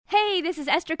Hey, this is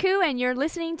Esther Koo, and you're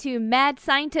listening to Mad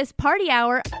Scientist Party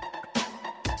Hour.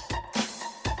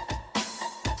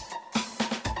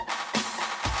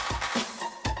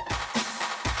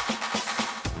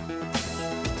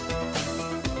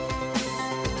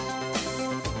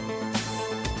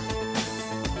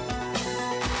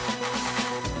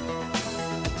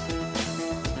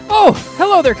 Oh,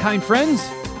 hello there, kind friends.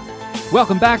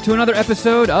 Welcome back to another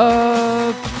episode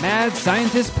of Mad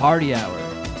Scientist Party Hour.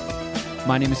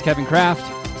 My name is Kevin Kraft,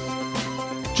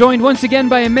 joined once again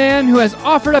by a man who has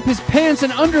offered up his pants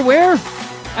and underwear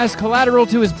as collateral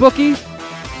to his bookie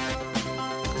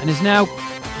and is now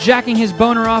jacking his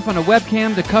boner off on a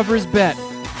webcam to cover his bet.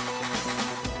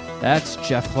 That's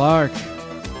Jeff Clark.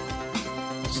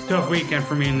 It's a tough weekend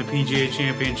for me in the PGA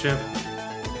Championship.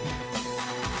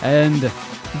 And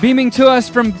beaming to us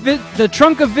from the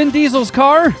trunk of Vin Diesel's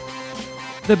car,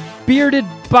 the bearded,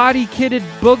 body-kitted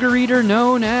booger eater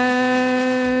known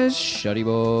as Shuddy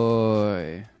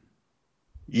Boy.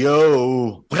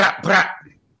 Yo. Brah, brah.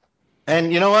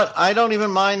 And you know what? I don't even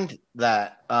mind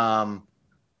that.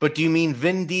 But do you mean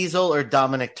Vin Diesel or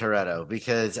Dominic Toretto?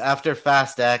 Because after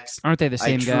Fast X, Aren't they the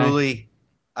same guy?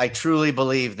 I truly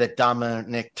believe that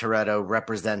Dominic Toretto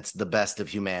represents the best of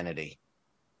humanity.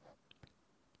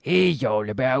 He's all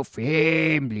about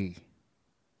family.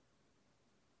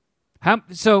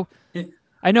 So,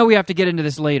 I know we have to get into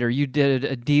this later. You did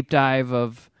a deep dive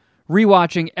of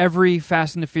rewatching every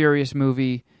Fast and the Furious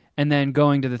movie and then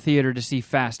going to the theater to see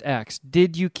Fast X.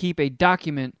 Did you keep a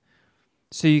document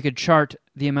so you could chart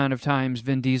the amount of times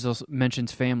Vin Diesel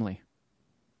mentions family?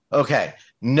 Okay.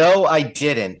 No, I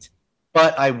didn't.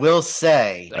 But I will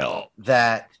say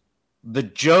that the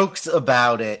jokes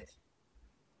about it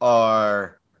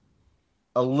are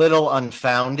a little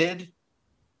unfounded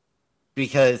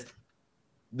because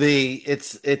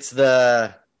it's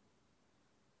the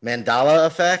Mandela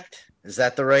effect. Is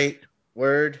that the right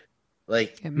word?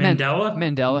 Like Mandela?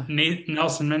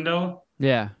 Nelson Mandela?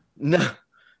 Yeah. No,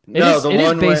 it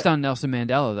is based on Nelson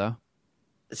Mandela, though.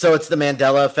 So it's the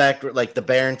Mandela effect, like the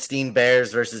Berenstain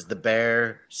Bears versus the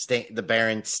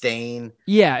Berenstain.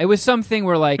 Yeah, it was something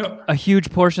where like a huge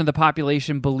portion of the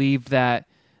population believed that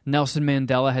Nelson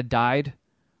Mandela had died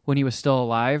when he was still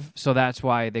alive, so that's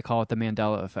why they call it the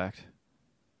Mandela effect.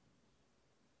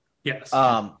 Yes.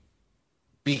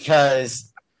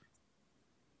 Because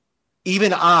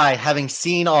even I, having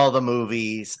seen all the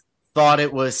movies, thought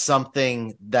it was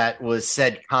something that was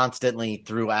said constantly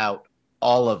throughout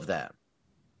all of them.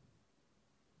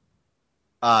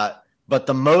 But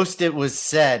the most it was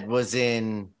said was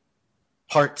in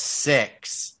part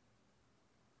 6,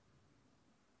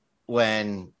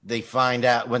 when they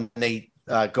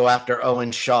go after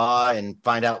Owen Shaw and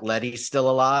find out Letty's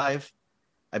still alive.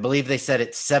 I believe they said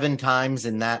it 7 times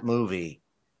in that movie,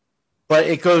 but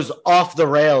it goes off the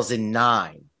rails in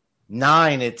 9.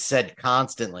 9, it's said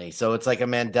constantly. So it's like a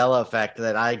Mandela effect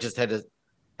that I just had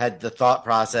the thought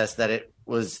process that it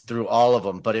was through all of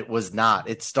them, but it was not.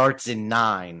 It starts in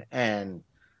 9, and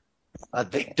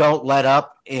they don't let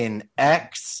up in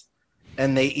X,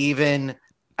 and they even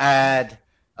add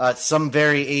some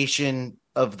variation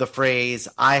of the phrase,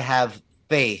 I have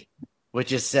faith,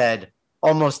 which is said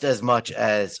almost as much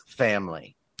as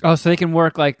family. Oh, so they can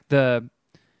work like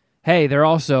hey, they're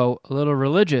also a little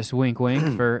religious, wink,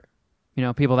 wink, for,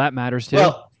 people that matters too.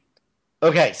 Well,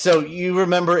 okay, so you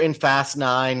remember in Fast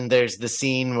 9, there's the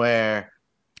scene where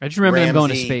I just remember them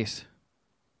going to space.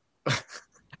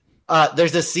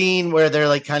 There's a scene where they're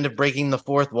like kind of breaking the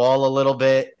fourth wall a little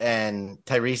bit, and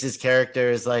Tyrese's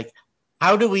character is like,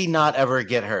 how do we not ever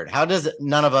get hurt? How does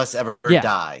none of us ever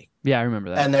die? Yeah, I remember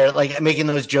that. And they're like making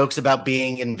those jokes about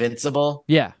being invincible.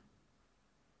 Yeah.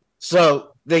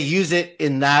 So they use it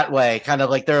in that way, kind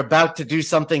of like they're about to do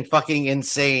something fucking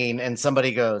insane, and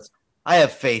somebody goes, I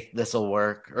have faith this will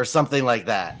work, or something like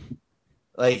that.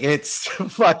 Like, it's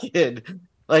fucking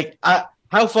like,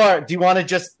 how far do you want to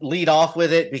just lead off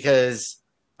with it? Because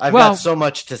I've got so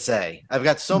much to say. I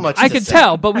could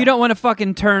tell, but we don't want to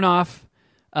fucking turn off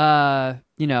the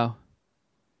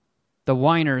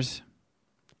whiners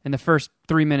in the first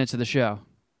 3 minutes of the show.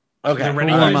 Okay. All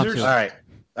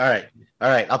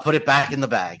right. I'll put it back in the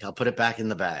bag.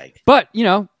 But,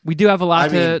 we do have a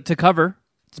lot to cover.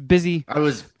 It's busy.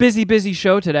 Busy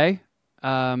show today.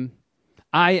 I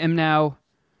am now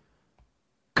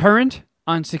current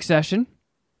on Succession.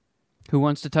 Who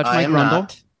wants to touch my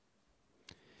grundle?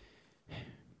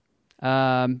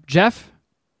 Jeff,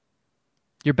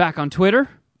 you're back on Twitter.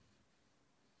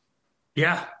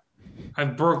 Yeah.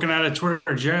 I've broken out of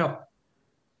Twitter jail.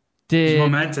 It's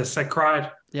momentous. I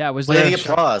cried. Yeah, was Play the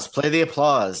applause. Play the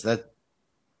applause. That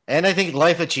And I think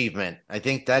life achievement. I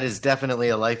think that is definitely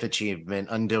a life achievement,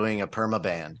 undoing a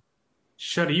permaban.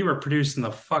 Shuddy, you were producing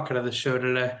the fuck out of the show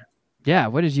today. Yeah,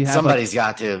 what did you have? Somebody's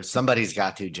got to. Somebody's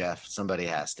got to, Jeff. Somebody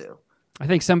has to. I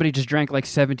think somebody just drank like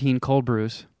 17 cold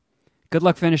brews. Good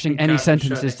luck finishing any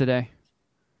sentences today.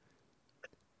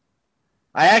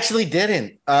 I actually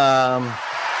didn't. No.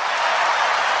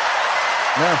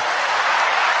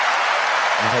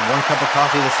 I had one cup of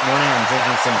coffee this morning. I'm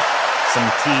drinking some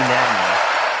tea now.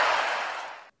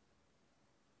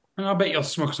 And I'll bet you'll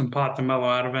smoke some pot to mellow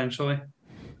out eventually.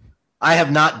 I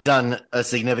have not done a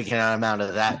significant amount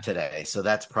of that today, so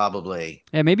that's probably...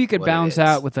 Yeah, maybe you could balance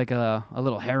out with like a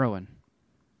little heroin.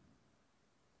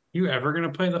 You ever gonna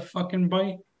play the fucking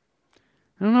bite?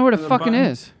 I don't know where the fucking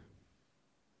is.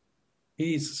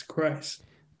 Jesus Christ.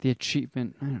 The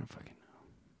achievement. I don't fucking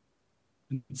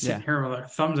know. Sitting here with our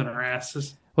thumbs in our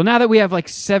asses. Well, now that we have like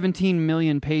 17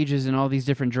 million pages and all these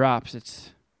different drops,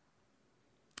 it's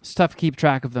tough to keep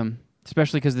track of them,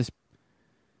 especially because it's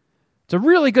a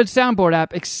really good soundboard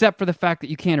app, except for the fact that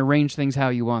you can't arrange things how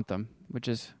you want them, which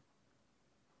is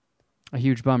a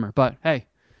huge bummer. But hey,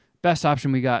 best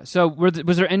option we got. So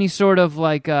was there any sort of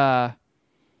like,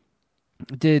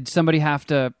 did somebody have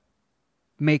to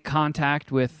make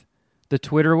contact with the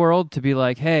Twitter world to be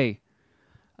like, hey,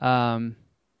 it's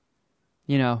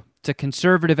a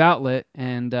conservative outlet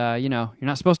and, you're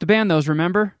not supposed to ban those,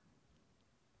 remember?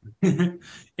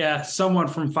 Yeah, someone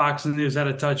from Fox News had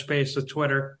a touch base with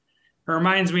Twitter. It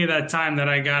reminds me of that time that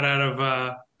I got out of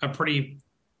a pretty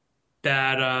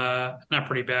bad, not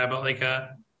pretty bad, but I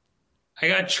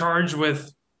got charged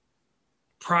with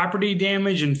property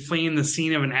damage and fleeing the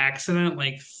scene of an accident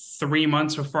like 3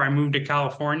 months before I moved to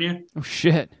California. Oh,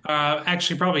 shit.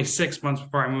 Actually, probably 6 months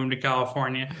before I moved to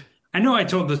California. I know I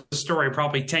told this story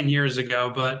probably 10 years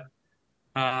ago, but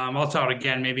I'll tell it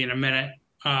again maybe in a minute.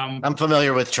 I'm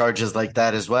familiar with charges like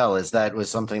that as well, as that was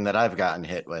something that I've gotten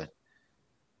hit with.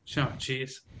 Oh,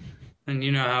 jeez. And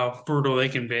you know how brutal they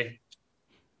can be.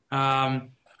 But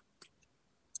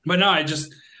no, I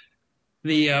just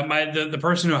the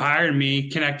person who hired me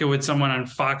connected with someone on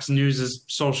Fox News's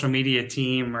social media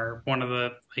team, or one of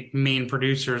the main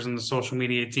producers in the social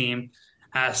media team,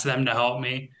 asked them to help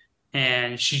me,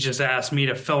 and she just asked me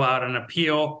to fill out an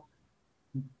appeal,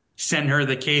 send her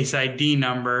the case ID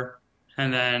number,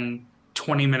 and then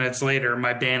 20 minutes later,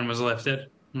 my ban was lifted.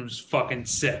 It was fucking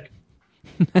sick.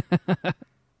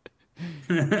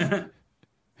 Yeah,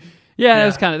 that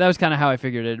was kind of how I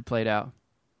figured it played out.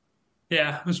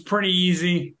 Yeah, it was pretty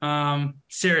easy.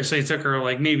 Seriously, it took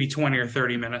her maybe 20 or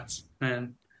 30 minutes,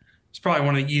 and it's probably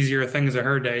one of the easier things of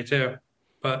her day too.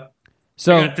 But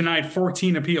I got denied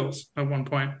 14 appeals at one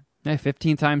point. Yeah,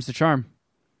 15 times the charm.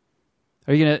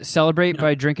 Are you gonna celebrate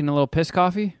by drinking a little piss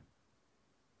coffee?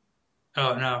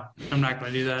 Oh no, I'm not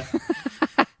gonna do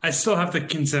that. I still have to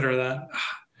consider that.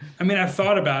 I mean, I've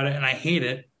thought about it and I hate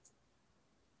it.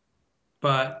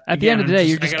 But at the end of the day,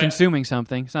 you're just consuming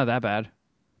something. It's not that bad.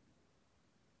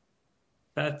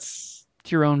 It's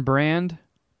your own brand.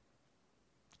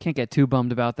 Can't get too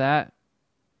bummed about that.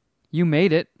 You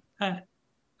made it.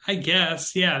 I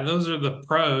guess. Yeah, those are the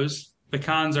pros. The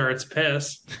cons are it's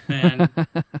piss. And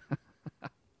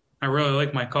I really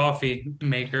like my coffee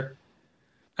maker.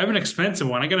 I have an expensive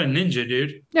one. I got a Ninja,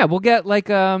 dude. Yeah, we'll get a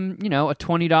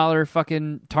 $20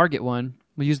 fucking Target one.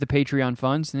 We'll use the Patreon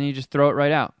funds, and then you just throw it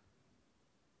right out.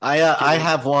 I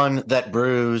have one that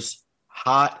brews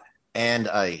hot and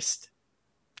iced.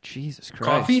 Jesus Christ.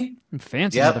 Coffee?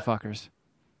 Fancy motherfuckers.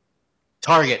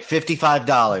 Target,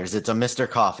 $55. It's a Mr.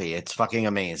 Coffee. It's fucking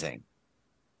amazing.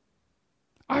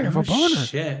 I have a boner.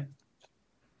 Shit.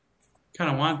 Kind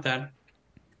of want that.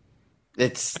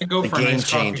 It's a game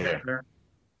changer.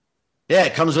 Yeah,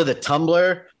 it comes with a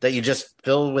tumbler that you just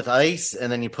fill with ice,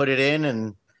 and then you put it in,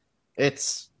 and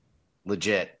it's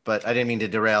legit. But I didn't mean to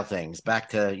derail things.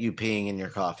 Back to you peeing in your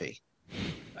coffee.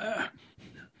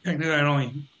 Technically, I'd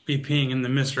only be peeing in the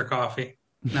Mr. Coffee,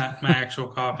 not my actual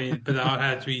coffee, but I'll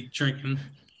have to be drinking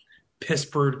piss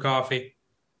brewed coffee.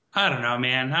 I don't know,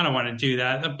 man. I don't want to do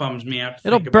that. That bums me out.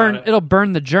 It'll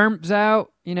burn the germs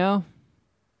out,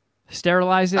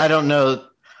 sterilize it. I don't know.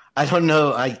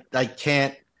 I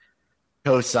can't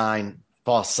co-sign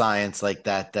false science like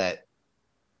that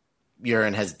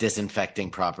urine has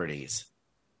disinfecting properties.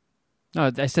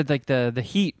 No, I said the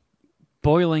heat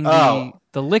boiling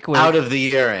the liquid out of the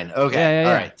urine. Okay. Yeah.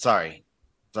 All right. Sorry.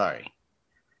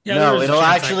 Yeah, no, it'll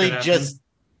actually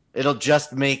it'll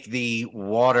just make the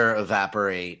water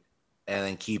evaporate and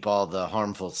then keep all the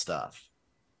harmful stuff.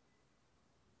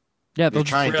 Yeah, you're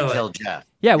trying to kill Jeff.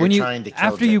 Yeah,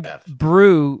 after you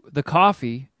brew the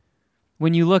coffee,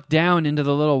 when you look down into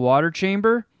the little water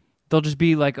chamber, They'll just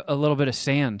be like a little bit of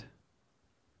sand.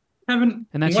 Kevin,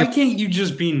 And that's why can't you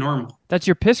just be normal? That's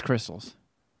your piss crystals.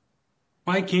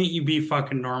 Why can't you be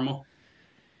fucking normal?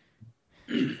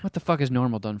 What the fuck has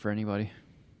normal done for anybody?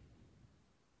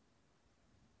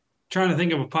 Trying to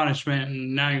think of a punishment,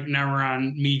 and now we're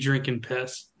on me drinking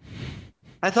piss.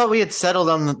 I thought we had settled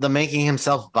on the making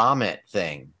himself vomit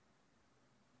thing.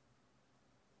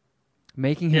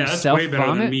 Making Yeah, that's himself way better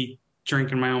vomit? than me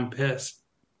drinking my own piss.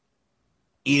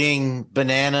 Eating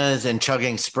bananas and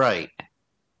chugging Sprite.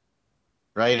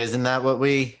 Right? Isn't that what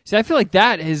we... See, I feel like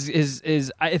that is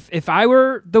if I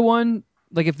were the one,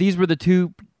 like if these were the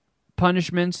two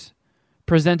punishments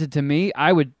presented to me,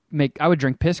 I would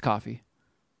drink piss coffee.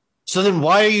 So then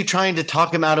why are you trying to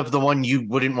talk him out of the one you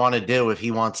wouldn't want to do if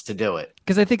he wants to do it?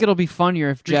 Because I think it'll be funnier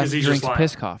if Jeff Because he's drinks just lying.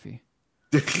 piss coffee.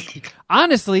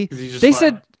 Honestly, Because he's just they lying.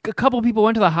 said a couple people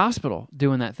went to the hospital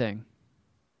doing that thing.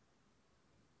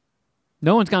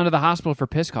 No one's gone to the hospital for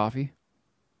piss coffee.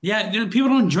 Yeah, people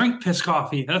don't drink piss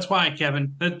coffee. That's why,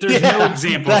 Kevin. There's no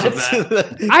examples of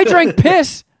that. I drank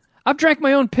piss. I've drank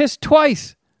my own piss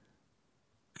twice.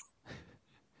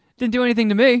 Didn't do anything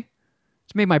to me.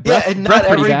 Just made my breath, and breath not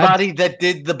pretty bad. everybody that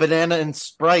did the banana and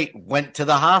Sprite went to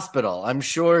the hospital. I'm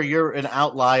sure you're an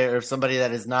outlier of somebody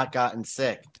that has not gotten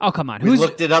sick. Oh, come on. We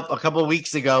looked it up a couple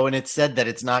weeks ago, and it said that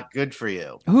it's not good for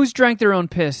you. Who's drank their own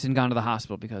piss and gone to the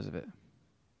hospital because of it?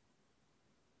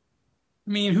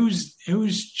 I mean,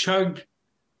 who's chugged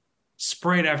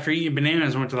Sprite after eating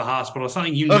bananas and went to the hospital? It's not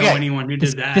like you know anyone who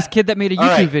did that. This kid that made a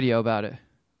YouTube video about it.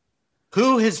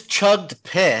 Who has chugged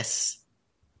piss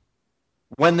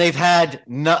when they've had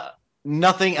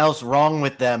nothing else wrong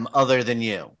with them other than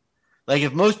you? Like,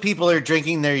 if most people are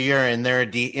drinking their urine, they're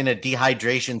in a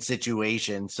dehydration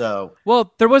situation. So,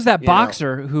 well, there was that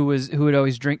boxer who would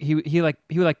always drink. He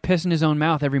would piss in his own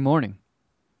mouth every morning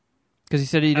because he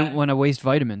said he didn't want to waste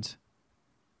vitamins.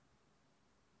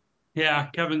 Yeah,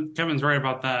 Kevin's right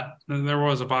about that. There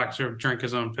was a boxer who drank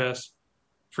his own piss.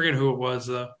 Forget who it was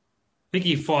though. I think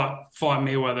he fought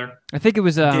Mayweather. I think it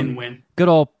was didn't win. Good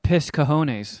old Piss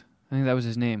Cajones. I think that was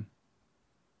his name.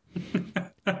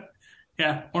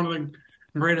 Yeah, one of the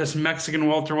greatest Mexican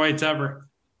welterweights ever.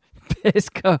 Piss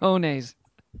Cajones.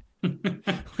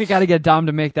 We got to get Dom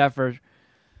to make that for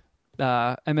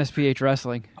MSPH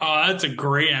Wrestling. Oh, that's a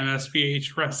great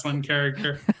MSPH wrestling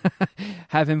character.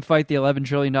 Have him fight the $11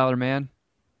 trillion man.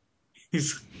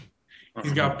 He's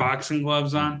got boxing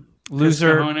gloves on.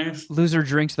 Loser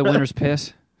drinks the winner's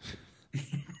piss.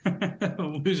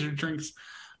 Loser drinks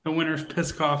the winner's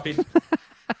piss coffee.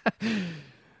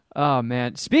 Oh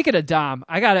man! Speaking of Dom,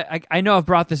 I know I've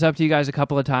brought this up to you guys a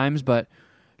couple of times, but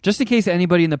just in case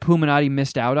anybody in the Puminati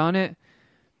missed out on it,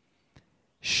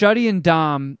 Shuddy and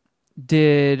Dom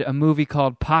did a movie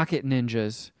called Pocket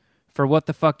Ninjas for What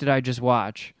the Fuck Did I Just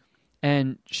Watch?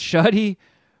 And Shuddy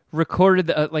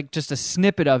recorded just a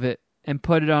snippet of it and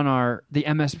put it on the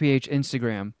MSPH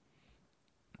Instagram.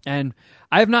 And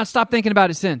I have not stopped thinking about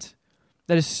it since.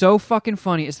 That is so fucking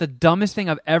funny. It's the dumbest thing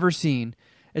I've ever seen.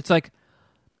 It's like,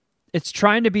 it's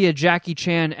trying to be a Jackie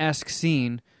Chan-esque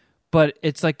scene, but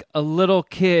it's like a little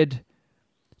kid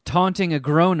taunting a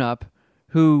grown-up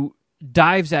who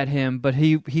dives at him, but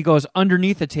he goes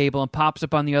underneath the table and pops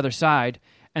up on the other side,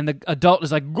 and the adult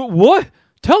is like, what?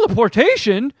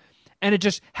 Teleportation? And it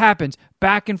just happens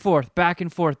back and forth, back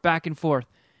and forth, back and forth.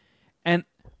 And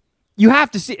you have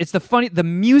to see, the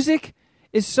music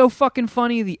is so fucking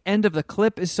funny, the end of the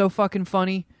clip is so fucking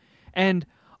funny, and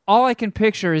all I can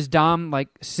picture is Dom like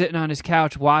sitting on his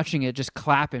couch watching it, just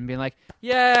clapping, being like,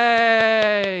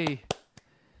 yay!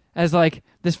 As like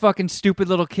this fucking stupid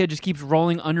little kid just keeps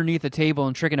rolling underneath the table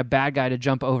and tricking a bad guy to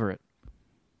jump over it.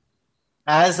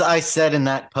 As I said in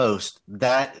that post,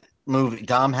 that movie,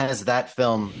 Dom has that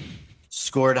film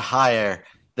scored higher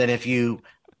than if you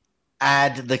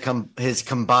add his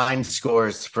combined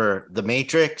scores for The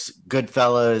Matrix,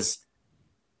 Goodfellas,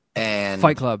 and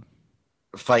Fight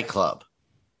Club.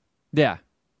 Yeah.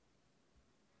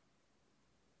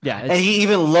 Yeah. And he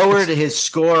even lowered his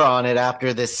score on it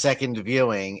after this second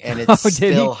viewing, and it's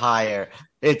still higher.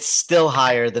 It's still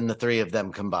higher than the three of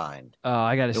them combined. Oh,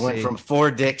 I gotta see. It went from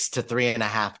 4 dicks to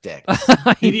 3.5 dicks.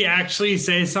 Did he actually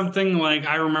say something like,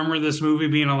 I remember this movie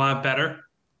being a lot better?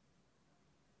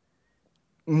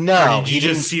 No. Or did you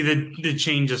just see the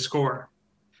change of score?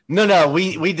 No,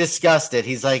 we discussed it.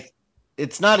 He's like,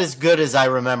 it's not as good as I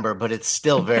remember, but it's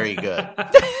still very good.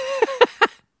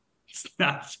 It's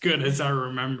not as good as I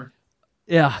remember.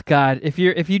 Yeah, God. If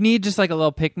you need just like a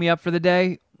little pick me up for the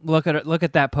day, look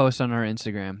at that post on our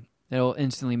Instagram. It'll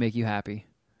instantly make you happy.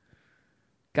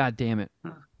 God damn it.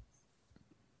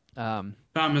 Tom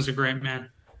is a great man.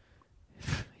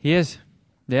 He is.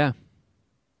 Yeah.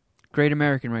 Great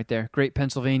American right there. Great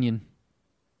Pennsylvanian.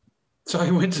 So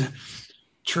he went to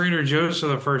Trader Joe's for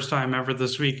the first time ever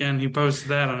this weekend. He posted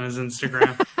that on his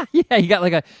Instagram. Yeah, you got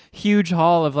like a huge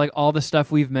haul of like all the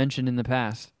stuff we've mentioned in the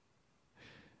past.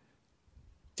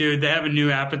 Dude, they have a new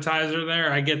appetizer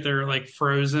there. I get their like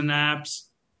frozen apps.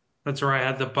 That's where I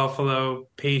had the buffalo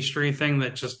pastry thing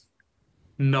that just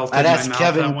melted my mouth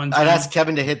that one time. I'd ask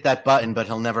Kevin to hit that button, but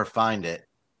he'll never find it.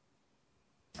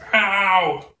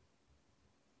 Ow!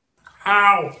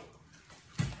 Ow!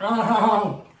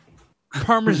 Ow!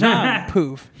 Parmesan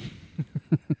poof.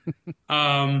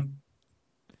 But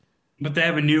they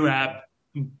have a new app.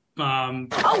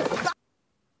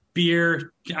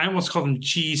 Beer. I almost call them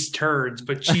cheese turds,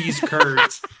 but cheese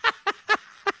curds.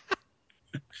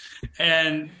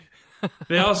 And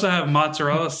they also have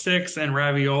mozzarella sticks and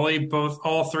ravioli,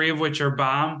 all three of which are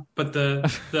bomb. But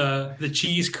the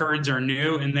cheese curds are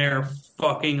new and they're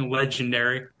fucking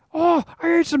legendary. Oh,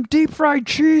 I ate some deep fried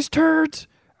cheese turds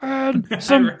and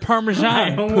some Parmesan.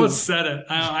 I almost said it.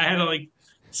 I had to like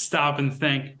stop and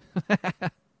think.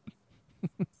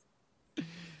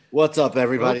 What's up,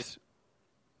 everybody?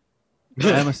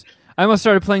 I almost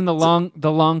started playing the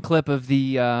long clip of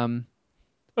the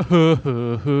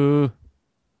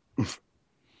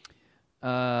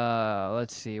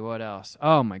let's see what else.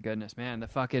 Oh my goodness, man, the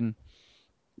fucking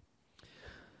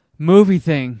movie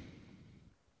thing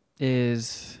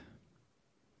is.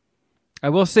 I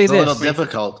will say it's this. a little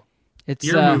difficult. It's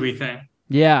your movie thing.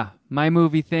 Yeah, my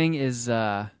movie thing is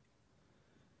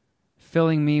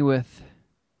filling me with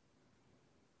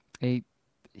a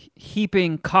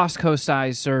heaping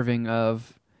Costco-sized serving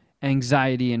of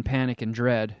anxiety and panic and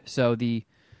dread. So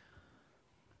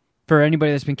for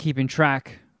anybody that's been keeping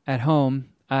track at home,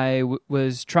 I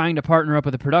was trying to partner up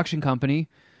with a production company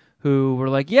who were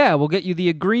like, yeah, we'll get you the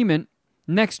agreement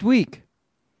next week.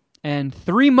 And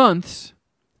 3 months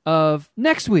of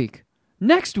next week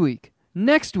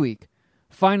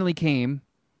finally came.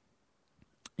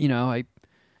 You know, I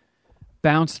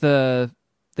bounced the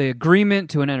agreement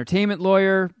to an entertainment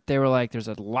lawyer. They were like, there's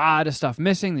a lot of stuff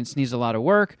missing. This needs a lot of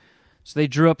work. So they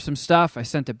drew up some stuff. I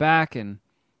sent it back, and,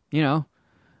 you know,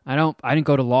 I didn't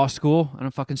go to law school. I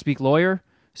don't fucking speak lawyer.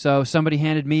 So somebody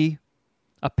handed me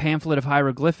a pamphlet of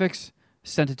hieroglyphics,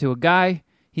 sent it to a guy.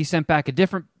 He sent back a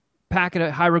different packet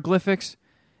of hieroglyphics,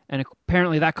 and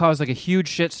apparently that caused like a huge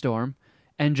shitstorm,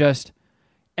 and just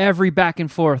every back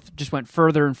and forth just went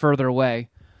further and further away.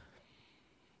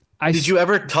 Did you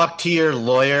ever talk to your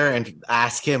lawyer and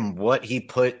ask him what he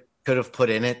could have put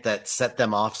in it that set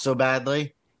them off so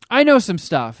badly? I know some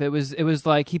stuff. It was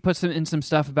like he put in some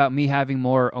stuff about me having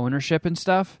more ownership and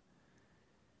stuff.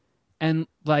 And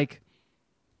like,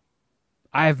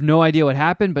 I have no idea what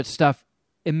happened, but stuff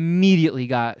immediately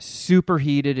got super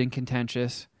heated and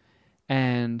contentious,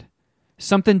 and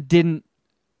something didn't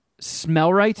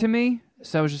smell right to me.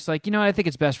 So I was just like, you know, I think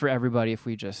it's best for everybody if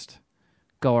we just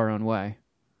go our own way.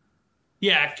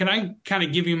 Yeah, can I kind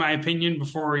of give you my opinion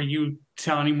before you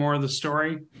tell any more of the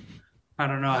story? I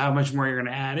don't know how much more you're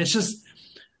going to add. It's just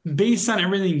based on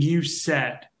everything you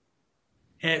said,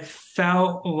 it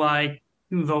felt like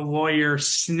the lawyer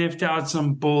sniffed out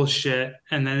some bullshit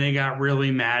and then they got really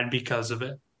mad because of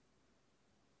it.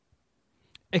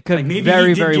 It could like maybe very,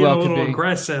 he did very get well a little could be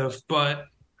aggressive, but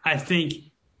I think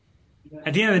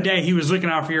at the end of the day, he was looking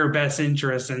out for your best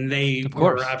interest, and they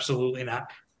were absolutely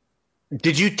not.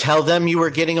 Did you tell them you were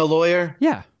getting a lawyer?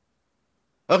 Yeah.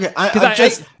 Okay, I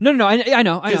know,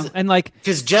 and like,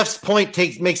 because Jeff's point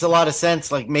makes a lot of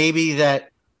sense. Like maybe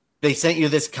that they sent you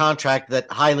this contract that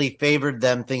highly favored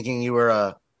them, thinking you were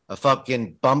a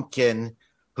fucking bumpkin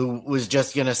who was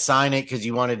just gonna sign it because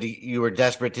you were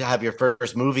desperate to have your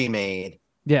first movie made.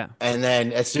 Yeah, and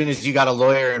then as soon as you got a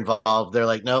lawyer involved, they're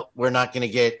like, nope, we're not gonna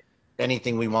get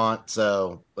anything we want.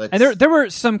 So and there were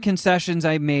some concessions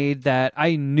I made that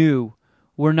I knew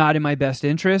were not in my best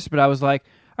interest, but I was like,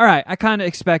 all right, I kind of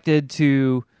expected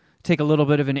to take a little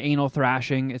bit of an anal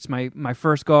thrashing. It's my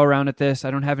first go around at this.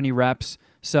 I don't have any reps,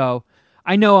 so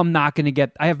I know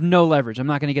I have no leverage. I'm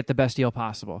not going to get the best deal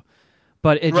possible.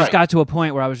 But it just got to a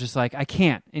point where I was just like, I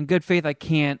can't. In good faith, I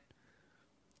can't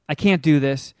do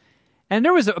this. And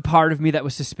there was a part of me that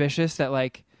was suspicious that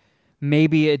like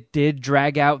maybe it did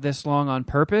drag out this long on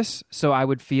purpose, so I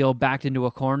would feel backed into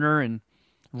a corner and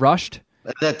rushed.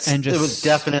 It was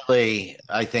definitely,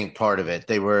 I think, part of it.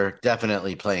 They were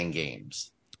definitely playing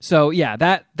games. So yeah,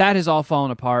 that has all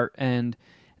fallen apart, and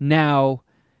now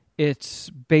it's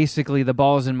basically the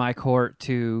ball's in my court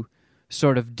to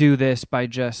sort of do this by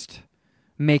just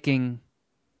making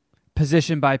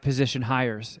position by position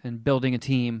hires and building a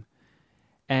team.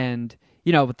 And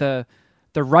you know, with the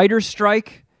the writer's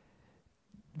strike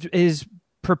is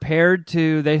prepared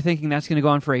to, they're thinking that's going to go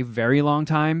on for a very long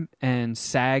time, and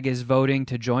SAG is voting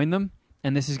to join them,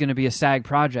 and this is going to be a SAG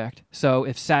project. So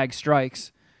if SAG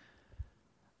strikes,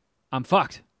 I'm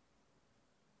fucked.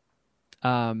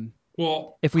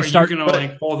 Well, if we are start, you going to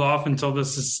like hold off until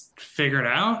this is figured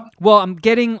out? Well,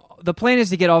 the plan is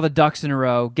to get all the ducks in a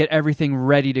row, get everything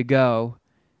ready to go,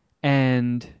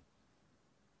 and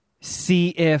see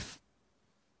if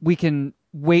we can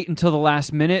wait until the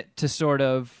last minute to sort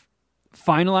of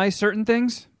finalize certain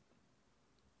things.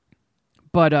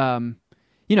 But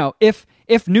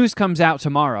if news comes out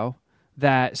tomorrow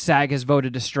that SAG has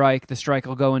voted to strike, the strike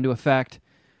will go into effect.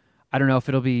 I don't know if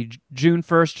it'll be June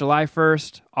 1st, July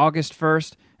 1st, August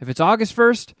 1st. If it's August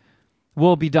 1st,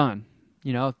 we'll be done.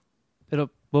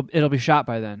 It'll be shot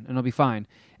by then, and it'll be fine.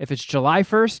 If it's July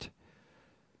 1st,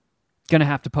 gonna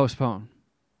have to postpone.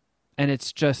 And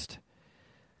it's just,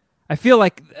 I feel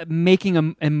like making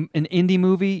an indie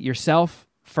movie yourself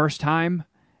first time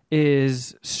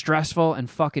is stressful and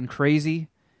fucking crazy,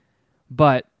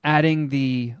 but adding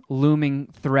the looming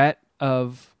threat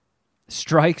of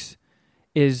strikes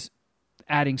is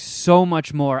adding so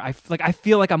much more. I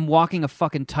feel like I'm walking a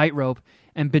fucking tightrope,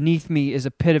 and beneath me is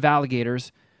a pit of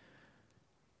alligators,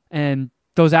 and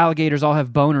those alligators all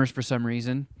have boners for some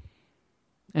reason.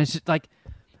 And it's just like,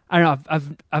 I don't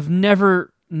know. I've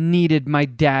never needed my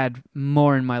dad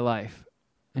more in my life,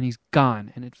 and he's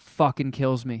gone, and it fucking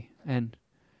kills me. And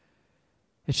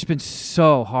it's just been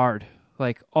so hard.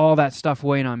 Like, all that stuff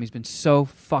weighing on me has been so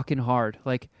fucking hard.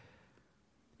 Like,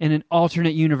 in an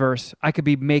alternate universe, I could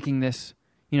be making this,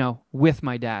 with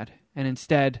my dad, and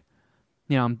instead,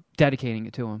 I'm dedicating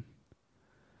it to him.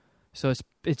 So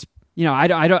it's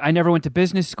I never went to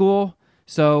business school,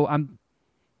 so I'm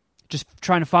just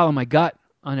trying to follow my gut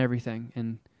on everything,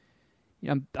 and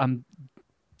I'm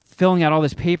filling out all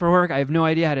this paperwork. I have no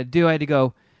idea how to do. I had to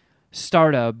go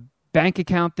start a bank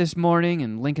account this morning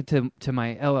and link it to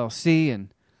my LLC,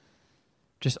 and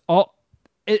just all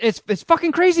it's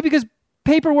fucking crazy because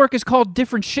paperwork is called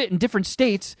different shit in different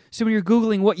states. So when you're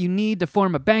Googling what you need to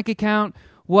form a bank account,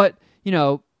 what,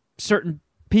 certain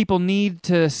people need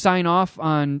to sign off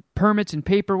on permits and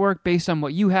paperwork based on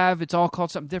what you have, it's all called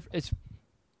something different.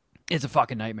 It's a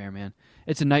fucking nightmare, man.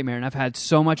 It's a nightmare. And I've had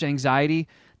so much anxiety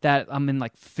that I'm in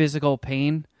like physical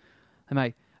pain.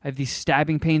 I have these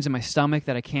stabbing pains in my stomach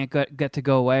that I can't get to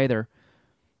go away.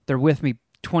 They're with me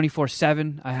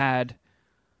 24/7. I had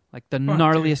like the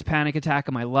gnarliest panic attack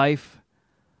of my life.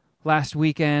 Last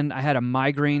weekend, I had a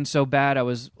migraine so bad I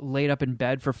was laid up in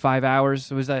bed for 5 hours.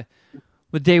 It was the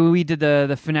day when we did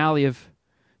the finale of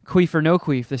Queef or No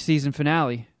Queef, the season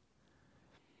finale.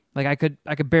 Like, I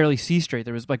could barely see straight.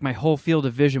 There was like my whole field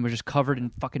of vision was just covered in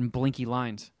fucking blinky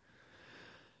lines.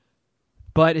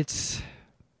 But it's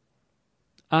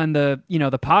on the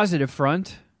the positive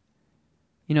front.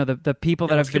 The people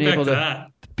that have been able to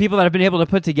people that have been able to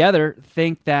put together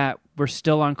think that we're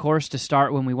still on course to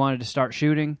start when we wanted to start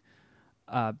shooting.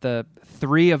 The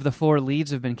 3 of the 4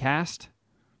 leads have been cast,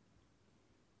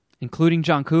 including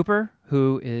John Cooper,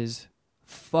 who is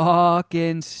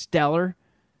fucking stellar.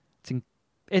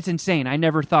 It's insane. I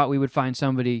never thought we would find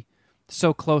somebody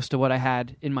so close to what I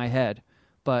had in my head,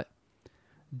 but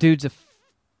dude's a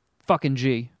fucking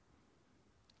G.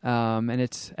 And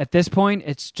it's at this point,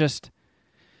 it's just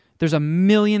there's a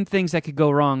million things that could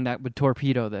go wrong that would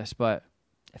torpedo this, but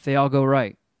if they all go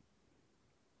right,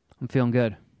 I'm feeling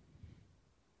good.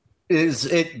 Is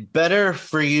it better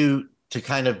for you to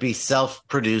kind of be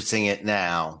self-producing it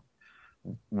now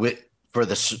if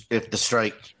the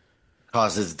strike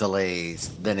causes delays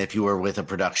than if you were with a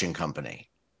production company?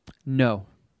 No,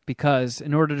 because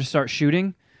in order to start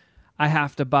shooting, I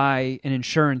have to buy an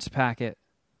insurance packet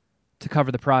to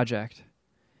cover the project.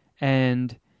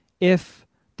 And if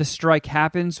the strike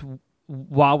happens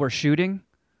while we're shooting,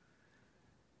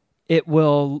 it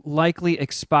will likely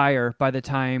expire by the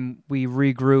time we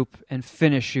regroup and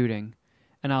finish shooting,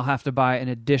 and I'll have to buy an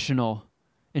additional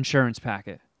insurance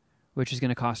packet, which is going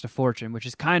to cost a fortune, which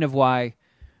is kind of why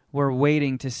we're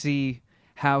waiting to see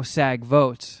how SAG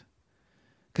votes.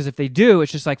 Because if they do,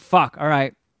 it's just like, fuck, all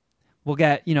right,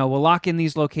 we'll lock in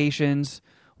these locations,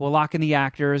 we'll lock in the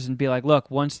actors, and be like,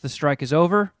 look, once the strike is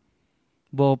over,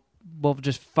 we'll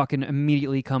just fucking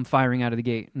immediately come firing out of the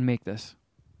gate and make this.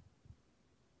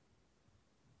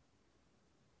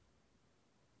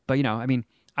 But,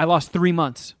 I lost 3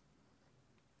 months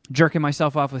jerking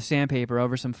myself off with sandpaper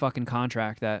over some fucking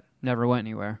contract that never went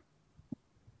anywhere.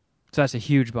 So that's a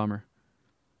huge bummer.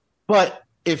 But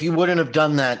if you wouldn't have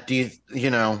done that, do you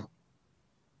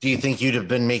think you'd have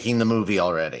been making the movie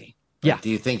already? Yeah. Do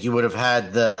you think you would have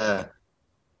had the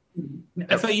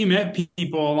I thought you met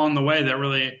people along the way that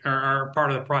really are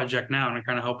part of the project now and are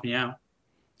kind of helping you out.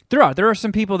 There are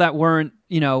some people that weren't,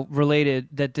 related,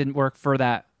 that didn't work for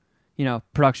that,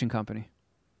 production company.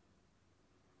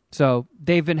 So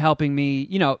they've been helping me.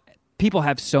 People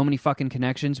have so many fucking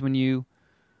connections when you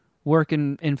work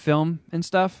in film and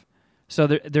stuff. So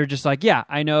they're just like, yeah,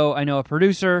 I know a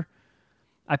producer.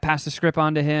 I passed the script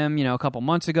on to him, a couple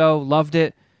months ago, loved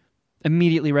it,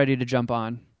 immediately ready to jump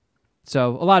on.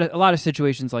 So a lot of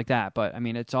situations like that. But I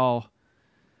mean, it's all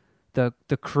the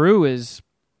crew is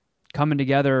coming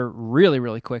together really,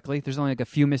 really quickly. There's only like a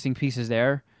few missing pieces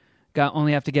there.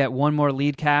 Only have to get one more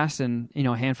lead cast and,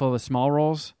 a handful of the small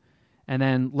roles, and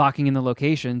then locking in the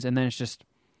locations. And then it's just,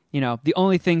 the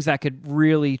only things that could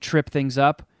really trip things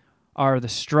up are the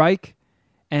strike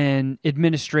and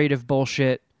administrative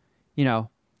bullshit,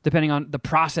 depending on the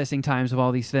processing times of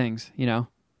all these things,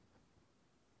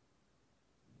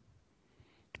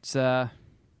 It's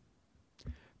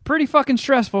pretty fucking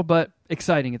stressful, but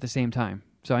exciting at the same time.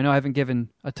 So I know I haven't given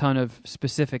a ton of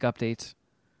specific updates.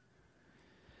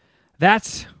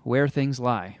 That's where things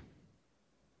lie.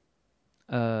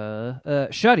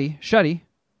 Shuddy.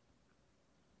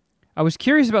 I was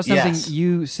curious about something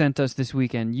you sent us this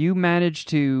weekend. You managed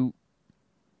to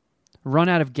run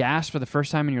out of gas for the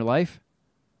first time in your life?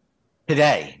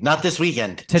 Today. Not this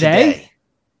weekend. Today?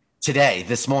 Today,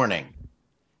 this morning.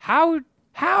 How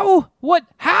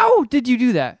did you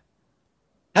do that?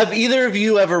 Have either of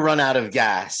you ever run out of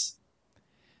gas?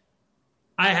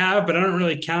 I have, but I don't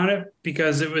really count it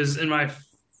because it was in my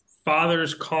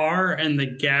father's car and the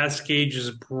gas gauge is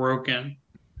broken.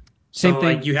 Same so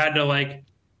thing. Like you had to like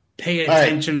pay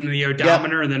attention to the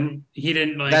odometer, and then he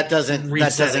didn't like that doesn't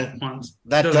count.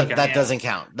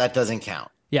 That doesn't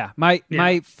count. Yeah,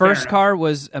 my first car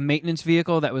was a maintenance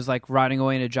vehicle that was like rotting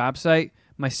away in a job site.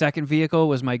 My second vehicle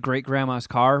was my great grandma's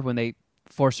car when they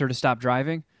forced her to stop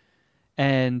driving.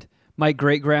 And my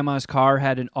great grandma's car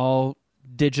had an all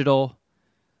digital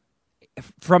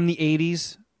from the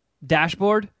 80s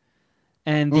dashboard,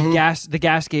 and the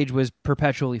gas gauge was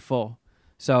perpetually full.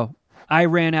 So I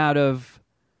ran out of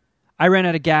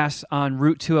gas on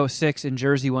Route 206 in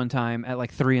Jersey one time at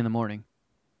like 3 a.m. And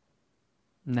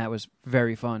that was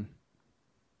very fun.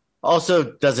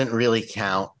 Also doesn't really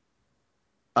count.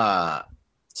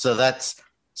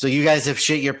 So you guys have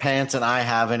shit your pants and I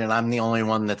haven't, and I'm the only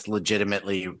one that's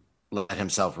legitimately let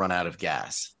himself run out of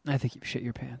gas. I think you shit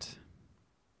your pants.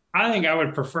 I think I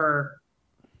would prefer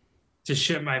to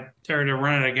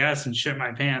run out of gas and shit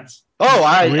my pants.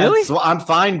 Oh, really? I'm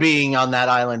fine being on that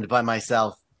island by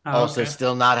myself. Okay.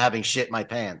 Still not having shit my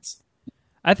pants.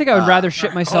 I think I would rather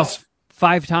shit myself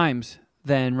 5 times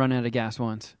than run out of gas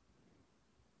once.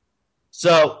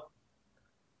 So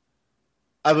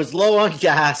I was low on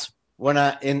gas when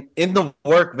in the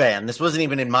work van. This wasn't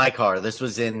even in my car. This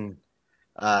was in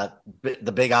the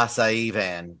big acai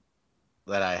van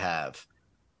that I have.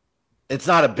 It's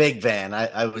not a big van.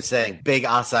 I was saying big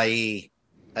acai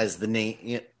as the name.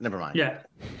 Yeah, never mind. Yeah.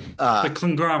 The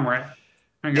conglomerate.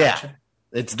 I gotcha. Yeah.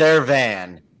 It's their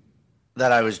van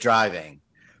that I was driving.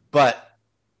 But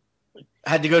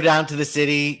had to go down to the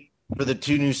city for the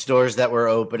 2 new stores that were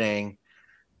opening,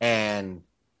 and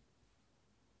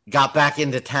got back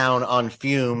into town on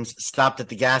fumes, stopped at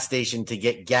the gas station to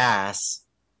get gas,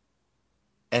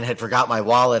 and had forgot my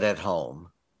wallet at home.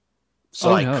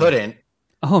 So I couldn't.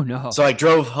 Oh, no. So I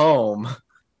drove home.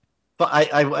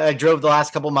 I drove the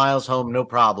last couple miles home, no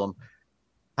problem.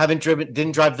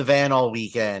 Didn't drive the van all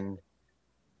weekend.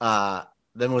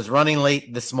 Then was running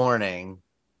late this morning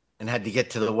and had to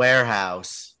get to the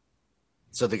warehouse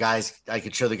so I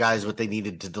could show the guys what they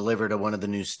needed to deliver to one of the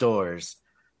new stores.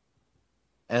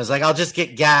 And I was like, I'll just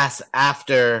get gas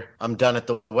after I'm done at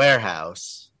the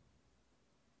warehouse.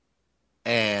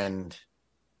 And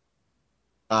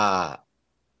when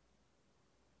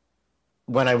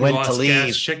I went to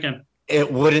leave,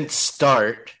 it wouldn't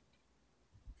start.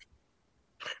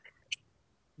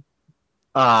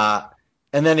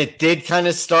 And then it did kind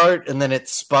of start, and then it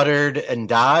sputtered and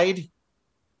died.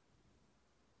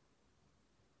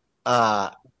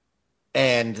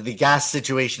 And the gas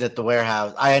situation at the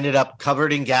warehouse, I ended up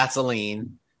covered in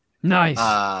gasoline. Nice.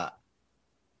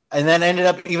 And then ended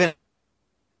up even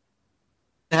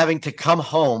having to come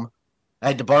home. I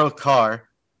had to borrow a car.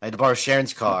 I had to borrow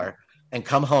Sharon's car and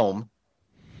come home,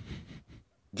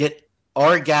 get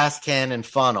our gas can and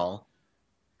funnel,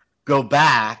 go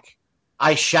back.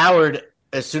 I showered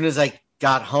as soon as I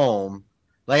got home.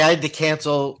 Like, I had to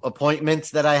cancel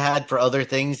appointments that I had for other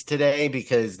things today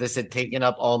because this had taken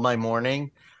up all my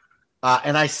morning.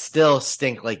 And I still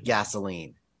stink like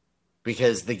gasoline.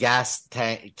 because the gas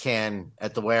tank can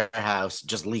at the warehouse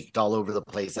just leaked all over the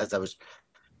place as I was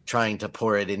trying to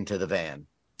pour it into the van.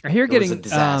 I hear It was a getting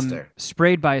disaster.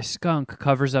 sprayed by a skunk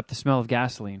covers up the smell of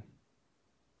gasoline.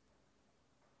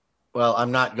 Well,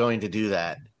 I'm not going to do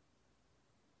that.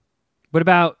 What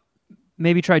about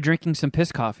maybe try drinking some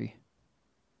piss coffee?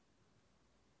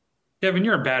 Kevin,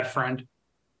 you're a bad friend.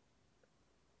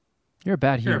 You're a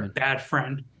bad You're human. a bad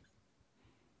friend.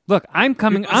 Look, I'm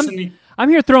coming. You're listening- I'm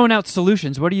here throwing out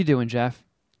solutions. What are you doing, Jeff?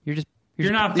 You're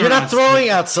not. You're not throwing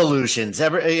out solutions. How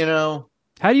do you know?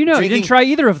 Drinking- You didn't try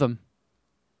either of them.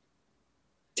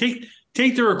 Take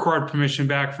the record permission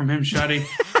back from him, Shuddy.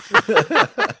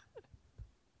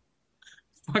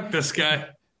 Fuck this guy.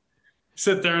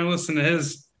 Sit there and listen to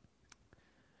his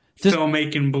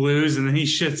filmmaking blues, and then he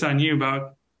shits on you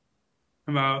about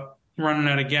running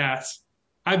out of gas.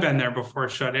 I've been there before,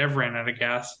 Shuddy. I've ran out of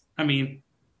gas. I mean,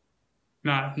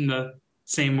 not in the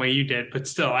same way you did, but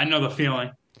still, I know the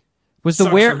feeling. Does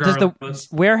the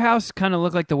warehouse kind of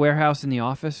look like the warehouse in The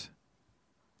Office?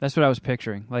 That's what I was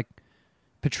picturing. Like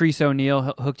Patrice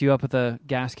O'Neill hooked you up with a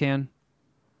gas can.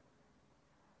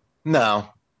 No.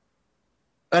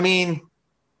 I mean,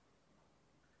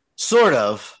 sort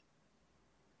of.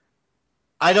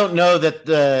 I don't know that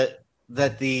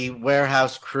the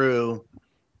warehouse crew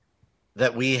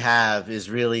that we have is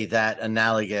really that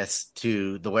analogous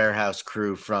to the warehouse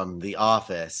crew from The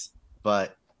Office,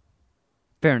 but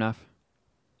fair enough.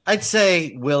 I'd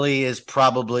say Willie is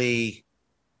probably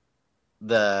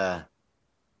our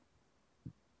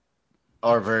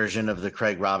version of the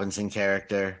Craig Robinson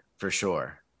character for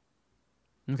sure.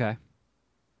 Okay.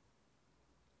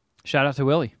 Shout out to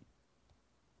Willie.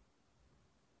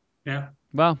 Yeah.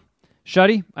 Well,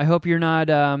 Shuddy, I hope you're not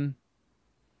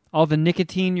all the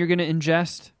nicotine you're going to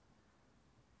ingest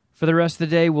for the rest of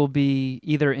the day will be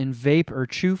either in vape or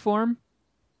chew form.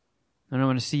 I don't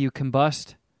want to see you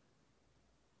combust.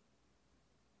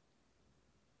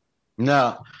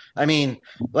 No, I mean,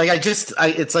 like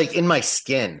it's like in my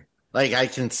skin. Like I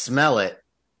can smell it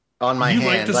on my hand. You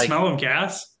like the smell of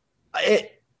gas?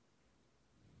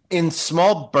 In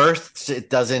small bursts, it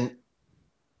doesn't.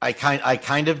 I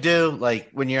kind of do. Like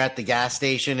when you're at the gas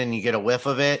station and you get a whiff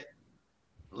of it,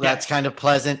 that's kind of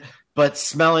pleasant. But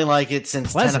smelling like it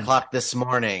since 10 o'clock this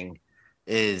morning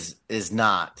is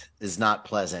not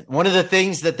pleasant. One of the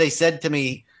things that they said to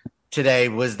me today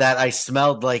was that I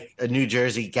smelled like a New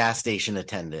Jersey gas station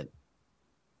attendant.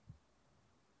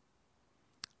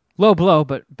 Low blow,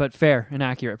 but fair and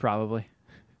accurate, probably.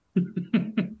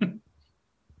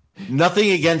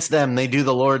 Nothing against them; they do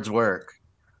the Lord's work.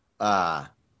 I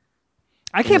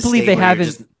can't believe they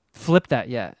haven't flipped that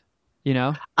yet. You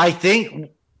know, I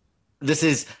think this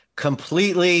is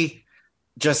completely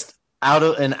just out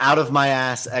of my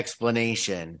ass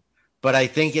explanation, but I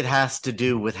think it has to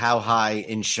do with how high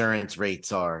insurance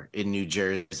rates are in New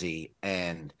Jersey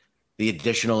and the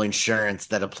additional insurance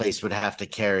that a place would have to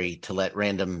carry to let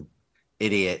random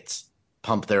idiots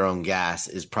pump their own gas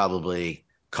is probably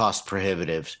cost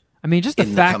prohibitive. I mean, just the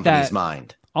fact that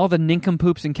mind. All the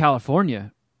nincompoops in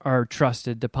California are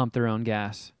trusted to pump their own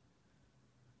gas.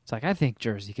 It's like, I think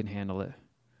Jersey can handle it.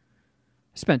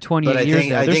 I spent 28 years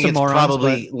there. I There's think it's morons,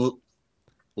 probably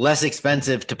less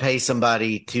expensive to pay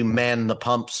somebody to man the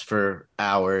pumps for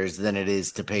hours than it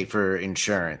is to pay for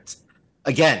insurance.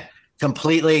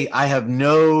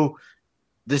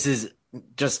 This is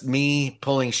just me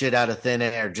pulling shit out of thin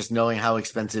air, just knowing how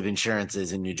expensive insurance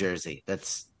is in New Jersey.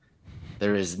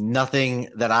 There is nothing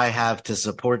that I have to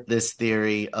support this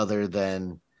theory other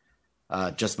than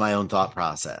just my own thought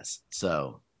process.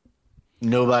 So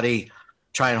nobody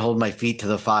try and hold my feet to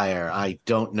the fire. I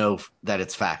don't know that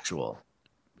it's factual.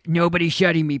 Nobody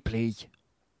shutting me, please.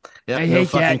 Yep, no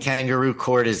fucking kangaroo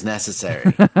court is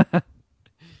necessary.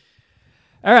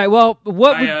 All right, well,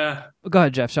 go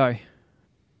ahead, Jeff, sorry.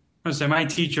 I was say my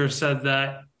teacher said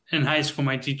that in high school.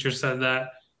 My teacher said that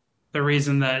the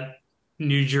reason that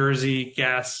New Jersey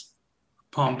gas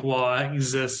pump law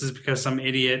exists is because some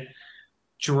idiot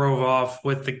drove off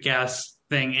with the gas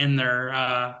thing in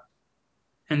their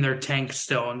tank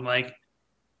still, and like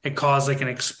it caused like an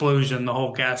explosion. The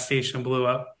whole gas station blew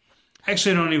up. I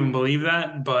actually don't even believe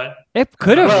that, but it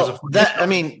could have. Well, that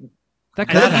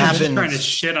happens. Trying to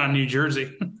shit on New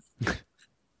Jersey.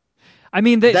 I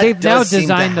mean, they've now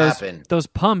designed those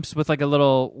pumps with like a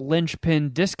little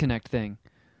linchpin disconnect thing.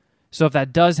 So if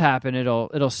that does happen,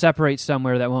 it'll separate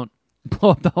somewhere that won't blow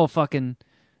up the whole fucking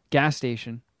gas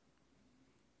station.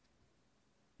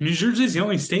 New Jersey's the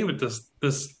only state with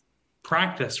this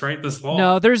practice, right? This law.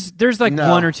 No, there's like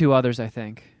one or two others, I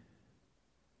think.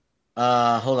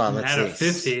 Hold on, let's see. Out of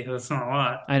 50, that's not a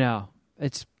lot. I know.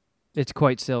 It's It's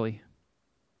quite silly.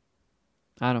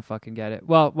 I don't fucking get it.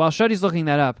 Well, while Shuddy's looking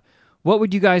that up, what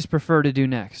would you guys prefer to do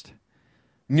next?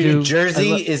 New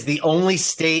Jersey is the only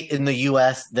state in the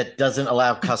U.S. that doesn't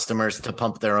allow customers to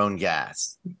pump their own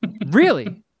gas.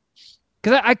 Really?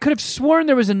 Because I could have sworn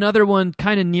there was another one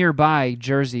kind of nearby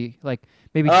Jersey, like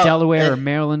maybe Delaware or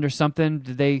Maryland or something.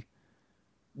 Did they?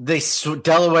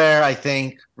 Delaware, I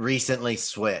think, recently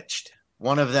switched.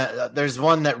 One of them, there's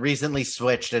one that recently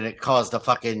switched, and it caused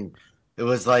it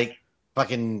was like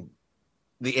fucking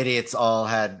the idiots all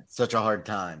had such a hard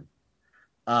time.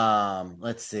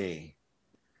 Let's see.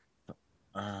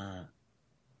 I'm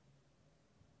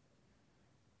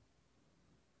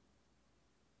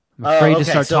afraid to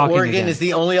start talking Oregon again. is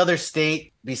the only other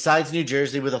state besides New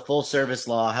Jersey with a full service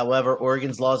law. However,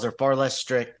 Oregon's laws are far less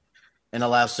strict and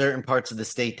allow certain parts of the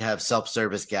state to have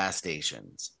self-service gas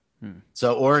stations.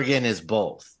 So Oregon is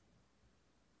both.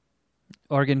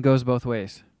 Oregon goes both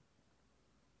ways.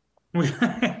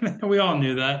 We all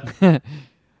knew that.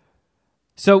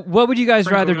 So what would you guys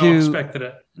rather do expected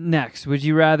it. next? Would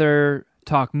you rather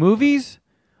talk movies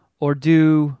or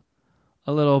do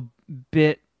a little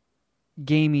bit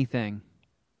gamey thing?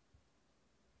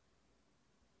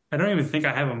 I don't even think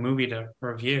I have a movie to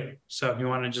review. So if you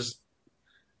want to just...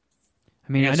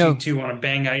 I mean, I guess know you two want to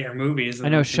bang out your movies. I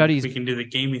know Shuddy's we can do the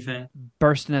gamey thing.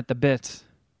 bursting at the bits.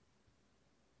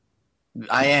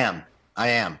 I am.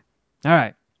 All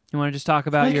right. You want to just talk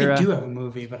about I your do have a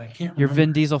movie, but I can't your remember.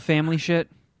 Vin Diesel family shit?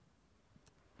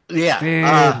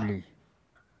 Yeah.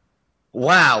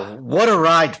 Wow, what a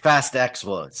ride Fast X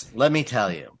was. Let me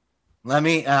tell you.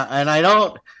 And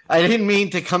I didn't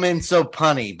mean to come in so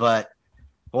punny, but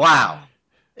wow.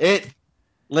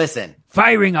 Listen.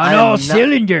 Firing on all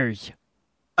cylinders.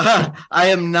 I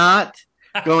am not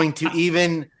going to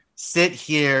even sit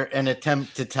here and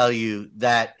attempt to tell you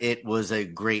that it was a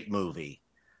great movie.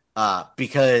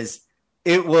 Because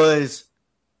it was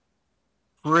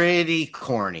pretty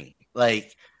corny.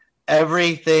 Like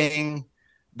everything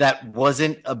that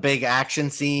wasn't a big action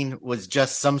scene was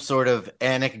just some sort of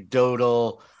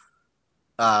anecdotal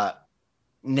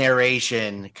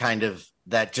narration kind of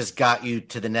that just got you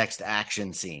to the next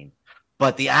action scene.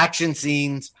 But the action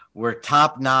scenes were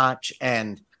top notch,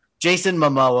 and Jason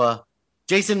Momoa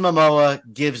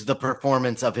gives the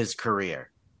performance of his career.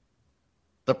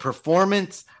 The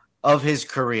performance of his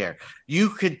career. You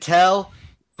could tell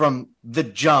from the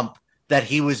jump that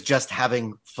he was just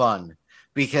having fun,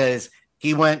 because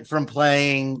he went from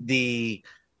playing the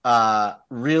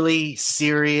really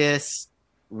serious,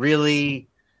 really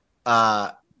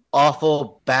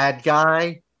awful bad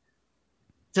guy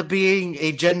to being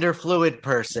a gender fluid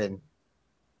person.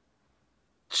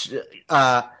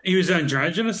 He was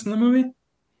androgynous in the movie?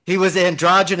 He was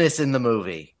androgynous in the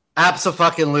movie.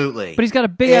 Abso-fucking-lutely. But he's got a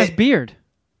big-ass beard.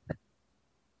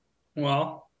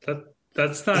 Well,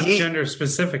 that's not gender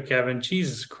specific, Kevin.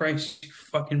 Jesus Christ, you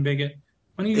fucking bigot.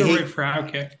 Why don't you go right for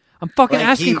Outkick? I'm fucking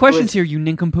asking questions here, you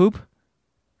nincompoop.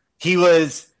 He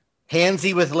was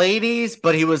handsy with ladies,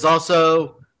 but he was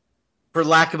also, for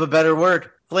lack of a better word,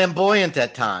 flamboyant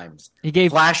at times. He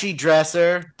gave flashy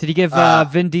dresser. Did he give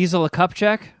Vin Diesel a cup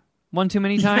check one too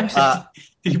many times?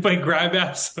 Did he play grab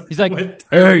ass? He's like,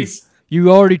 hey,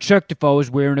 you already checked if I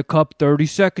was wearing a cup 30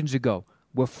 seconds ago.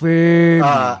 We're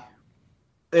family.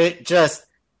 It just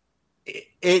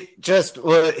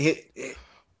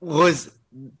was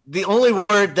the only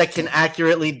word that can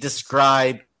accurately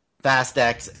describe Fast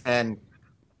X, and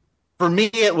for me,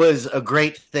 it was a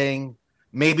great thing.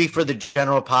 Maybe for the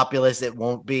general populace, it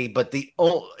won't be. But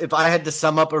if I had to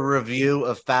sum up a review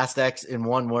of Fast X in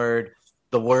one word,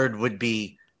 the word would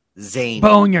be zany.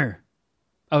 Boner.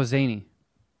 Oh, zany.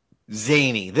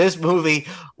 Zany. This movie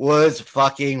was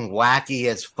fucking wacky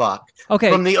as fuck.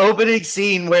 Okay. From the opening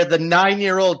scene where the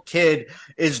 9-year-old kid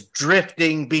is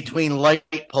drifting between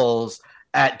light poles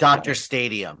at Dr.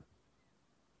 Stadium.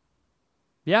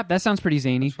 Yeah, that sounds pretty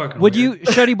zany. Would weird. you,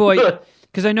 Shuddy Boy,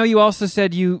 because I know you also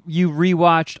said you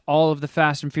rewatched all of the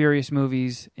Fast and Furious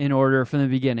movies in order from the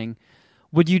beginning.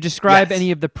 Would you describe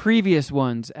any of the previous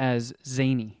ones as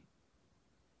zany?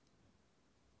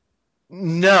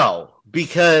 No,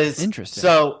 because interesting.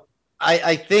 So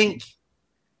I think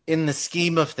in the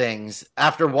scheme of things,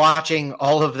 after watching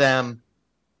all of them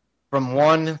from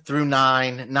 1 through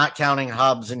 9, not counting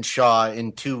Hobbs and Shaw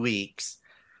in 2 weeks,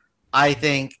 I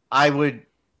think I would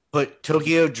put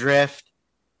Tokyo Drift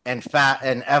and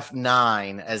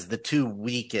F9 as the 2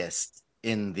 weakest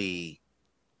in the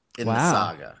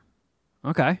saga.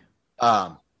 Okay.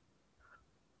 But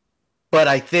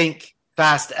I think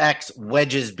Fast X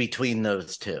wedges between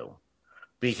those two,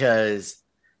 because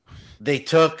they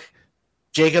took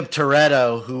Jacob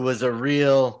Toretto, who was a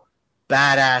real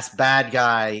badass bad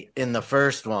guy in the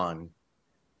first one,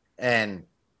 and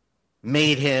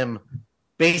made him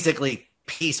basically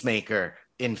Peacemaker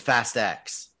in Fast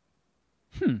X.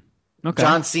 Okay.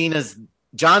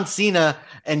 John Cena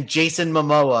and Jason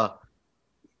Momoa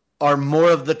are more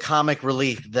of the comic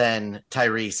relief than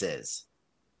Tyrese is.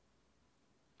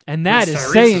 And that is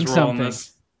Tyrese's saying role in something.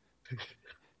 this.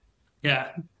 Yeah.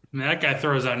 I mean, that guy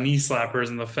throws out knee slappers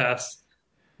in the Fast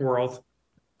world.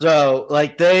 So,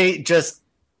 like, they just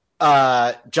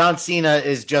John Cena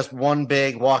is just one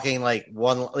big walking like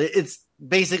one. It's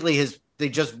basically they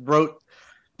just wrote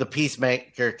the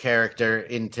Peacemaker character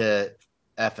into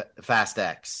Fast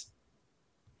X.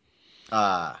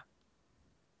 But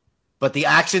the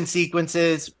action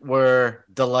sequences were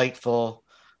delightful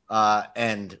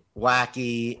and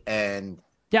wacky and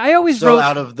I always so wrote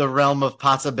out of the realm of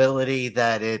possibility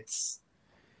that it's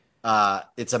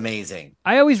amazing.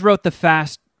 I always wrote the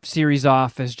Fast series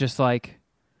off as just like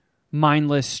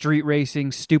mindless street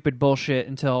racing, stupid bullshit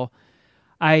until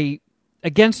I,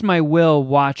 against my will,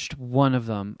 watched one of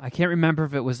them. I can't remember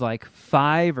if it was like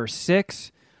 5 or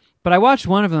 6, but I watched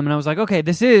one of them and I was like, okay,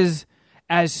 this is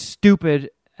as stupid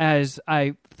as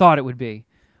I thought it would be.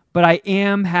 But I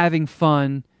am having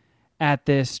fun at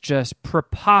this just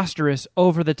preposterous,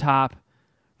 over-the-top,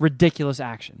 ridiculous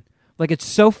action. Like, it's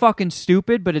so fucking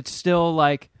stupid, but it's still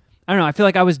like, I don't know, I feel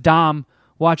like I was Dom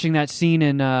watching that scene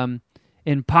in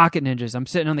Pocket Ninjas. I'm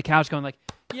sitting on the couch going like,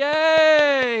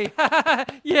 yay!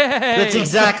 Yay! That's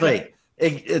exactly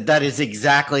that is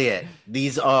exactly it.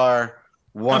 These are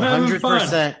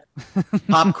 100%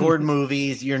 popcorn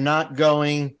movies. You're not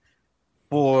going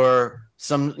for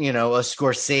some, a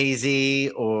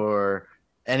Scorsese or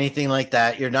anything like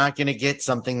that. You're not going to get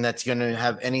something that's going to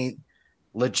have any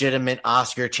legitimate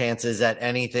Oscar chances at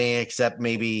anything except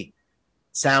maybe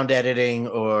sound editing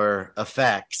or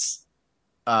effects.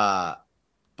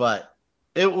 But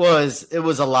it was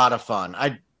a lot of fun.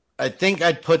 I think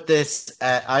I'd put this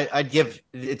at, I'd give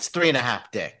it's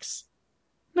 3.5 dicks.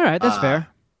 All right, that's fair.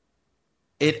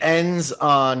 It ends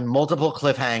on multiple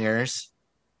cliffhangers.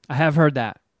 I have heard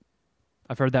that.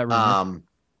 I've heard that rumor.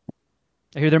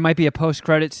 I hear there might be a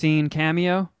post-credit scene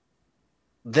cameo.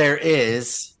 There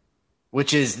is,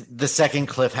 which is the second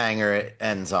cliffhanger it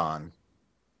ends on.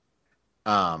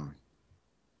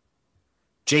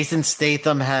 Jason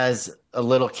Statham has a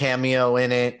little cameo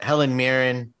in it. Helen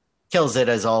Mirren kills it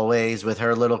as always with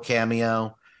her little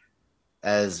cameo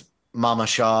as Mama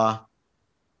Shaw.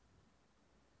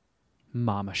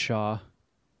 Mama Shaw.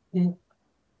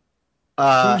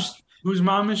 Whose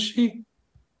mom is she?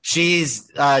 She's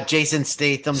Jason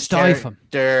Statham's Statham.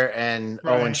 character and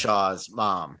Owen Shaw's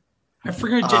mom. I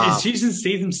forgot. Is Jason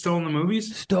Statham still in the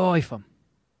movies? Statham.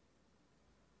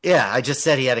 Yeah, I just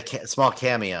said he had a small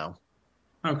cameo.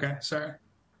 Okay, sorry.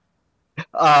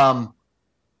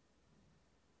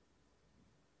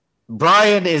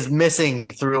 Brian is missing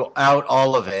throughout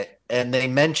all of it, and they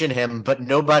mention him, but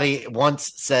nobody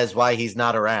once says why he's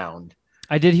not around.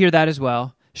 I did hear that as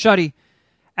well. Shuddy,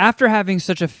 after having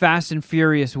such a fast and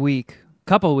furious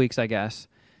couple of weeks, I guess,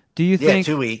 do you think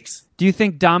 2 weeks? Do you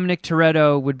think Dominic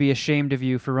Toretto would be ashamed of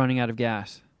you for running out of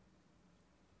gas?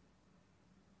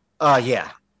 Yeah.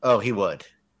 Oh, he would.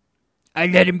 I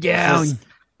let him down.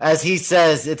 As he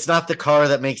says, it's not the car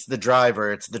that makes the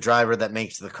driver, it's the driver that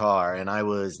makes the car, and I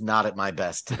was not at my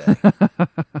best today.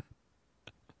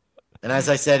 And as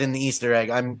I said in the Easter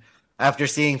egg, after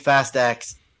seeing Fast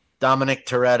X, Dominic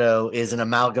Toretto is an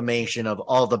amalgamation of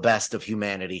all the best of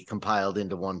humanity compiled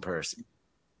into one person.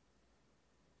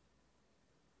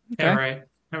 Okay. Yeah, right.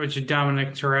 I bet you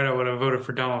Dominic Toretto would have voted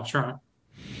for Donald Trump.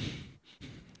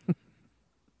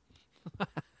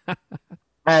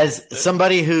 As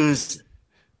somebody who's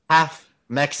half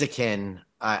Mexican,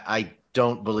 I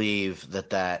don't believe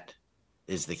that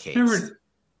is the case.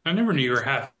 I never knew you were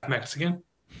half Mexican.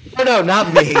 No,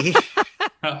 not me.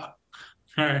 Oh, all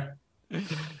right.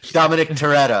 Dominic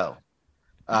Toretto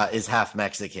is half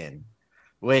Mexican,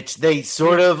 which they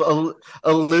sort of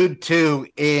allude to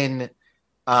in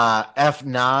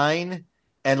F9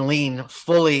 and lean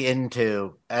fully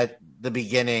into at the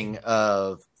beginning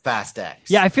of Fast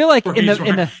X. Yeah, I feel like he's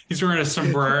wearing a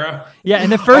sombrero. Yeah, in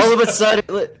the first all of a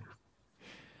sudden,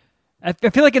 I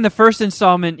feel like in the first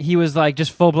installment he was like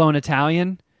just full blown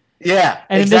Italian. Yeah,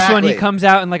 and exactly. in this one he comes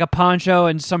out in like a poncho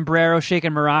and sombrero,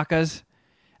 shaking maracas,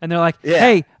 and they're like,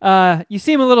 "Hey, you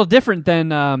seem a little different than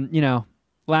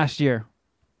last year,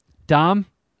 Dom."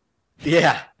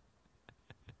 Yeah,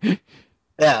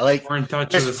 yeah, like we're in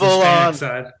touch with the full Hispanic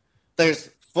side.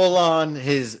 There's full on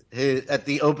his at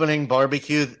the opening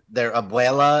barbecue. Their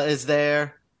abuela is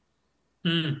there.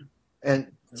 Mm.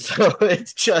 And so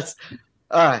it's just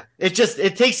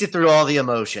it takes you through all the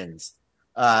emotions.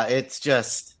 It's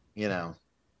just,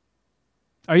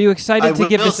 Are you excited to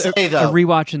give will this say, a though,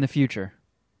 rewatch in the future?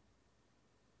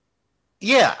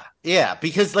 yeah,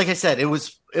 because like I said, it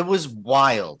was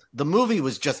wild. The movie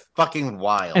was just fucking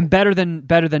wild. And better than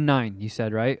 9, you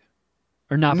said, right?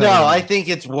 Or not better No, than 9? I think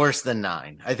it's worse than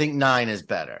 9. I think 9 is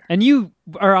better. And you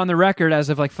are on the record as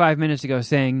of like 5 minutes ago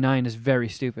saying 9 is very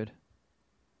stupid.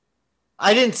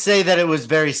 I didn't say that it was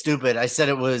very stupid. I said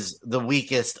it was the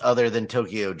weakest other than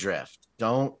Tokyo Drift.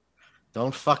 Don't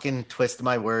fucking twist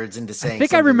my words into saying. I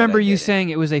think I remember you saying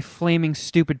it was a flaming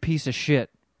stupid piece of shit.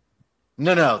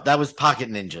 No, that was Pocket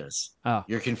Ninjas. Oh,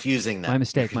 you're confusing them. My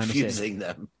mistake. You're confusing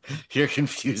them. You're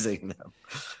confusing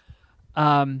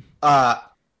them.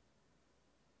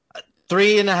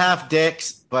 3.5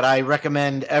 dicks, but I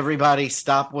recommend everybody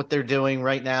stop what they're doing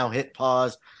right now, hit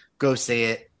pause, go see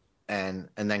it, and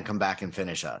then come back and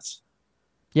finish us.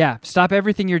 Yeah, stop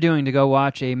everything you're doing to go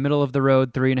watch a middle of the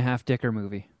road 3.5 dicker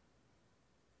movie.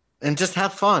 And just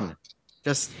have fun.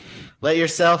 Just let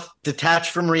yourself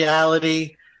detach from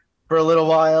reality for a little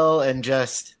while and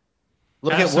just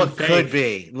look at what could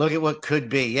be. Look at what could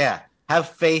be. Yeah. Have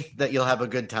faith that you'll have a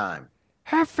good time.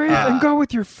 Have faith and go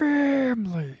with your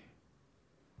family.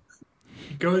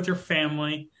 Go with your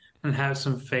family and have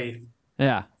some faith.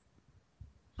 Yeah.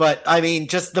 But, I mean,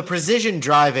 just the precision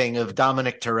driving of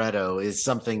Dominic Toretto is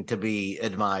something to be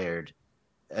admired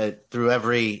through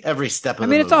every step of the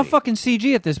movie. It's all fucking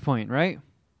CG at this point, right?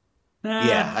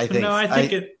 Yeah, I think. No, I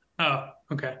think it. Oh,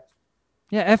 okay.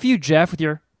 Yeah, F you, Jeff, with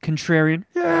your contrarian.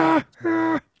 Yeah.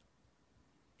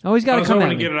 Always got to come I was at hoping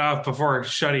me. to get it off before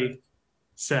Shuddy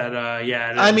said, yeah,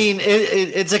 it is. I mean,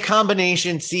 it's a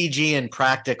combination CG and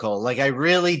practical. Like, I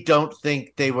really don't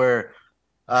think they were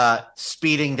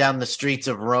speeding down the streets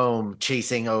of Rome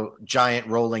chasing a giant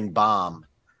rolling bomb.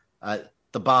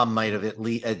 The bomb might have at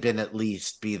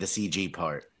least be the CG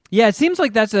part. Yeah, it seems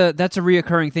like that's a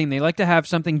reoccurring theme. They like to have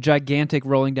something gigantic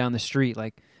rolling down the street.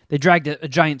 Like they dragged a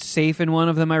giant safe in one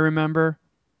of them, I remember,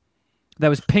 that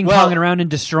was ping-ponging around and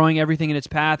destroying everything in its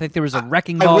path. I think there was a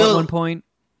wrecking ball at one point.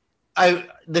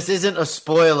 This isn't a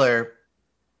spoiler.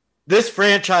 This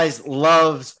franchise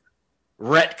loves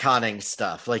retconning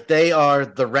stuff. Like, they are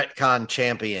the retcon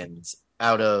champions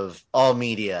out of all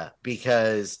media,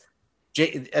 because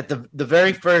at the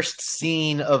very first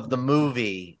scene of the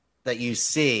movie that you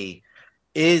see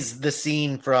is the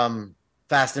scene from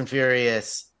Fast and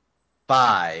Furious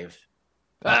 5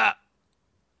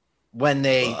 when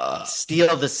they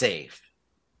steal the safe.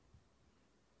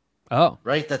 Oh.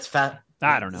 Right? That's Fast.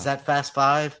 I don't know. Is that Fast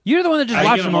 5? You're the one that just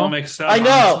watched them all. Mixed up, I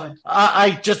know. honestly.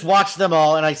 I just watched them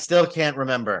all, and I still can't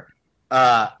remember.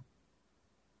 But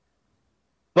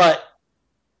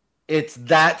it's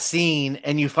that scene,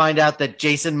 and you find out that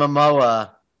Jason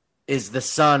Momoa is the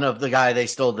son of the guy they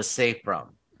stole the safe from.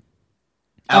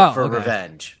 Out for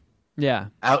revenge. Yeah.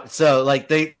 So, like,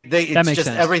 they it's just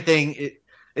sense. everything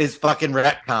is fucking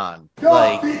retcon.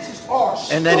 Like,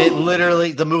 and then it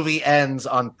literally, the movie ends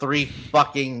on 3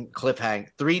 fucking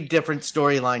 3 different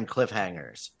storyline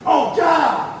cliffhangers. Oh,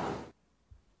 God!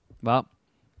 Well,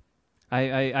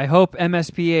 I hope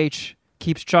MSPH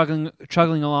keeps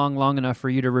chugging along long enough for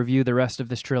you to review the rest of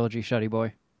this trilogy, Shuddy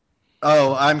Boy.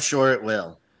 Oh, I'm sure it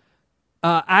will.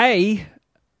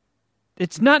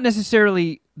 It's not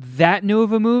necessarily that new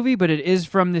of a movie, but it is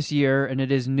from this year, and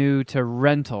it is new to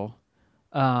rental.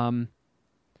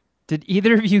 Did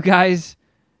either of you guys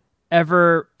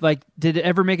did it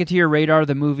ever make it to your radar,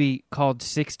 the movie called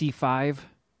 65?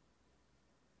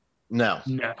 No.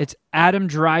 It's Adam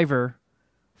Driver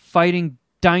fighting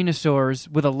dinosaurs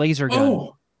with a laser gun.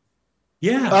 Oh,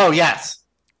 yeah. Oh, yes.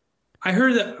 I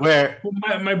heard that. Where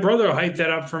My brother hyped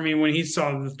that up for me when he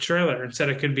saw the trailer and said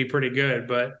it could be pretty good,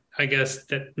 but I guess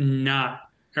that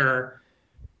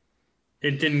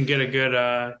it didn't get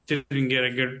a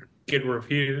good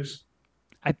reviews.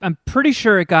 I'm pretty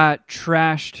sure it got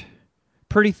trashed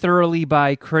pretty thoroughly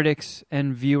by critics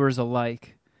and viewers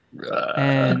alike.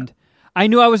 And I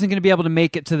knew I wasn't going to be able to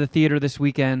make it to the theater this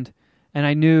weekend, and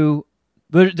I knew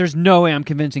there's no way I'm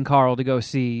convincing Carl to go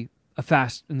see a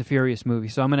Fast and the Furious movie,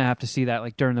 so I'm going to have to see that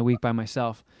like during the week by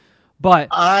myself. But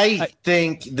I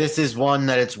think this is one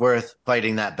that it's worth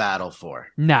fighting that battle for.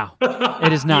 No,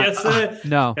 it is not. Yes, it is.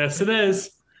 No. Yes, it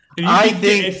is. I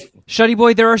think, Shuddy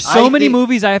Boy, there are so many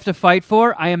movies I have to fight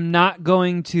for. I am not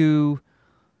going to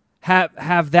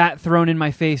have that thrown in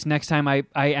my face next time I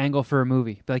angle for a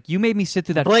movie. Be like, you made me sit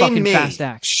through that fucking Fast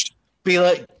act. Be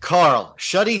like, Carl,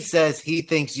 Shuddy says he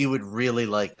thinks you would really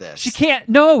like this. She can't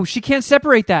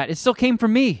separate that. It still came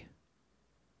from me.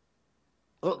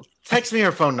 Well, Text me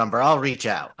your phone number. I'll reach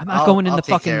out. I'm not going in the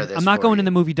take care of fucking. this I'm not for going in you.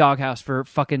 the movie Doghouse for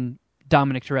fucking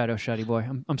Dominic Toretto, Shuddy boy.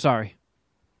 I'm sorry.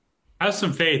 Have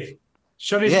some faith.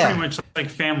 Shuddy's Yeah. pretty much like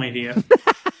family to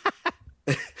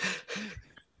you.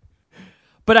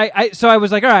 But so I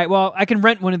was like, all right, well, I can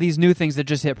rent one of these new things that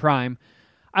just hit Prime.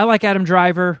 I like Adam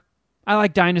Driver. I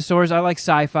like dinosaurs. I like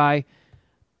sci-fi.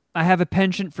 I have a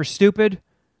penchant for stupid.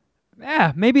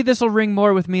 Yeah, maybe this will ring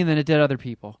more with me than it did other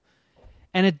people.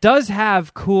 And it does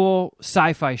have cool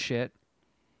sci-fi shit.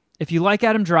 If you like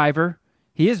Adam Driver,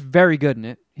 he is very good in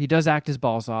it. He does act his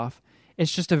balls off.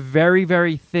 It's just a very,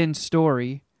 very thin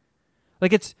story.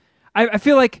 Like I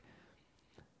feel like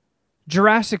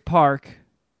Jurassic Park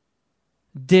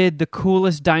did the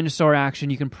coolest dinosaur action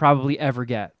you can probably ever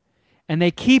get. And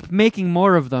they keep making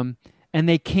more of them, and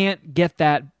they can't get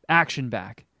that action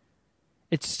back.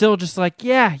 It's still just like,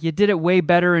 yeah, you did it way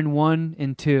better in 1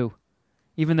 and 2.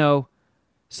 Even though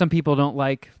some people don't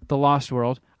like The Lost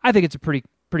World. I think it's a pretty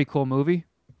cool movie.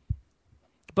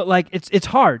 But like it's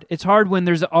hard. It's hard when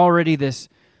there's already this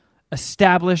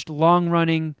established,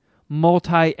 long-running,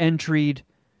 multi-entried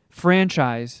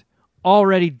franchise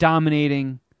already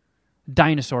dominating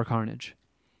dinosaur carnage.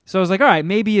 So I was like, all right,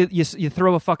 maybe you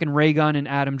throw a fucking ray gun in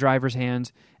Adam Driver's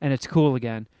hands and it's cool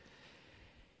again.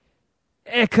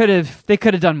 They could have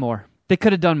done more. They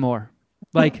could have done more.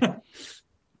 Like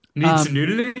Need some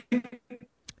nudity?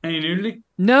 Any nudity?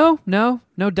 No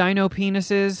dino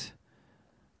penises.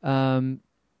 There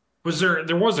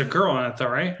was a girl in it though,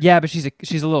 right? Yeah, but she's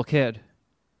a little kid.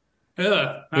 Ugh.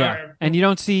 Yeah. Right. And you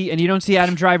don't see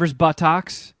Adam Driver's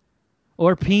buttocks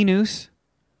or penis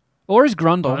or his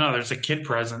grundle. Oh, no, there's a kid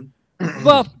present.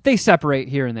 Well, they separate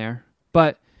here and there,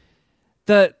 but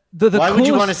the Why would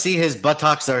you coolest- want to see his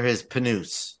buttocks or his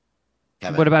panus,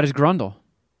 Kevin? What about his grundle?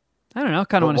 I don't know.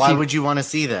 Kind of want to Why see. would you want to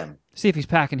see them? See if he's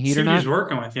packing heat See or who not. he's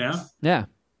working with, you know? Yeah,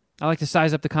 I like to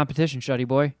size up the competition, Shuddy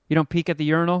boy. You don't peek at the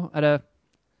urinal at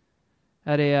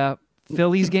a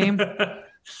Phillies game.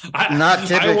 Not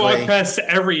typically. I walk past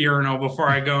every urinal before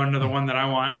I go into the one that I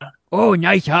want. Oh,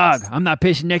 nice hog. I'm not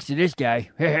pissing next to this guy.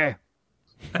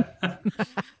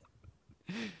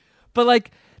 But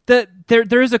like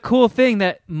there is a cool thing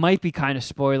that might be kind of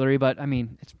spoilery, but I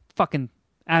mean it's fucking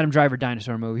Adam Driver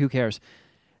dinosaur movie. Who cares?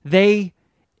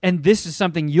 And this is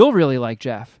something you'll really like,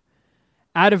 Jeff.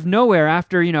 Out of nowhere,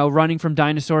 after running from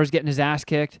dinosaurs, getting his ass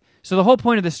kicked. So the whole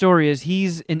point of the story is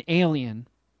he's an alien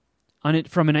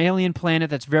from an alien planet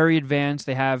that's very advanced.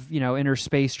 They have inner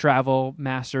space travel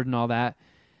mastered and all that.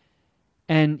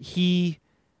 And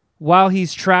while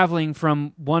he's traveling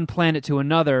from one planet to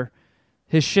another,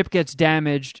 his ship gets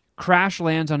damaged, crash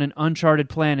lands on an uncharted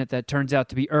planet that turns out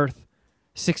to be Earth,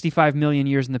 65 million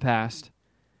years in the past.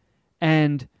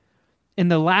 And in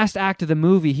the last act of the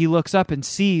movie, he looks up and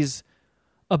sees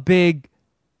a big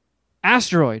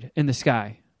asteroid in the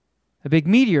sky, a big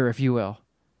meteor, if you will.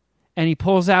 And he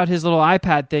pulls out his little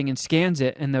iPad thing and scans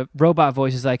it, and the robot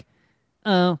voice is like,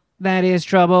 "Oh, that is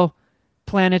trouble.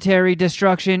 Planetary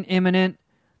destruction imminent."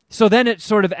 So then it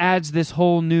sort of adds this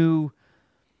whole new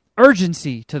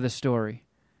urgency to the story.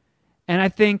 And I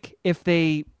think if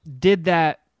they did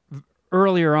that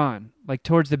earlier on, like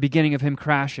towards the beginning of him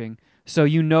crashing, so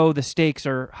the stakes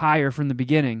are higher from the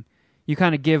beginning, you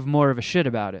kind of give more of a shit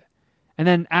about it. And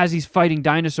then as he's fighting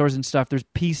dinosaurs and stuff, there's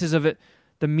pieces of it,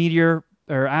 the meteor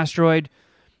or asteroid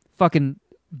fucking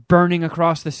burning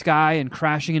across the sky and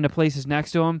crashing into places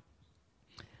next to him.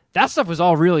 That stuff was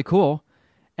all really cool.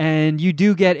 And you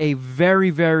do get a very,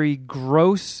 very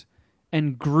gross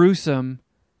and gruesome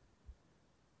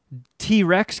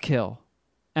T-Rex kill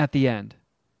at the end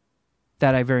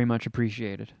that I very much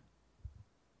appreciated.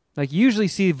 Like, you usually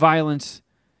see violence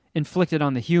inflicted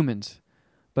on the humans,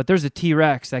 but there's a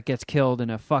T-Rex that gets killed in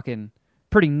a fucking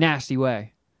pretty nasty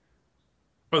way.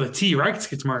 Oh, the T-Rex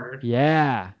gets murdered.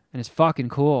 Yeah, and it's fucking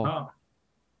cool. Oh.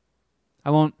 I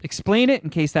won't explain it in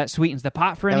case that sweetens the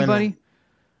pot for anybody.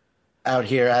 Out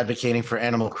here advocating for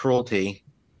animal cruelty.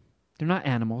 They're not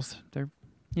animals. They're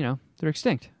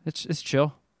extinct. It's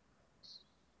chill.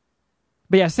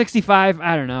 But yeah, 65,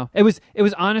 I don't know. It was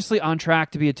honestly on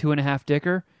track to be a 2.5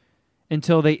 dicker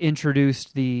until they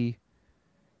introduced the,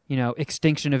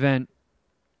 extinction event,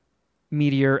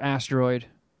 meteor, asteroid,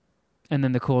 and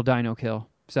then the cool dino kill.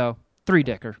 So 3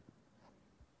 dicker.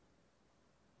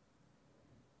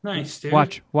 Nice, dude.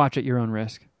 Watch at your own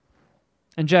risk.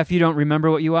 And Jeff, you don't remember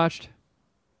what you watched?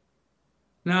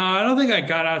 No, I don't think I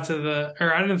got out to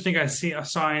I didn't think I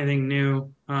saw anything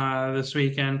new this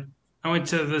weekend. I went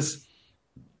to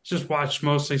just watched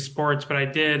mostly sports, but I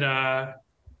did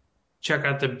check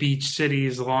out the Beach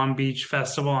Cities Long Beach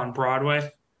Festival on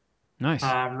Broadway. Nice.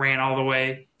 Ran all the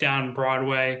way down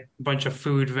Broadway. A bunch of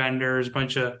food vendors, a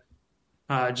bunch of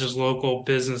just local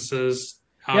businesses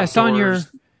Yeah, I saw on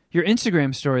outdoors. your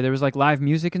Instagram story there was like live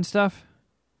music and stuff.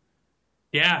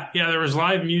 Yeah, there was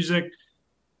live music,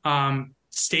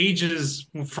 stages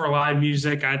for live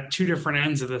music at two different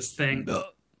ends of this thing.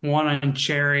 One on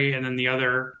Cherry and then the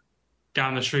other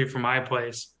down the street from my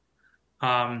place.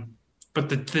 But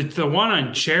the one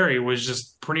on Cherry was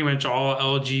just pretty much all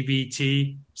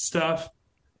LGBT stuff,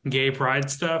 gay pride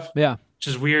stuff. Yeah. Which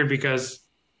is weird because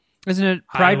Isn't it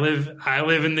pride? I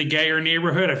live in the gayer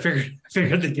neighborhood. I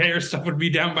figured the gayer stuff would be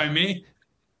down by me.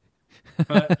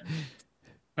 But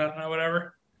I don't know,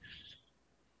 whatever.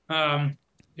 And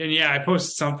yeah, I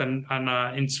posted something on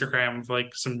Instagram of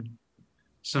like some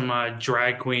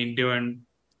drag queen doing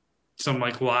some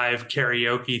like live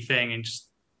karaoke thing and just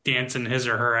dancing his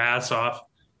or her ass off.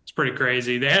 It's pretty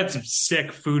crazy. They had some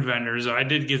sick food vendors. I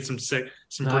did get some pretty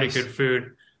Nice. good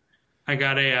food. I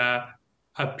got a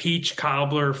peach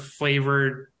cobbler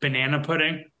flavored banana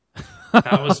pudding.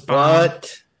 That was bomb.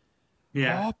 What?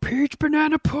 Yeah. Oh, peach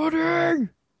banana pudding.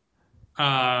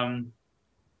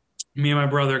 Me and my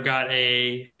brother got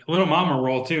a little mama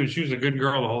roll too. She was a good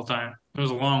girl the whole time. It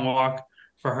was a long walk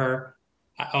for her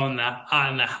on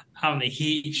the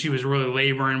heat. She was really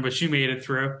laboring, but she made it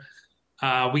through.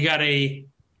 We got a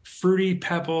Fruity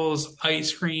Pebbles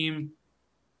ice cream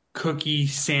cookie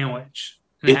sandwich.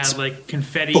 And it had like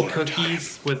confetti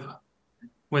cookies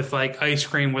with like ice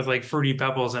cream with like Fruity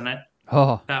Pebbles in it.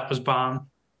 Oh, That was bomb.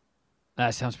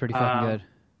 that sounds pretty fucking good.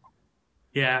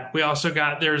 Yeah, we also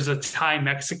there's a Thai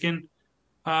Mexican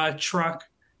truck.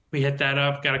 We hit that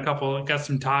up. Got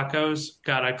some tacos.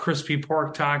 Got a crispy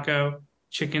pork taco,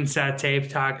 chicken satay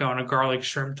taco, and a garlic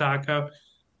shrimp taco.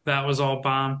 That was all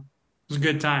bomb. It was a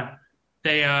good time.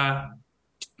 They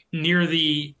near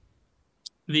the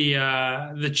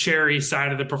Cherry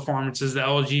side of the performances, the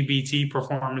LGBT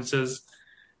performances,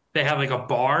 they have like a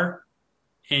bar,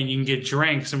 and you can get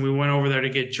drinks. And we went over there to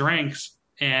get drinks,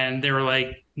 and they were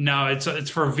like, "No, it's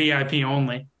for VIP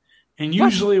only." And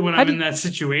usually when I'm in that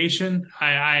situation,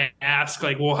 I ask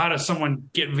like, "Well, how does someone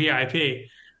get VIP?"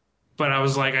 But I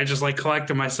was like, I just like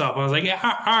collected myself. I was like, "Yeah,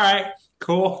 all right,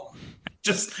 cool."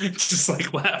 Just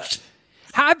like left.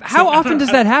 How often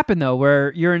does that happen though,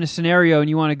 where you're in a scenario and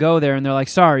you want to go there and they're like,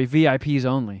 "Sorry, VIPs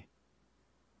only."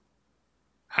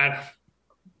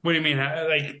 What do you mean?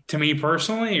 Like to me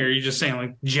personally, or are you just saying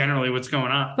like generally what's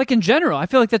going on? Like in general, I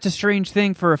feel like that's a strange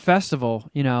thing for a festival.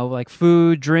 You know, like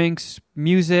food, drinks,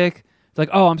 music. It's like,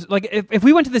 oh, I'm like if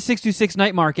we went to the 626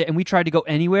 night market and we tried to go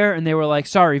anywhere and they were like,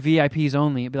 "Sorry, VIPs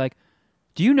only," it'd be like,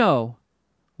 "Do you know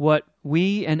what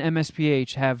we and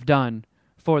MSPH have done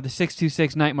for the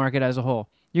 626 night market as a whole?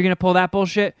 You're gonna pull that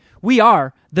bullshit? We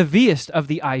are the Vest of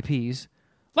the IPs.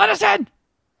 Let us in."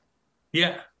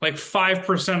 Yeah, like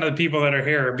 5% of the people that are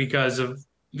here are because of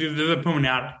the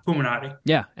Puminati.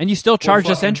 Yeah, and you still charge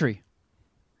us entry.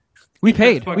 We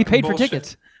paid. We paid for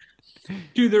tickets.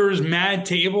 Dude, there was mad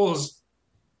tables,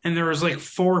 and there was like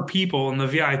 4 people in the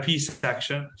VIP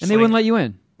section. And they wouldn't let you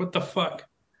in. What the fuck?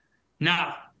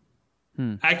 Nah.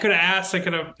 I could have asked. I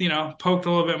could have, poked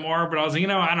a little bit more, but I was like,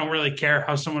 I don't really care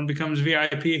how someone becomes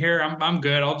VIP here. I'm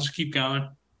good. I'll just keep going.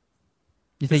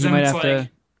 You think you might have to,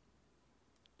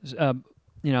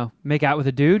 make out with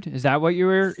a dude? Is that what you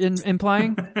were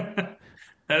implying?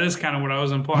 That is kind of what I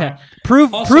was implying. Yeah.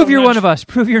 Prove you're one of us.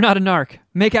 Prove you're not a narc.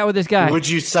 Make out with this guy. Would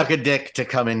you suck a dick to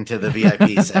come into the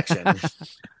VIP section?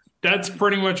 That's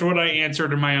pretty much what I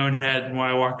answered in my own head when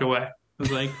I walked away. I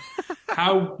was like,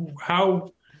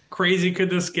 how crazy could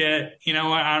this get? You know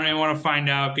what? I don't even want to find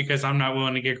out because I'm not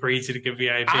willing to get crazy to get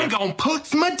VIP. I'm going to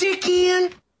put my dick in. I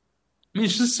mean,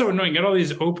 it's just so annoying. Got all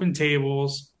these open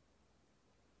tables.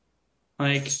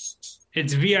 Like,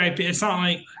 it's VIP. It's not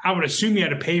like I would assume you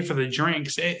had to pay for the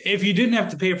drinks. If you didn't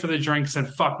have to pay for the drinks, then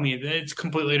fuck me. It's a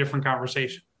completely different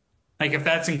conversation. Like, if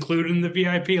that's included in the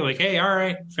VIP, like, hey, all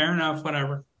right, fair enough,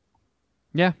 whatever.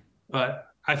 Yeah. But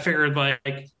I figured,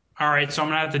 like, all right, so I'm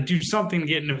going to have to do something to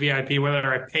get into VIP,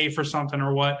 whether I pay for something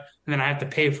or what, and then I have to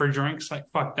pay for drinks. Like,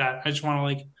 fuck that. I just want to,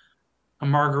 like, a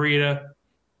margarita,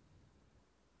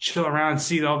 chill around,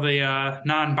 see all the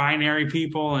non-binary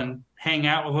people, and hang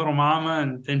out with little mama,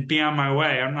 and then be on my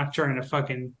way. I'm not trying to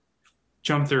fucking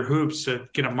jump through hoops to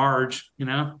get a Marge,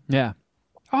 Yeah.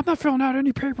 I'm not filling out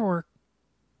any paperwork.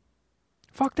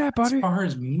 Fuck that, buddy. As far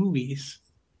as movies,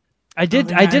 I did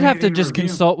have to just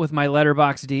consult with my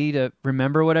Letterboxd D to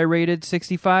remember what I rated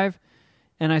 65,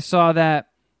 and I saw that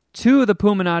 2 of the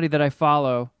Puminati that I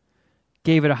follow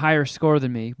gave it a higher score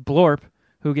than me. Blorp,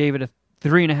 who gave it a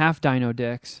 3.5 dino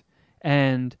dicks,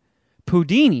 and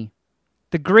Pudini,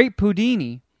 the great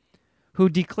Pudini, who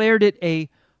declared it a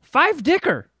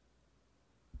five-dicker.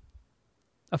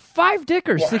 A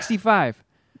five-dicker, 65.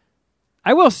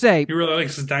 I will say... He really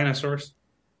likes his dinosaurs.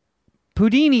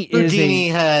 Houdini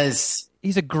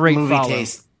he's a great movie follow.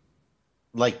 taste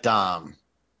like Dom,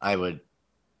 I would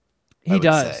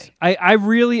does. say. I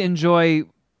really enjoy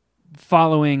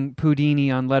following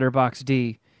Houdini on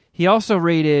Letterboxd. He also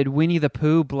rated Winnie the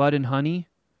Pooh, Blood and Honey,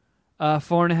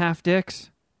 4.5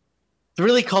 dicks. It's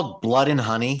really called Blood and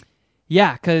Honey?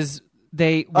 Yeah, because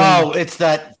it's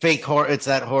that fake horror. It's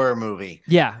that horror movie.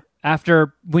 Yeah,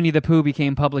 after Winnie the Pooh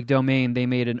became public domain, they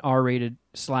made an R-rated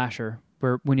slasher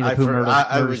where Winnie the Pooh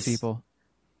murders people.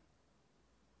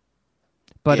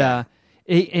 But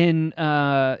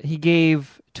he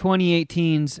gave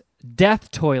 2018's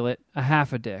Death Toilet a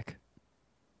half a dick.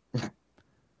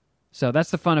 So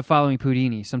that's the fun of following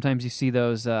Houdini. Sometimes you see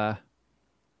those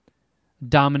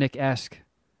Dominic-esque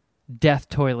Death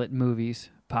Toilet movies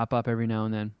pop up every now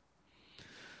and then.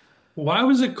 Why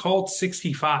was it called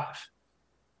 65?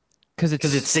 Because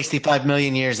it's 65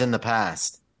 million years in the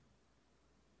past.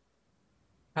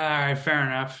 All right, fair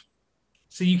enough.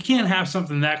 So you can't have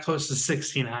something that close to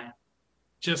 69.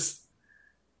 Just,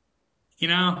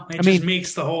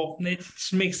 makes the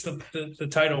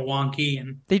title wonky.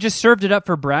 And they just served it up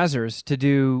for Brazzers to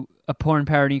do a porn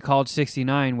parody called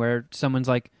 69 where someone's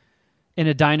like in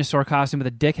a dinosaur costume with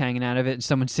a dick hanging out of it and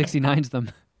someone 69's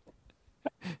them.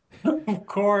 Of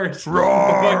course.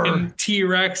 Roar! The fucking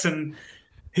T-Rex and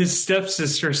his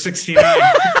stepsister 69.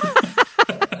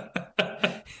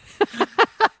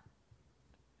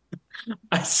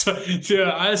 I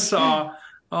saw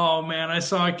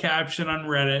a caption on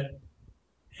Reddit,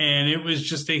 and it was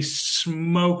just a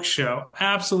smoke show,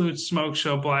 absolute smoke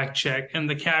show, black chick. And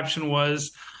the caption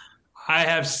was, "I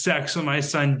have sex with my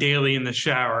son daily in the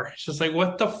shower." It's just like,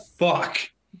 what the fuck?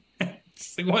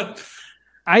 It's like, what?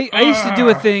 I used to do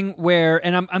a thing where,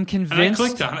 and I'm convinced. And I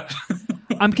clicked on it.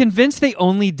 I'm convinced they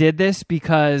only did this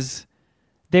because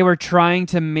they were trying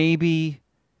to maybe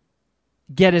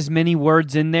get as many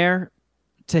words in there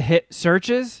to hit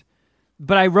searches.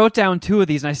 But I wrote down 2 of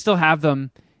these, and I still have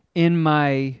them in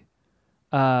my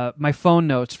my phone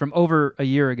notes from over a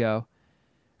year ago.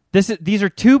 These are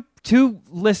two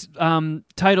list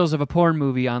titles of a porn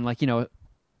movie on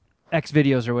X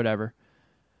videos or whatever.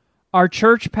 Our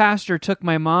church pastor took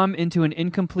my mom into an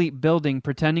incomplete building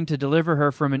pretending to deliver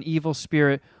her from an evil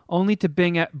spirit, only to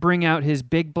bring out his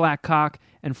big black cock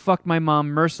and fucked my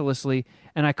mom mercilessly,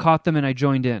 and I caught them and I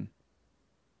joined in.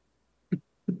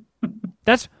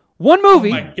 That's one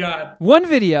movie, oh my God. One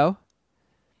video,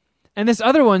 and this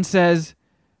other one says,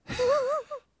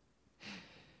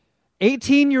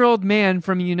 18-year-old man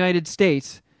from the United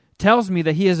States tells me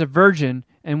that he is a virgin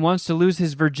and wants to lose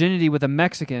his virginity with a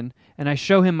Mexican, and I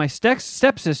show him my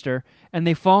stepsister, and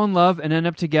they fall in love and end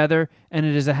up together, and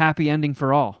it is a happy ending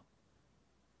for all.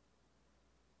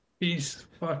 Jesus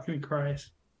fucking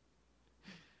Christ.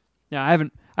 Yeah, I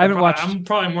haven't watched... I'm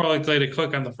probably more likely to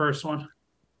click on the first one.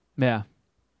 Yeah.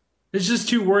 It's just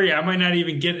too wordy. I might not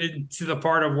even get to the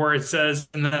part of where it says,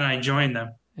 and then I join them.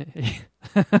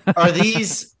 Are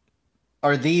these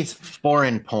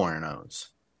foreign pornos?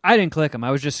 I didn't click them.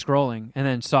 I was just scrolling and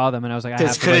then saw them, and I was like, I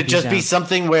have to could it just down. be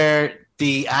something where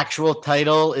the actual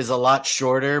title is a lot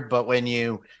shorter, but when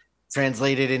you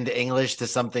translate it into English to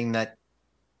something that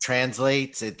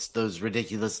translates, it's those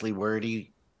ridiculously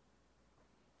wordy?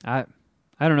 I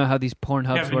don't know how these porn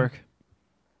hubs Kevin, work.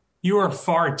 You are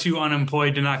far too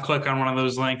unemployed to not click on one of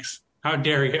those links. How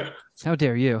dare you? How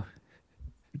dare you?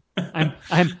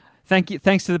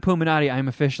 Thanks to the Puminati, I'm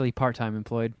officially part-time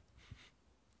employed.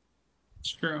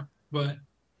 It's true, but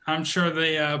I'm sure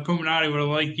the Puminati would have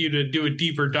liked you to do a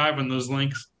deeper dive on those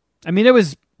links. I mean, it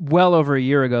was well over a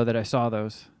year ago that I saw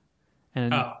those,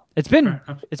 and it's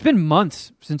been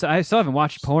months since I still haven't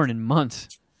watched porn in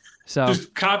months. So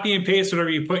just copy and paste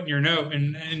whatever you put in your note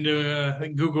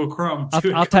into Google Chrome.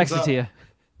 I'll text it to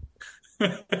you.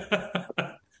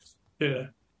 Yeah,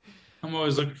 I'm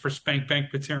always looking for spank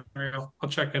bank material. I'll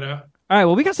check it out. All right,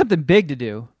 well, we got something big to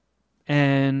do,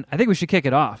 and I think we should kick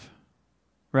it off.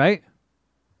 Right?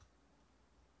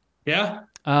 Yeah.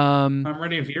 I'm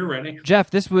ready if you're ready. Jeff,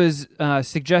 this was a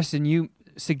suggestion you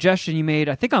made,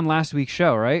 I think, on last week's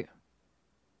show, right?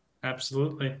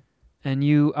 Absolutely. And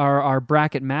you are our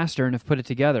bracket master and have put it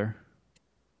together.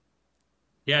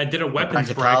 Yeah, I did a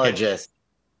weapons bracket.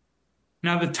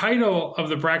 Now, the title of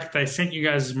the bracket that I sent you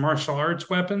guys is martial arts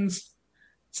weapons.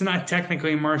 It's not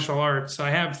technically martial arts. So I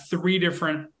have 3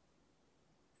 different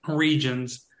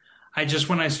regions.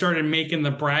 When I started making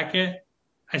the bracket,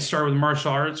 I started with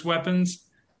martial arts weapons.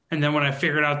 And then when I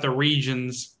figured out the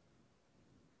regions,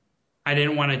 I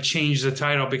didn't want to change the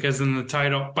title because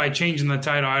by changing the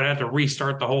title, I'd have to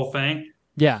restart the whole thing.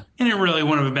 Yeah. And it really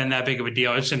wouldn't have been that big of a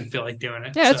deal. I just didn't feel like doing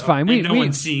it. Yeah, that's fine. And no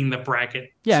one's seeing the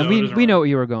bracket. Yeah, so we know what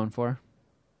you were going for.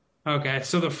 Okay,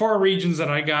 so the 4 regions that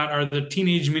I got are the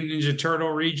Teenage Mutant Ninja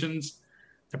Turtle regions,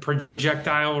 the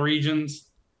Projectile regions,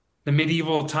 the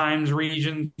Medieval Times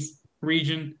region,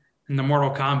 and the Mortal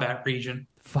Kombat region.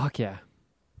 Fuck yeah.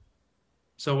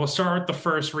 So we'll start with the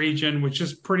first region, which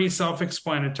is pretty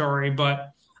self-explanatory,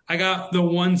 but I got the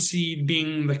 1 seed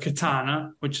being the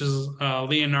katana, which is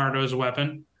Leonardo's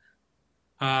weapon,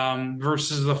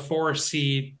 versus the 4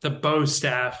 seed, the bow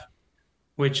staff,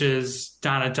 which is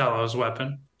Donatello's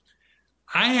weapon.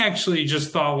 I actually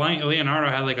just thought Leonardo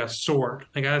had like a sword.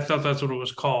 Like I thought that's what it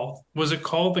was called. Was it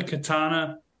called the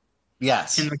katana?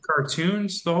 Yes. In the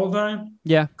cartoons the whole time?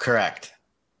 Yeah. Correct.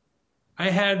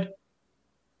 I had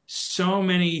so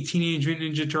many Teenage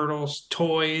Mutant Ninja Turtles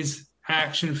toys,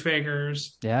 action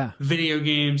figures, video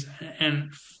games,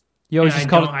 and you always just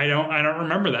call it. I don't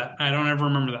remember that. I don't ever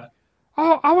remember that.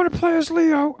 Oh, I want to play as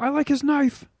Leo. I like his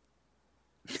knife.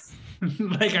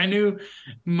 Like I knew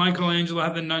Michelangelo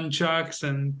had the nunchucks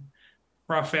and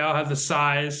Raphael had the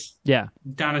size. Yeah.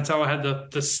 Donatello had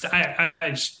the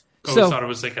I just always thought it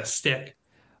was like a stick.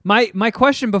 My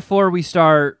question before we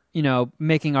start,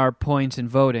 making our points and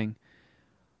voting,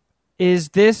 is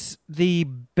this the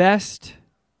best?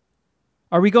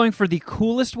 Are we going for the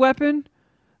coolest weapon?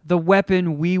 The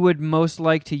weapon we would most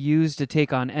like to use to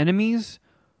take on enemies?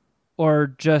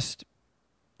 Or just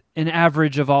an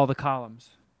average of all the columns?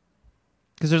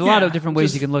 Because there's a lot of different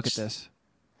ways you can look at this.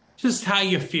 Just how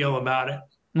you feel about it.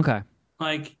 Okay.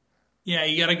 Like, yeah,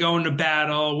 you got to go into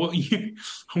battle.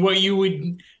 What you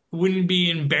wouldn't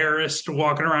be embarrassed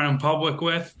walking around in public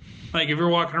with. Like if you're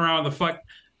walking around with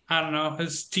I don't know,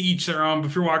 it's to each their own.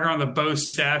 But if you're walking around with a bow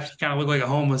staff, you kind of look like a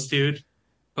homeless dude.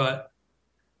 But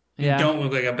you don't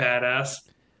look like a badass.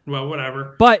 Well,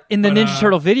 whatever. But in the Ninja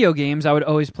Turtle video games, I would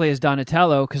always play as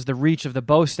Donatello because the reach of the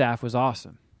bow staff was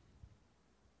awesome.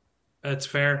 That's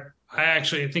fair. I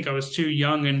think I was too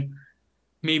young and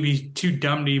maybe too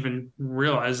dumb to even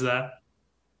realize that.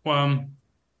 Like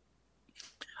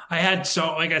I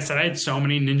said, I had so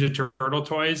many Ninja Turtle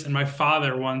toys, and my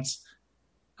father once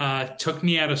took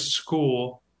me out of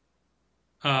school,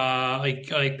 like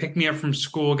picked me up from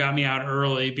school, got me out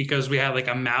early because we had like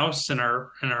a mouse in our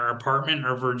apartment,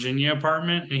 our Virginia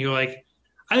apartment, and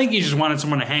I think he just wanted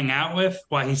someone to hang out with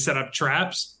while he set up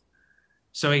traps.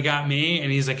 So he got me, and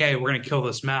he's like, "Hey, we're gonna kill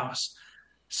this mouse."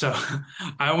 So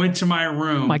I went to my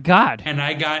room. Oh my God! And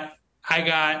I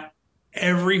got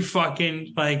every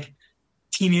fucking like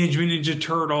Teenage Mutant Ninja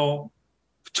Turtle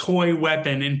toy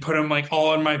weapon and put them like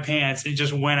all in my pants and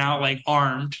just went out like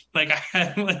armed. Like I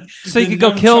had like so you could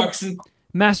go kill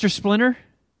Master Splinter.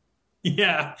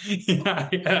 Yeah.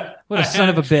 What a son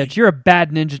of a bitch! You're a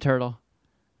bad Ninja Turtle.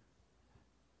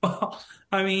 Well,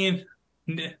 I mean.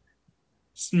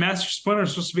 Master Splinter's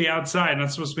supposed to be outside,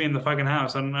 not supposed to be in the fucking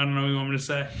house. I don't know what you want me to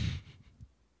say.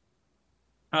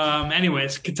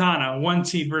 Anyways, Katana, 1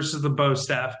 seed versus the bow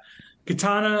staff.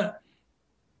 Katana,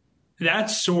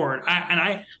 that sword.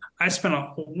 I spent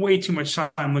way too much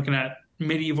time looking at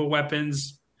medieval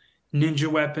weapons, ninja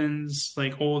weapons,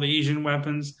 like old Asian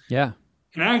weapons. Yeah.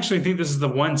 And I actually think this is the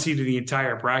 1 seed of the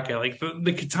entire bracket. Like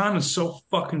the katana is so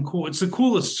fucking cool. It's the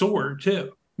coolest sword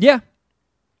too. Yeah.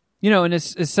 And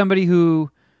as somebody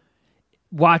who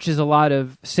watches a lot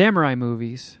of samurai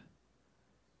movies,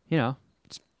 they're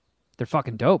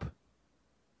fucking dope.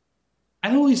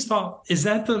 I always thought, is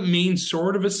that the main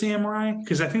sword of a samurai?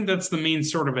 Because I think that's the main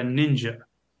sword of a ninja.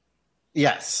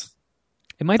 Yes.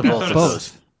 It might be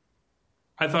both.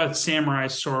 I thought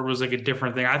samurai's sword was like a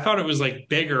different thing. I thought it was like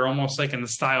bigger, almost like in the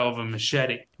style of a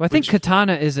machete. Well, I think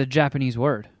katana is a Japanese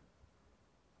word.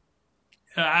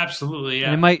 Absolutely,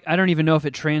 yeah. And I don't even know if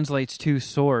it translates to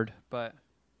sword, but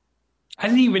I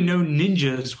didn't even know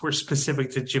ninjas were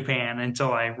specific to Japan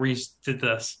until I did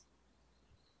this.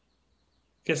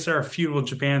 Guess they're a feudal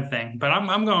Japan thing, but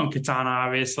I'm going katana,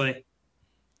 obviously.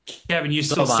 Kevin, you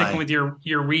still sticking with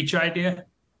your reach idea?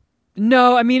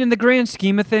 No, I mean in the grand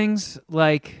scheme of things,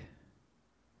 like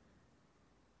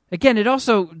again, it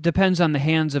also depends on the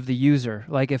hands of the user.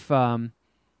 Like if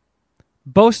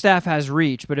bow staff has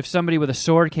reach, but if somebody with a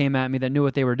sword came at me that knew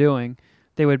what they were doing,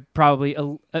 they would probably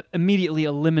immediately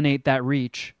eliminate that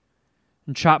reach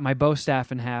and chop my bow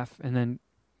staff in half, and then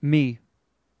me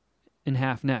in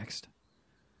half next.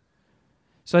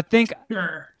 So I think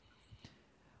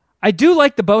I do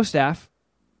like the bow staff,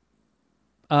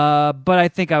 but I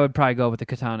think I would probably go with the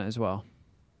katana as well.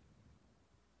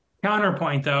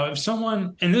 Counterpoint though, if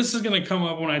someone, and this is going to come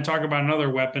up when I talk about another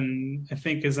weapon, I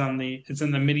think it's in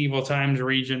the medieval times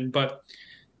region, but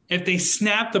if they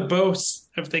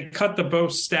if they cut the bow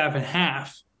staff in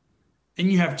half, then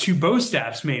you have two bow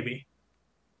staffs maybe.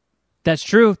 That's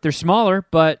true. They're smaller,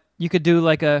 but you could do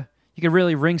you could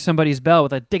really ring somebody's bell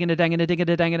with a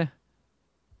ding-a-da-dang-a-da-ding-a-da-dang-a-da.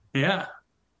 Yeah.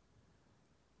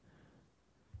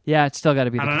 Yeah, it's still got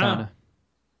to be the I don't katana. know.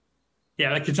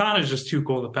 Yeah, the katana is just too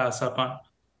cool to pass up on.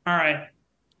 All right.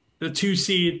 The 2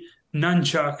 seed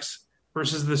nunchucks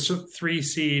versus the 3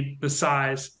 seed, the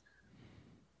size.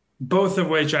 Both of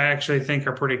which I actually think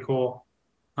are pretty cool.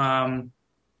 The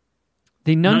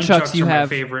nunchucks are my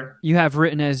favorite. You have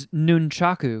written as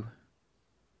nunchaku.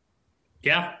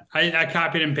 Yeah, I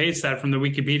copied and pasted that from the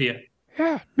Wikipedia.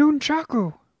 Yeah,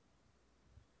 nunchaku.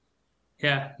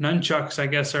 Yeah, nunchucks, I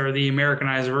guess, are the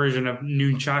Americanized version of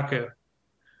nunchaku.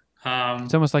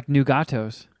 It's almost like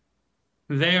Nugatos.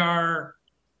 They were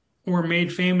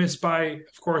made famous by,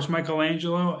 of course,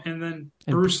 Michelangelo and then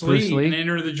Bruce Lee in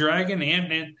Enter the Dragon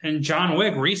and John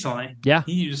Wick recently. Yeah.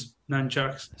 He used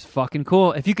nunchucks. It's fucking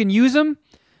cool. If you can use them,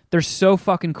 they're so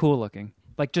fucking cool looking.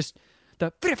 Like just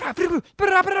the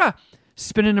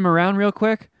spinning them around real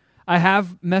quick. I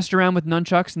have messed around with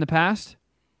nunchucks in the past.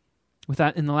 With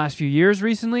that in the last few years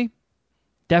recently.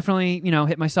 Definitely,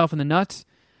 hit myself in the nuts.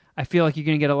 I feel like you're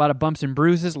going to get a lot of bumps and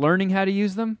bruises learning how to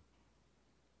use them.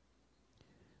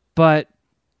 But,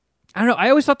 I don't know, I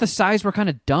always thought the size were kind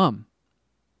of dumb.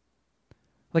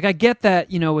 Like, I get that,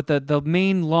 with the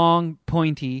main long,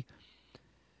 pointy,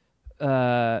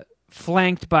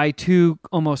 flanked by 2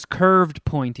 almost curved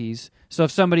pointies. So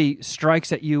if somebody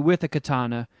strikes at you with a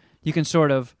katana, you can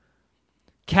sort of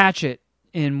catch it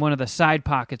in one of the side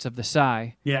pockets of the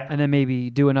sai. Yeah. And then maybe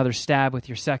do another stab with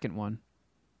your second one.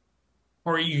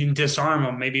 Or you can disarm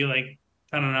them. Maybe I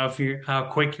don't know how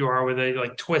quick you are with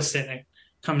it, twist it and it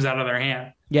comes out of their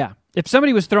hand. Yeah. If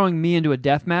somebody was throwing me into a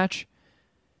death match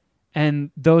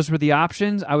and those were the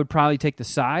options, I would probably take the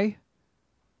sai.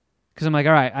 Because I'm like,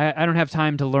 all right, I don't have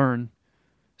time to learn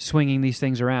swinging these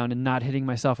things around and not hitting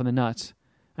myself in the nuts.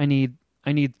 I need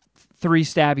 3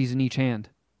 stabbies in each hand.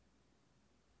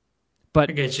 But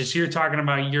I get you. So you're talking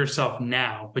about yourself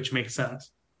now, which makes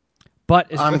sense.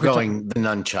 But I'm going the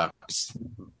nunchucks.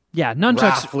 Yeah,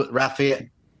 nunchucks.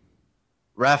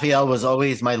 Raphael was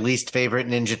always my least favorite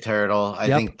Ninja Turtle. I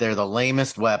think they're the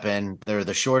lamest weapon. They're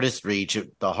the shortest reach,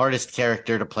 the hardest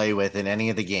character to play with in any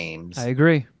of the games. I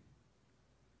agree.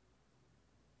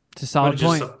 It's a solid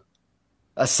point.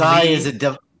 A sai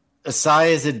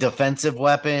is a defensive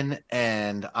weapon,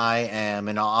 and I am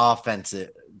an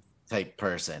offensive type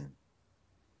person.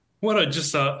 What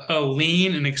a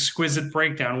lean and exquisite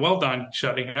breakdown. Well done,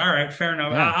 Shuddy. All right, fair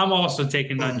enough. Yeah. I'm also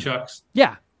taking nunchucks.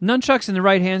 Yeah, nunchucks in the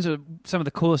right hands are some of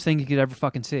the coolest things you could ever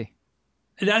fucking see.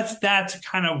 That's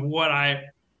kind of what I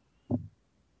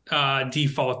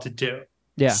default to do.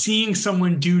 Yeah. Seeing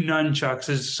someone do nunchucks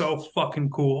is so fucking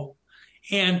cool.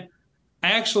 And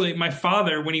my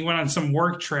father, when he went on some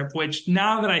work trip, which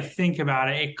now that I think about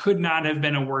it, it could not have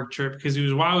been a work trip because it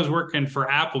was while I was working for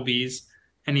Applebee's.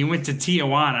 And he went to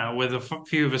Tijuana with a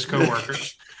few of his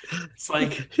coworkers. It's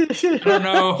like, I don't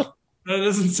know. That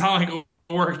doesn't sound like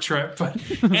a work trip. But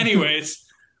anyways,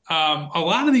 a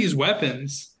lot of these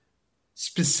weapons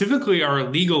specifically are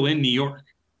illegal in New York.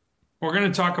 We're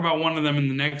going to talk about one of them in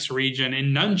the next region.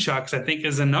 And nunchucks, I think,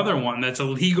 is another one that's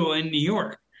illegal in New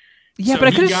York. Yeah, but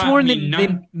I could have sworn that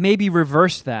they maybe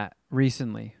reversed that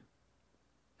recently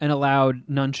and allowed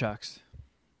nunchucks.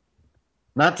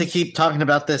 Not to keep talking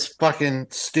about this fucking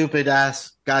stupid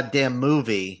ass goddamn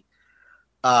movie,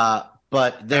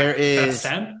 but there is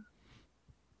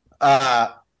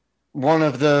one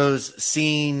of those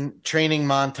training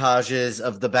montages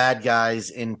of the bad guys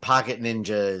in Pocket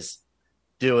Ninjas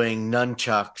doing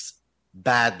nunchucks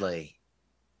badly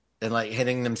and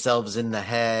hitting themselves in the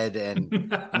head and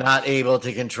not able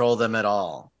to control them at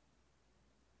all.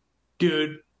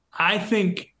 Dude, I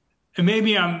think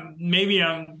maybe I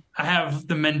have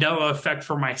the Mandela effect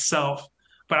for myself,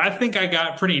 but I think I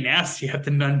got pretty nasty at the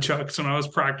nunchucks when I was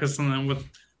practicing them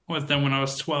with them when I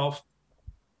was 12.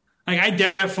 I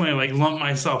definitely lumped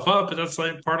myself up, but that's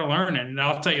part of learning. And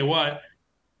I'll tell you what,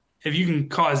 if you can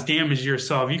cause damage to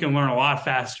yourself, you can learn a lot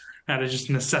faster out of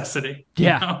just necessity.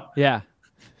 Yeah. Yeah.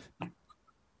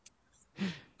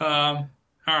 All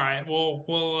right.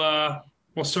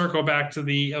 We'll circle back to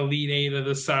the Elite Eight of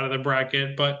this side of the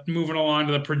bracket, but moving along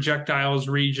to the projectiles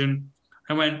region,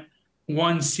 I went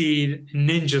 1 seed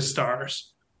Ninja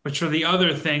Stars, which are the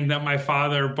other thing that my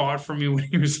father bought for me when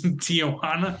he was in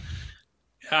Tijuana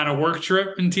on a work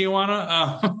trip in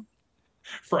Tijuana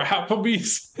for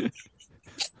Applebee's.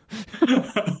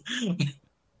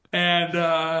 And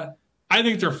I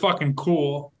think they're fucking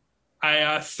cool.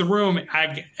 I threw them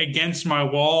against my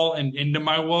wall and into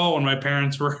my wall when my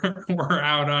parents were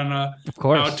out on Of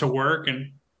course. out to work,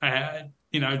 and I had,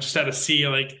 just had to see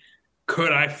like,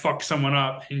 could I fuck someone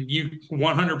up? And you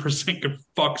 100% could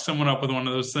fuck someone up with one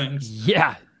of those things.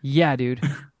 Yeah. Yeah, dude.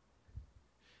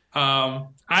 I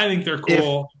think they're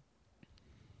cool.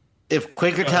 If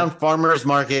Quakertown Farmers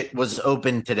Market was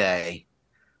open today,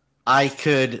 I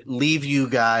could leave you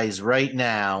guys right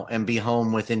now and be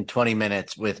home within 20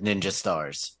 minutes with Ninja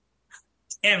Stars.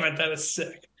 Damn it, that is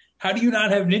sick. How do you not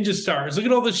have Ninja Stars? Look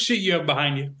at all the shit you have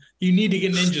behind you. You need to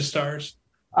get Ninja Stars.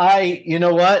 You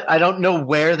know what? I don't know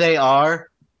where they are,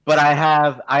 but I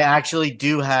actually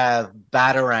do have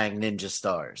Batarang Ninja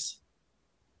Stars.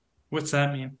 What's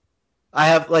that mean? I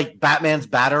have like Batman's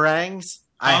Batarangs.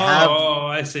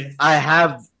 I see. I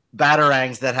have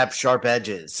Batarangs that have sharp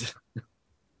edges.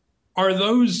 Are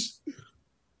those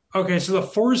okay? So the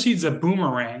Four Seeds of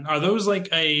Boomerang, are those like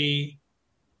a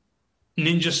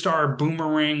Ninja Star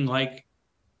Boomerang like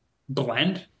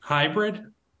blend hybrid?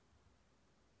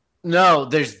 No,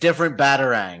 there's different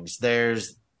Batarangs.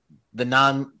 There's the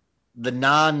non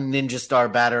Ninja Star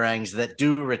Batarangs that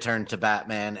do return to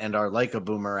Batman and are like a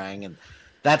boomerang, and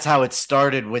that's how it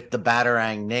started with the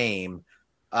Batarang name.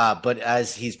 But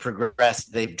as he's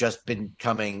progressed, they've just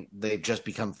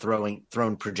become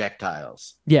thrown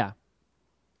projectiles. Yeah.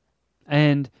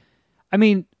 And I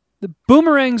mean, the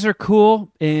boomerangs are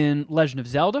cool in Legend of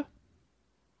Zelda,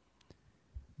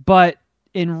 but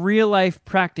in real life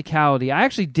practicality, I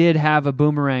actually did have a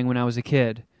boomerang when I was a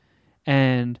kid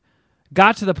and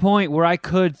got to the point where I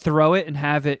could throw it and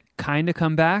have it kind of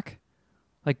come back.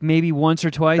 Like maybe once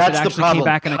or twice That's it the actually came problem.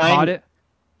 back and I caught it.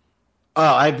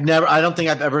 Oh, I don't think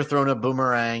I've ever thrown a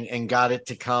boomerang and got it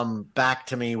to come back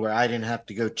to me where I didn't have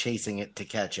to go chasing it to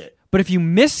catch it. But if you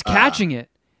miss catching it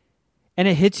and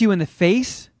it hits you in the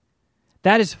face,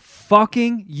 that is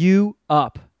fucking you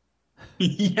up.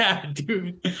 Yeah,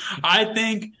 dude. I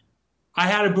think I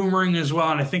had a boomerang as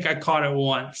well, and I think I caught it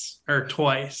once or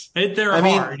twice. They're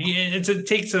hard. It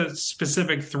takes a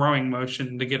specific throwing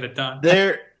motion to get it done.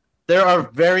 There are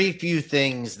very few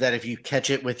things that if you catch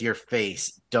it with your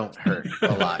face don't hurt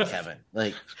a lot, Kevin.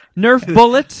 Like Nerf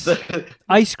bullets,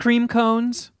 ice cream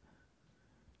cones.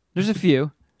 There's a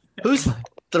few. Who's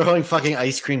throwing fucking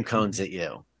ice cream cones at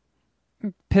you?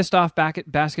 Pissed off back at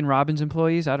Baskin Robbins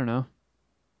employees? I don't know.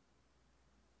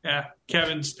 Yeah,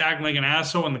 Kevin's acting like an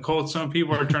asshole when the Cold Stone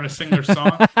people are trying to sing their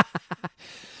song.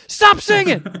 Stop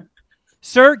singing!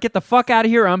 Sir, get the fuck out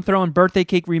of here. I'm throwing Birthday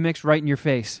Cake Remix right in your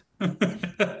face.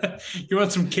 You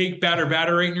want some cake batter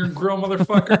right in your grill,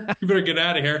 motherfucker? You better get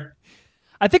out of here.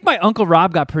 I think my Uncle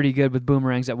Rob got pretty good with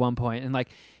boomerangs at one point, and like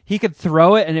he could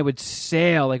throw it and it would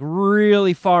sail like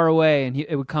really far away, and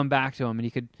it would come back to him, and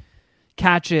he could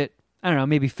catch it. I don't know,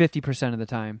 maybe 50% of the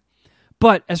time.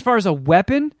 But as far as a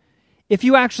weapon, if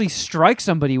you actually strike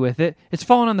somebody with it, it's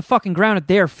falling on the fucking ground at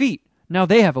their feet. Now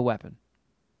they have a weapon.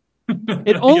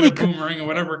 It only boomerang or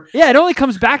whatever. Yeah, it only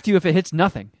comes back to you if it hits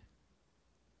nothing.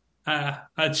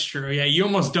 That's true. Yeah, you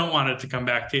almost don't want it to come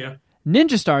back to you.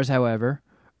 Ninja Stars, however,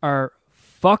 are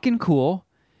fucking cool.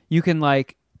 You can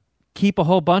like keep a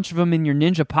whole bunch of them in your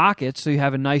ninja pockets so you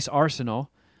have a nice arsenal.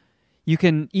 You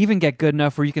can even get good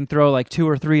enough where you can throw like 2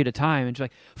 or 3 at a time and just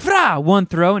like, fra, one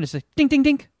throw, and it's like ding, ding,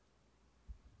 ding.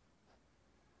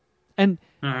 And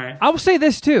all right. I will say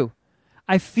this too.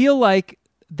 I feel like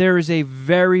there is a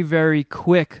very, very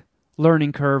quick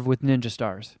learning curve with Ninja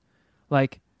Stars.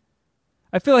 Like,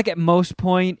 I feel like at most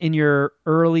point in your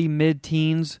early,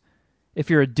 mid-teens, if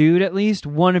you're a dude at least,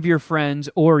 one of your friends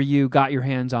or you got your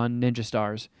hands on Ninja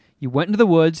Stars. You went into the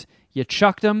woods, you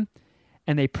chucked them,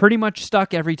 and they pretty much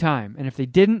stuck every time. And if they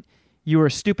didn't, you were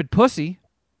a stupid pussy.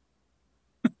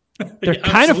 They're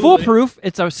kind of foolproof.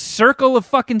 It's a circle of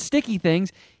fucking sticky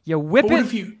things. You whip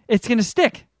it, it's going to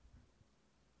stick.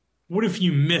 What if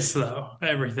you miss, though,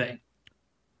 everything?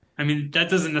 I mean, that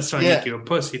doesn't necessarily make you a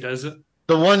pussy, does it?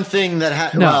 The one thing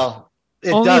that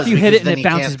it only does if you hit it and then it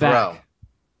bounces back. Throw.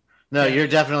 No, you're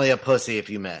definitely a pussy if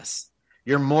you miss.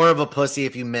 You're more of a pussy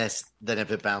if you miss than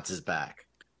if it bounces back.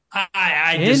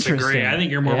 I disagree. I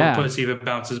think you're more of a pussy if it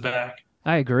bounces back.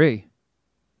 I agree.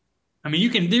 I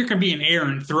mean, there can be an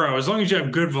errant throw as long as you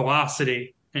have good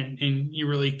velocity and you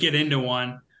really get into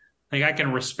one. Like, I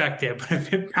can respect it, but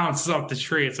if it bounces off the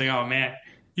tree, it's like, oh man,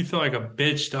 you feel like a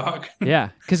bitch, dog.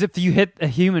 Yeah, because if you hit a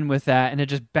human with that and it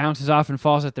just bounces off and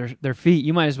falls at their feet,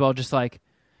 you might as well just like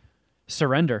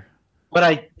surrender.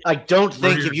 But I don't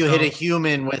think if you hit a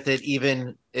human with it,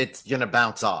 even it's gonna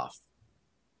bounce off.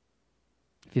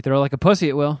 If you throw like a pussy,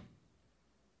 it will.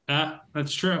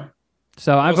 That's true.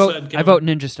 So I Well vote. said, I Kevin. vote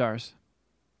Ninja Stars.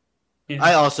 Yeah.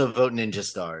 I also vote Ninja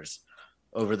Stars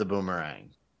over the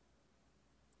Boomerang.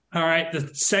 All right, the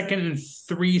second and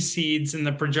 3 seeds in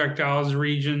the projectiles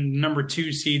region, number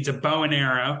 2 seeds, a bow and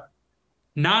arrow,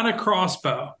 not a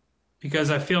crossbow, because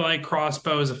I feel like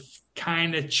crossbow is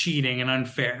kind of cheating and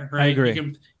unfair, right? I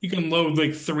agree. You can load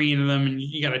like 3 into them and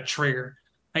you got a trigger.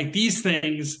 Like these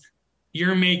things,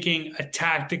 you're making a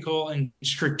tactical and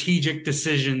strategic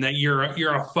decision that you're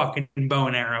a fucking bow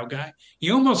and arrow guy.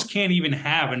 You almost can't even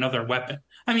have another weapon.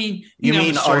 I mean, You have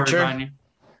mean a sword Archer? on you.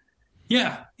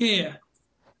 Yeah.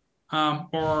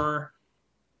 Or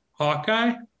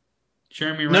Hawkeye,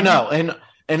 Jeremy Renner. No. And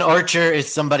an archer is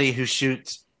somebody who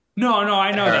shoots. No,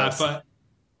 I know arrows. that, but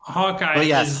Hawkeye. But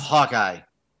yes, is, Hawkeye.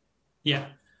 yeah.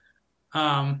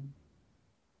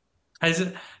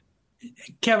 As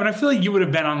Kevin, I feel like you would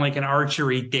have been on like an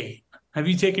archery date. Have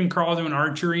you taken Carl to an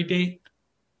archery date?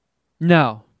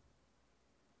 No.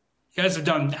 You guys have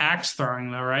done axe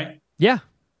throwing though, right? Yeah,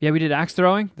 we did axe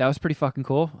throwing. That was pretty fucking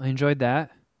cool. I enjoyed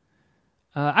that.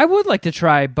 I would like to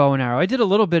try bow and arrow. I did a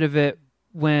little bit of it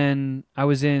when I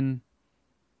was in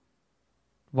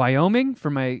Wyoming for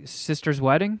my sister's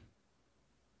wedding,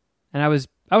 and I was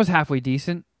halfway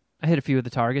decent. I hit a few of the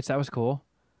targets. That was cool.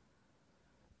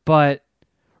 But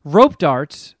rope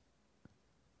darts,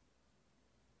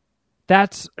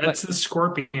 that's the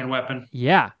scorpion weapon.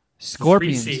 Yeah,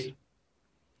 scorpions. 3 seed.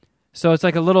 So it's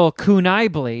like a little kunai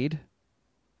blade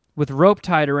with rope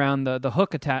tied around the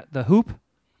hook the hoop.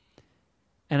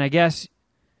 And I guess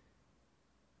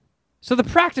so the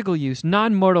practical use,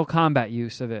 non-Mortal Kombat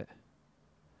use of it.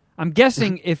 I'm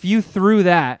guessing if you threw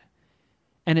that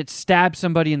and it stabbed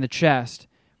somebody in the chest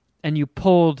and you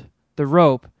pulled the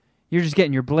rope, you're just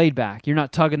getting your blade back. You're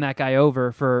not tugging that guy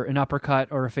over for an uppercut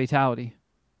or a fatality.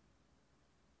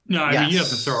 No, I Yes. mean you have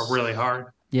to throw it really hard.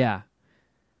 Yeah.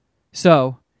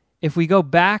 So if we go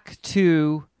back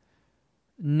to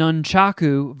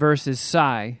Nunchaku versus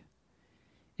Sai,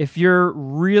 if you're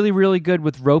really, really good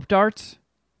with rope darts,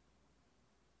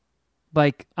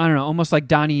 like, I don't know, almost like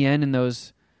Donnie Yen in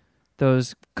those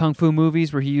kung fu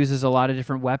movies where he uses a lot of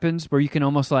different weapons, where you can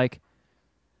almost like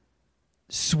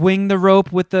swing the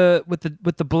rope with the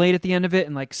blade at the end of it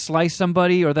and like slice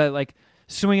somebody, or that like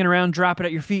swing it around, drop it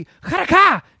at your feet,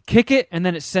 kick it, and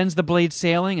then it sends the blade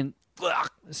sailing and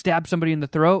stab somebody in the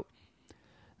throat.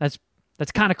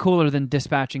 That's kind of cooler than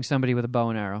dispatching somebody with a bow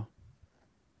and arrow.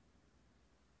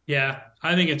 Yeah,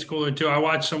 I think it's cooler too. I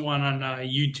watched someone on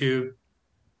YouTube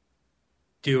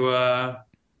do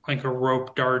like a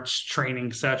rope darts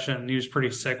training session. He was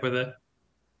pretty sick with it.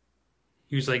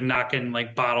 He was like knocking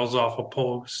like bottles off a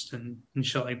post and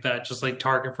shit like that, just like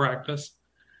target practice.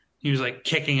 He was like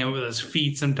kicking it with his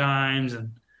feet sometimes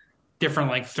and different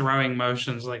like throwing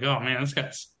motions. Like, oh man, I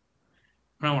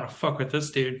don't want to fuck with this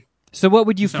dude. So what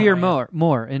would you It's not fear like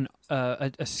more in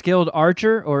a skilled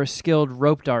archer or a skilled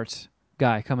rope darts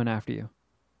guy coming after you?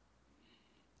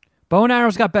 Bow and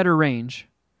arrow's got better range,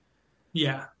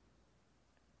 Yeah.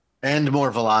 And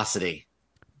more velocity.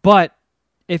 but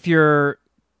if you're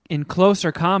in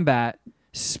closer combat,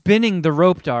 spinning the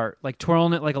rope dart, like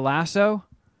twirling it like a lasso,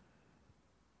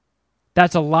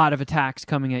 that's a lot of attacks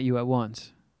coming at you at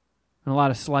once. And a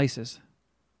lot of slices.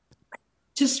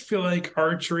 Just feel like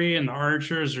archery and the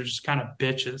archers are just kind of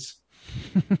bitches.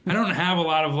 I don't have a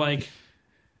lot of like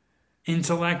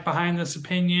intellect behind this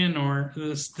opinion or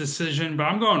this decision, but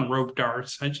I'm going rope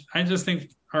darts. I just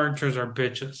think archers are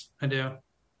bitches. I do.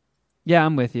 Yeah,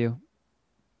 I'm with you.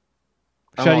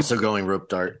 I'm Shuddy- also going rope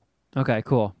dart. Okay,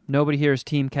 cool. Nobody here is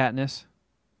Team Katniss.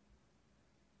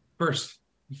 First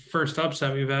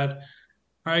upset we've had.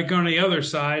 All right, going to the other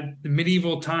side, the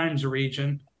medieval times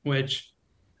region, which,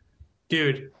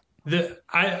 dude,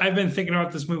 I've been thinking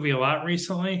about this movie a lot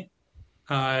recently.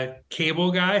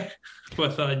 Cable Guy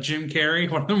with Jim Carrey,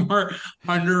 one of the more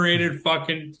underrated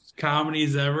fucking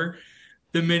comedies ever.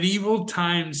 The medieval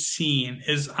times scene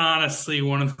is honestly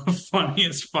one of the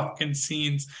funniest fucking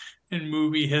scenes in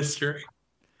movie history.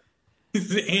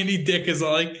 Andy Dick is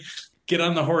like, get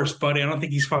on the horse, buddy. I don't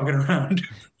think he's fucking around.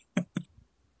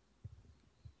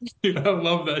 Dude, I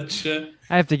love that shit.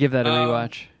 I have to give that a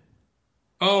rewatch.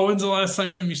 Oh, when's the last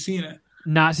time you've seen it?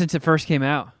 Not since it first came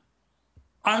out.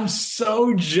 I'm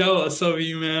so jealous of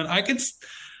you, man.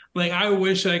 I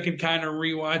wish I could kind of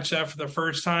rewatch that for the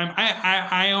first time.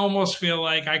 I almost feel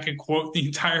like I could quote the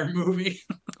entire movie.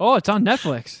 Oh, it's on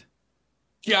Netflix.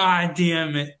 God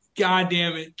damn it. God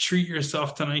damn it. Treat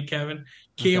yourself tonight, Kevin.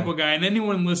 Cable Guy. And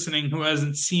anyone listening who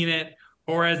hasn't seen it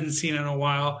or hasn't seen it in a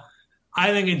while,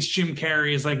 I think it's Jim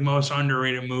Carrey's like most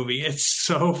underrated movie. It's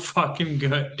so fucking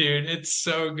good, dude. It's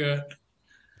so good.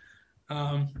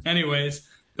 Anyways,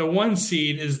 the 1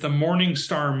 seed is the Morning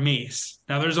Star Mace.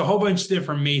 Now, there's a whole bunch of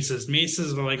different maces.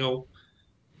 Maces are like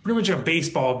pretty much a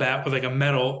baseball bat with like a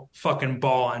metal fucking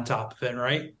ball on top of it,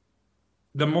 right?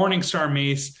 The Morning Star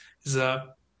Mace is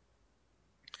a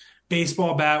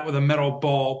baseball bat with a metal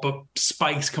ball, but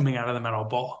spikes coming out of the metal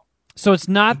ball. So it's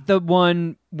not the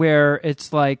one where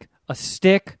it's like a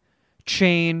stick,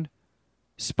 chain,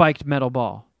 spiked metal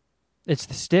ball. It's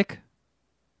the stick?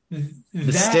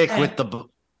 The stick with the...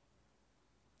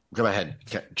 Go ahead,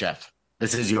 Jeff.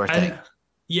 This is your thing.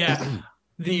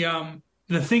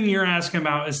 The thing you're asking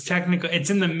about is technically, it's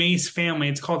in the mace family.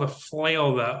 It's called a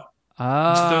flail, though.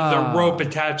 Ah. It's the rope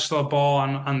attached to the ball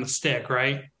on the stick,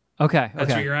 right? Okay.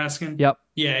 That's what you're asking? Yep.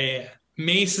 Yeah.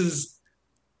 Mace is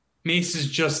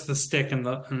just the stick and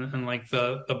like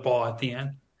the ball at the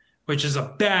end, which is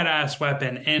a badass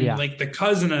weapon. And like the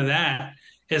cousin of that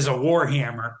is a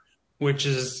warhammer, which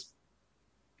is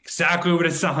exactly what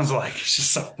it sounds like. It's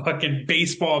just a fucking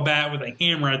baseball bat with a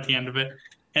hammer at the end of it.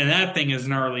 And that thing is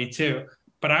gnarly too.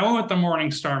 But I went with the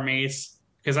Morningstar Mace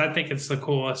because I think it's the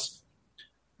coolest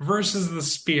versus the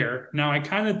spear. Now, I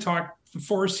kind of talked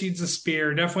 4 seeds of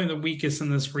spear, definitely the weakest in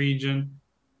this region.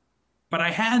 But I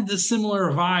had the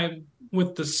similar vibe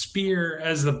with the spear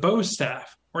as the bow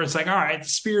staff, where it's like, all right, the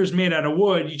spear is made out of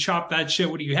wood. You chop that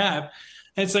shit. What do you have?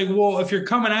 And it's like, well, if you're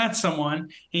coming at someone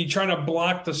and you try to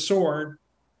block the sword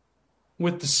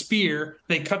with the spear,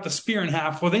 they cut the spear in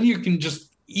half. Well, then you can just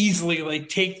easily like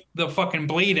take the fucking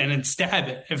blade in and stab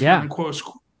it if you're in close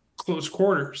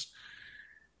quarters.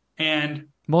 And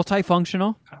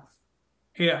multifunctional.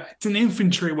 Yeah, it's an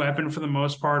infantry weapon for the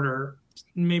most part, or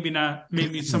maybe not.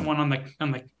 Maybe someone on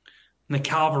the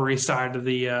cavalry side of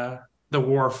the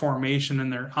war formation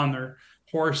and on their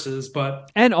horses.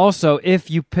 And also,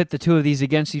 if you pit the two of these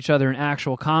against each other in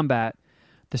actual combat,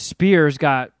 the spear's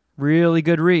got really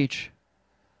good reach.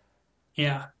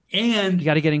 Yeah. And you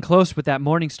got to get in close with that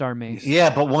Morningstar Mace.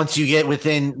 Yeah, but once you get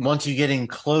in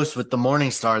close with the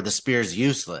Morningstar, the spear's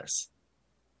useless.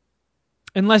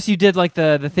 Unless you did like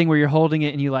the thing where you're holding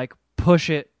it and you like push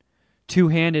it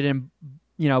two-handed and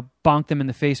bonk them in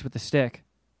the face with the stick.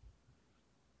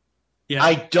 Yeah.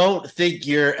 I don't think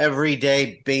your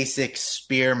everyday basic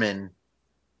spearman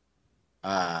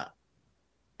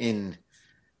in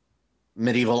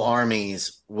medieval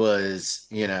armies was,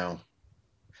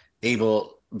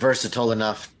 versatile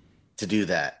enough to do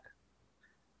that.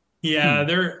 Yeah,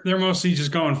 they're mostly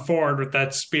just going forward with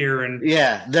that spear and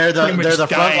they're the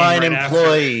frontline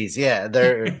employees. Yeah,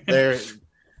 they're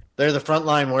the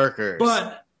frontline workers.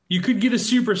 But you could get a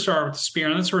superstar with the spear,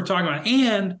 and that's what we're talking about.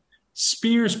 And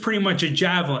spear's pretty much a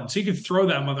javelin, so you can throw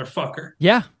that motherfucker.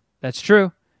 Yeah, that's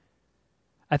true.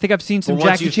 I think I've seen some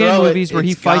Jackie Chan movies where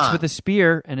he fights with a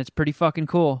spear, and it's pretty fucking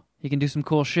cool. He can do some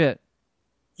cool shit.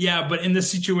 Yeah, but in the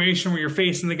situation where you're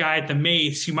facing the guy at the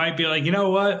mace, you might be like, you know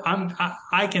what?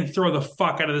 I can throw the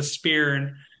fuck out of the spear,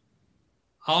 and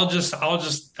I'll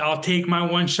take my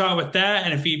one shot with that.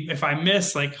 And if I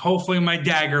miss, like, hopefully my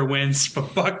dagger wins. But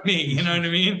fuck me, you know what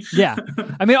I mean? Yeah,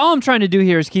 I mean, all I'm trying to do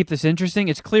here is keep this interesting.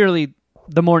 It's clearly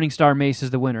the Morningstar Mace is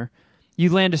the winner.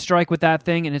 You land a strike with that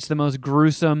thing, and it's the most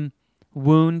gruesome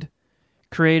wound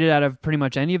created out of pretty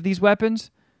much any of these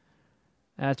weapons.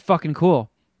 That's fucking cool.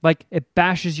 Like, it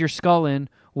bashes your skull in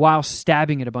while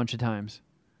stabbing it a bunch of times.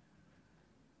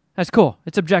 That's cool.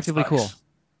 It's objectively cool.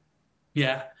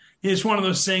 Yeah. It's one of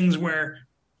those things where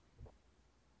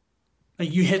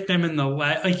like you hit them in the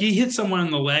leg. Like, you hit someone in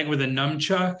the leg with a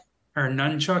nunchuck,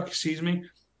 excuse me.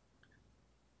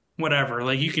 Whatever.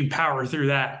 Like, you can power through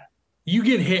that. You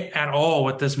get hit at all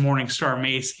with this Morningstar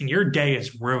Mace, and your day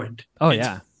is ruined. Oh, it's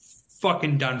yeah.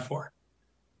 Fucking done for.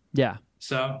 Yeah.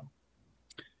 So...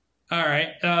 All right,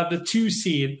 the 2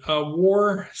 seed,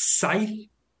 War Scythe,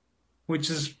 which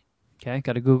is... Okay,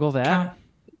 got to Google that.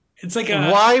 It's like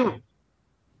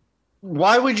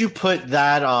Why would you put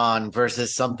that on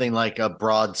versus something like a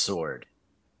broadsword?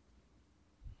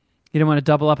 You don't want to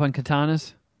double up on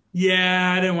katanas?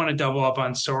 Yeah, I didn't want to double up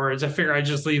on swords. I figure I'd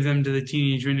just leave them to the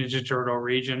Teenage Mutant Ninja Turtle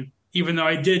region, even though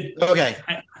I did... Okay.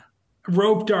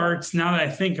 Rope darts, now that I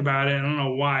think about it, I don't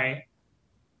know why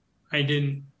I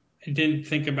didn't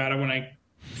think about it when I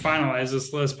finalized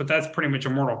this list, but that's pretty much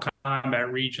a Mortal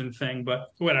Kombat region thing,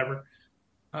 but whatever.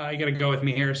 You got to go with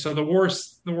me here. So the War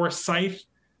Scythe,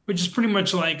 which is pretty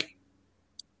much like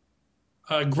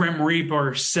a Grim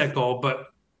Reaper sickle, but,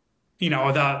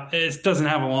 it doesn't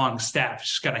have a long staff. It's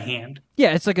just got a hand.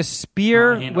 Yeah, it's like a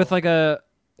spear with like a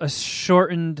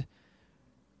shortened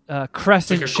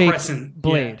crescent-shaped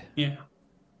blade. Yeah.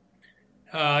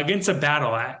 Against a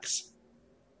battle axe,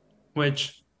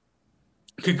 which...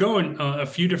 could go in a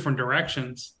few different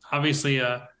directions. obviously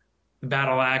a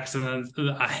battle axe and then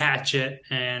a hatchet,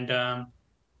 and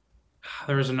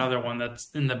there was another one that's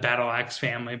in the battle axe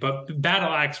family. But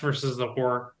battle axe versus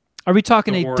Are we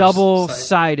talking a war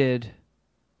double-sided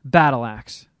battle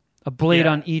axe? A blade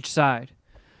Yeah. on each side?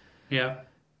 Yeah.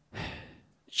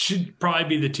 Should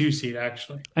probably be the 2-seat,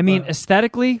 actually. I mean, But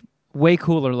aesthetically, way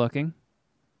cooler looking.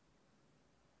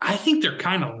 I think they're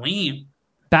kind of lame.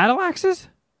 Battle axes?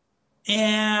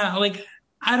 Yeah, like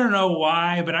I don't know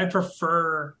why, but I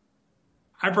prefer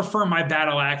my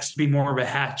battle axe to be more of a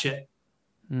hatchet,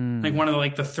 like one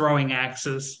of the throwing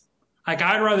axes. Like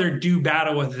I'd rather do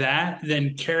battle with that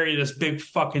than carry this big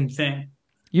fucking thing.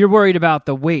 You're worried about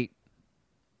the weight.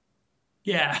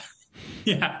 Yeah,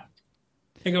 yeah.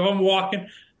 Like if I'm walking,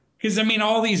 because I mean,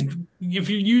 all these. If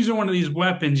you're using one of these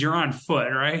weapons, you're on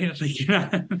foot, right? Like you're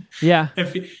not. Yeah.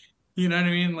 If you know what I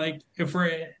mean, like if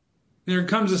there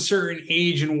comes a certain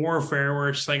age in warfare where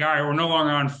it's like, all right, we're no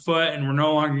longer on foot and we're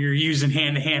no longer using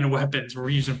hand-to-hand weapons. We're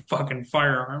using fucking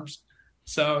firearms.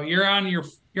 So you're on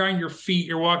your feet.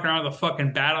 You're walking around with a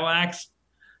fucking battle axe.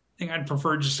 I think I'd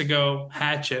prefer just to go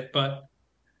hatchet, but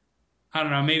I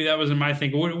don't know. Maybe that wasn't my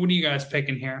thing. What are you guys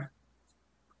picking here?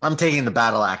 I'm taking the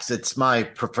battle axe. It's my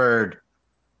preferred.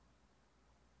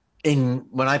 When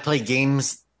I play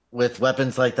games with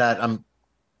weapons like that,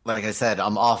 like I said,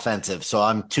 I'm offensive. So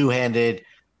I'm two-handed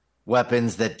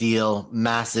weapons that deal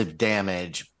massive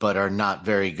damage, but are not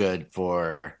very good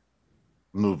for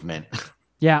movement.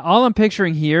 Yeah, all I'm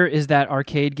picturing here is that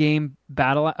arcade game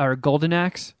battle or Golden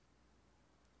Axe,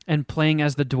 and playing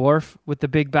as the dwarf with the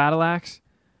big battle axe.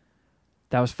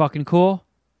 That was fucking cool.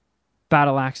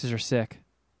 Battle axes are sick.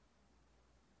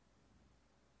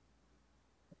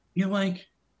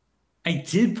 I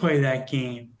did play that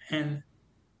game, and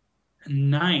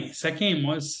nice. That game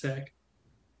was sick.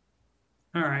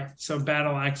 All right, so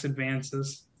battle axe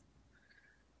advances.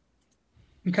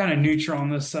 I'm kind of neutral on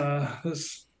this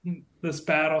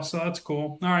battle, so that's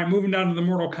cool. All right, moving down to the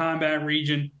Mortal Kombat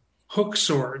region. Hook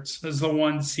swords is the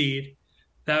 1 seed.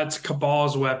 That's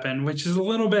Cabal's weapon, which is a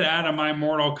little bit out of my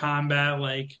Mortal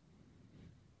Kombat,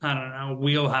 I don't know,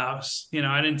 wheelhouse.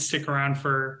 I didn't stick around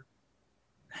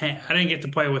I didn't get to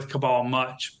play with Cabal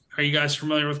much. Are you guys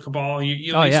familiar with Cabal?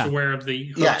 You're at least aware of the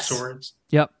hook swords.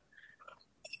 Yep.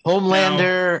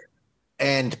 Homelander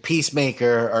and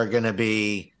Peacemaker are going to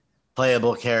be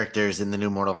playable characters in the new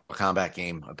Mortal Kombat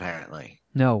game, apparently.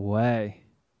 No way.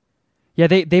 Yeah,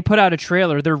 they put out a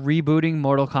trailer. They're rebooting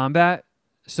Mortal Kombat,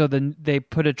 so then they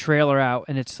put a trailer out,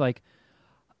 and it's like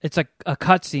a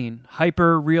cutscene,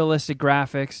 hyper realistic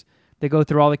graphics. They go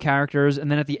through all the characters, and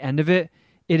then at the end of it,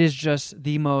 it is just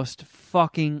the most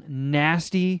fucking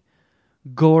nasty,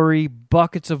 gory,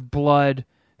 buckets of blood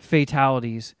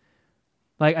fatalities.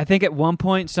 Like, I think at one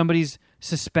point somebody's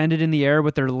suspended in the air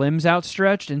with their limbs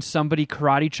outstretched and somebody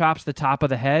karate chops the top of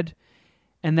the head,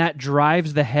 and that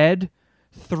drives the head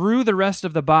through the rest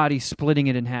of the body, splitting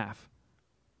it in half.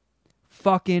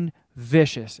 Fucking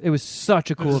vicious. It was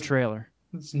such a cool trailer.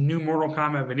 It's a new Mortal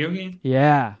Kombat video game?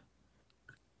 Yeah.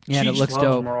 Yeah, and it looks loves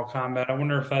dope. Mortal Kombat. I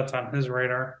wonder if that's on his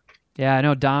radar. Yeah, I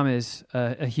know Dom is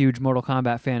a huge Mortal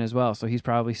Kombat fan as well, so he's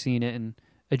probably seen it and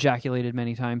ejaculated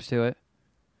many times to it.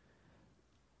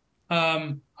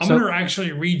 I'm going to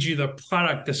actually read you the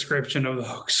product description of the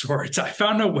hook swords. I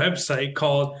found a website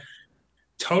called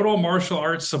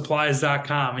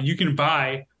TotalMartialArtsSupplies.com, and you can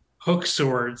buy hook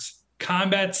swords,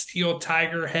 combat steel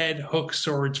tiger head hook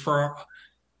swords for,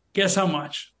 guess how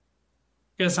much?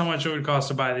 Guess how much it would cost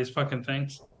to buy these fucking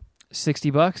things?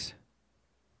 $60?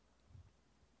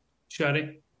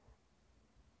 Shuddy.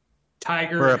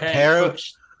 Tiger For a head pair of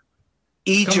hooks.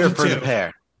 each Comes or with for the two.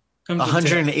 pair? Comes with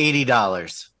two.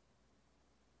 $180.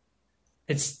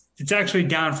 It's actually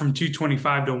down from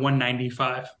 $225 to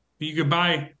 $195. You could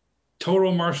buy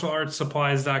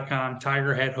TotalMartialArtsSupplies.com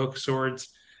Tiger Head hook swords.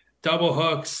 Double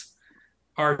hooks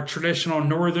are traditional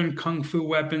northern kung fu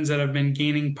weapons that have been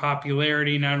gaining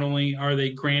popularity. Not only are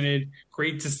they granted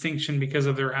great distinction because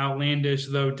of their outlandish,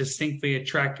 though distinctly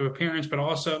attractive appearance, but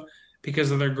also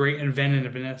because of their great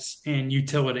inventiveness and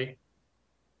utility.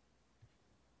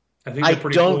 I think I they're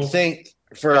pretty don't cool. think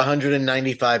for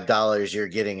 $195 you're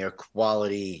getting a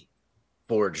quality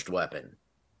forged weapon.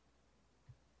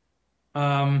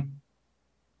 Yeah,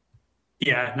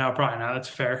 no, probably not. That's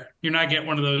fair. You're not getting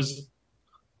one of those.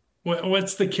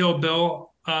 What's the Kill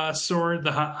Bill sword? The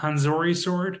Hanzori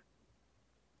sword?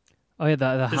 Oh yeah, the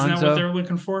Hanzo. Isn't that what they're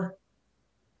looking for?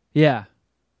 Yeah,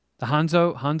 the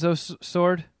Hanzo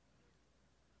sword.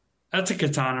 That's a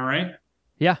katana, right?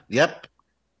 Yeah. Yep.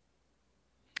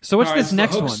 So what's All right, this so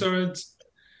next hook one? Swords.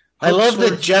 I love that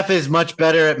swords. Jeff is much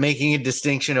better at making a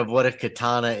distinction of what a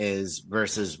katana is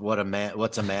versus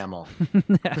what's a mammal.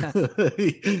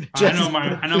 I know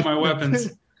my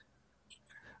weapons.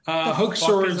 Hook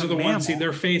swords is a are the ones. See, mammal?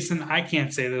 they're facing. I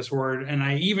can't say this word, and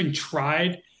I even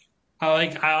tried.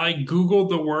 I Googled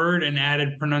the word and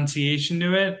added pronunciation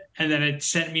to it, and then it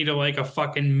sent me to like a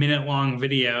fucking minute long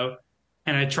video.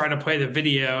 And I tried to play the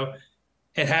video.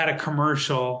 It had a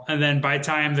commercial, and then by the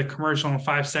time the commercial and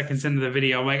 5 seconds into the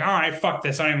video, I'm like, all right, fuck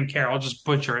this. I don't even care. I'll just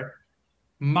butcher it.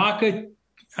 Maka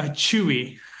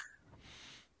Chewy.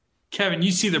 Kevin,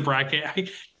 you see the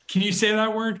bracket. Can you say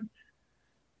that word?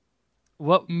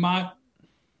 What?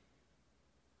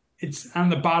 It's on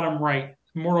the bottom right.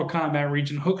 Mortal Kombat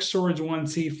region. Hook swords 1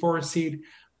 seed, 4 seed.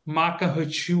 Maka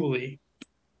Hachuli.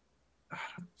 I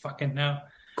don't fucking know.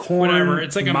 Corn, Whatever.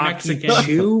 It's like a maki Mexican.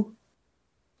 chew.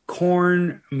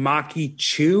 Corn maki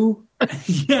chew.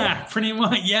 Yeah, pretty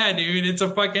much. Yeah, dude. It's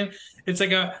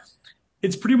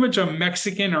pretty much a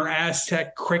Mexican or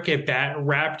Aztec cricket bat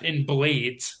wrapped in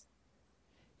blades.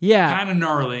 Yeah. Kind of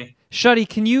gnarly. Shuddy,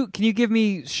 can you give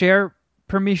me share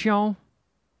permission?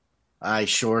 I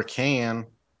sure can.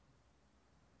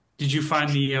 Did you find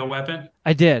the weapon?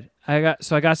 I did. I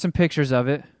got some pictures of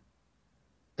it.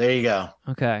 There you go.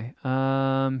 Okay.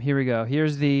 Here we go.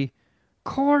 Here's the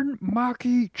corn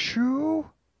maki chew.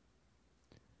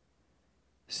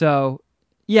 So,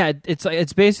 yeah,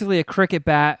 it's basically a cricket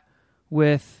bat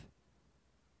with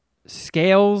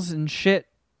scales and shit.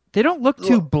 They don't look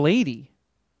too bladey.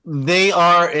 They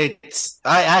are.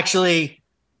 I actually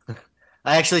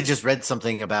just read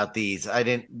something about these.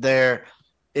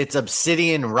 It's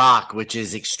obsidian rock, which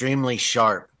is extremely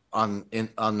sharp on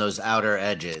those outer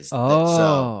edges.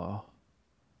 Oh.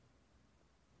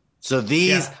 So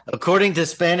these, according to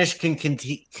Spanish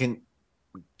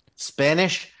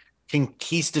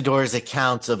conquistadors'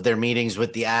 accounts of their meetings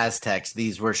with the Aztecs,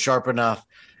 these were sharp enough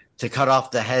to cut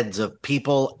off the heads of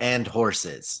people and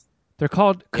horses. They're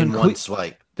called in one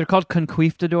swipe. They're called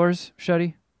conquistadors,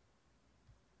 Shuddy.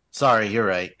 Sorry, you're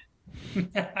right.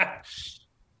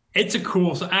 It's a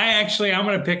cool. I'm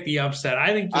going to pick the upset.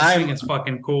 I think this thing is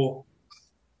fucking cool.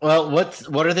 Well,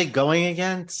 what are they going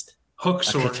against? Hook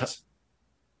swords.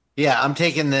 Yeah, I'm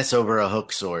taking this over a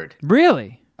hook sword.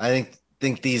 Really? I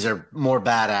think these are more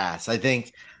badass. I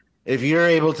think if you're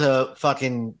able to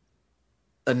fucking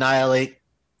annihilate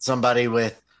somebody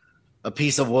with a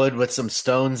piece of wood with some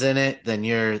stones in it, then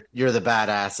you're the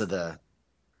badass of the.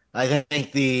 I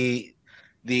think the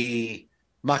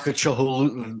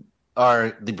Makachohulu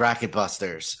are the bracket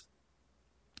busters.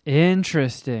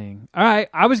 Interesting. All right,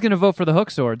 I was going to vote for the hook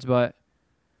swords, but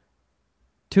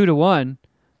 2-1,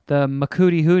 the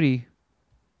Makudi Hootie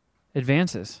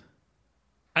advances.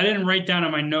 I didn't write down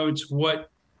in my notes what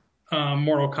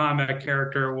Mortal Kombat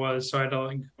character it was, so I had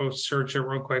to go search it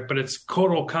real quick. But it's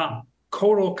Kotal Khan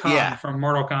from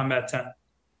Mortal Kombat 10.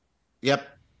 Yep,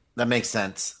 that makes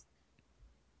sense.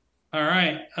 All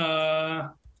right,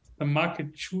 the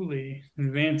Makachuli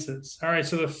advances. All right,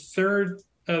 so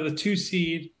the 2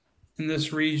 seed in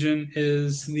this region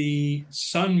is the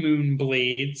Sun Moon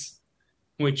Blades,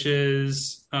 which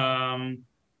is who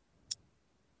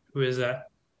is that?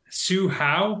 Su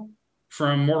Hao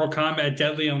from Mortal Kombat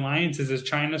Deadly Alliance is his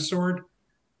China sword.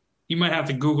 You might have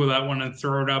to Google that one and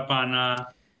throw it up on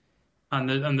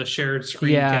the shared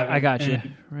screen. Yeah, Kevin. I got you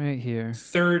And right here.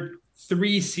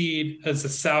 3 seed is the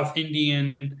South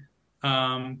Indian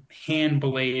hand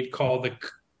blade called the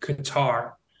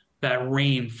Qatar that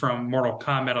Rain from Mortal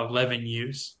Kombat 11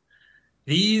 use.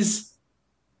 These,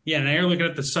 now you're looking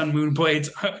at the Sun Moon Blades,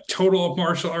 total of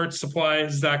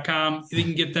martialartssupplies.com. You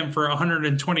can get them for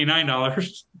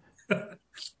 $129.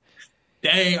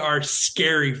 They are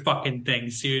scary fucking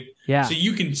things, dude. Yeah. So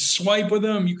you can swipe with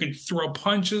them. You can throw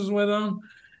punches with them.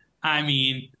 I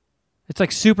mean, it's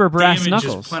like super brass damage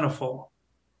knuckles. Is plentiful.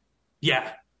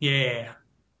 Yeah.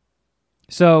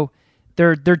 So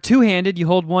they're two-handed. You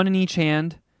hold one in each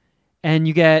hand, and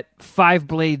you get 5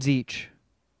 blades each.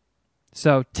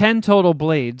 So 10 total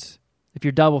blades if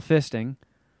you're double fisting.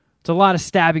 It's a lot of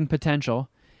stabbing potential.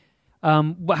 How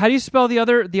do you spell the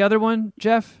other one,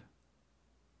 Jeff?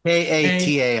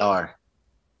 Katar.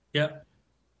 Yep.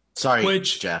 Sorry,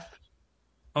 Jeff.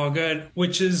 Oh, good.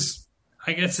 Which is,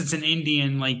 I guess it's an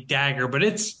Indian like dagger, but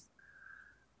it's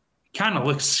kind of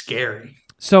looks scary.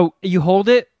 So you hold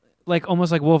it like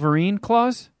almost like Wolverine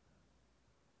claws,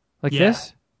 like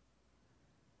this.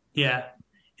 Yeah,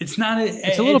 it's not.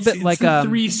 It's a little bit like a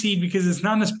 3 seed because it's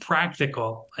not as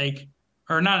practical. Maybe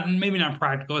not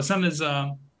practical. It's not as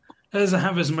it doesn't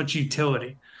have as much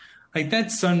utility. Like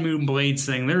that Sun Moon Blades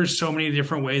thing, there's so many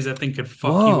different ways that thing could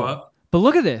fuck you up. But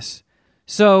look at this.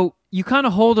 So you kind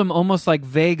of hold them almost like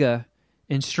Vega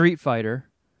in Street Fighter,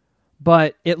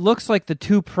 but it looks like the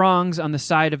two prongs on the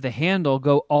side of the handle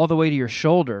go all the way to your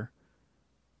shoulder.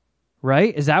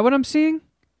 Right? Is that what I'm seeing?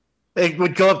 It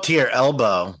would go up to your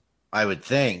elbow, I would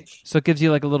think. So it gives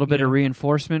you like a little bit of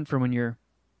reinforcement for when you're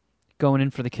going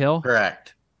in for the kill?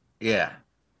 Correct. Yeah.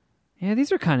 Yeah,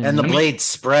 these are kind of And the neat. blade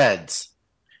spreads.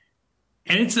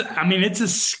 And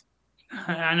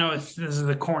I know this is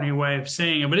a corny way of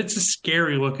saying it, but it's a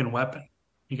scary looking weapon.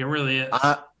 Like, it really is.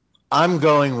 I'm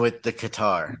going with the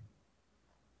Qatar.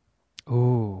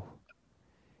 Ooh.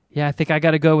 Yeah, I think I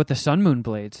got to go with the Sun Moon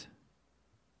blades.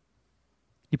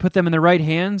 You put them in the right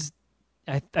hands,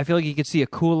 I feel like you could see a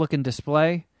cool looking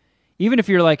display. Even if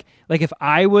you're like if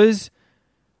I was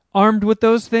armed with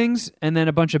those things and then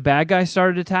a bunch of bad guys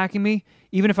started attacking me,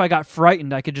 even if I got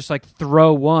frightened, I could just like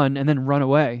throw one and then run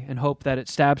away and hope that it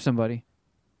stabs somebody.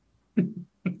 All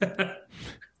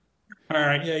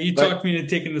right, yeah, you talked me into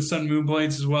taking the Sun Moon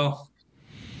blades as well.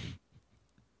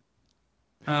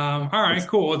 All right,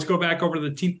 cool. Let's go back over to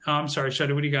the team. Oh, I'm sorry,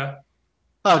 Shuddy, what do you got?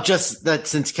 Oh, just that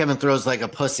since Kevin throws like a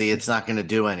pussy, it's not going to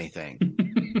do anything.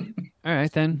 All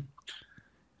right, then.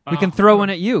 We can throw one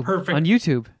at you on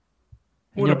YouTube.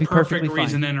 What a perfect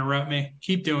reason to interrupt me.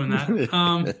 Keep doing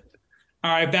that.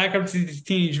 All right, back up to the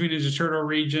Teenage Mutant Ninja Turtle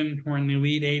region. We're in the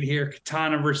Elite Eight here.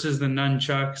 Katana versus the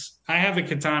Nunchucks. I have the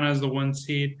Katana as the 1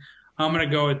 seed. I'm going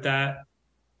to go with that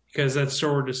because that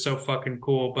sword is so fucking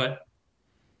cool. But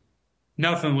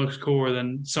nothing looks cooler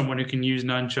than someone who can use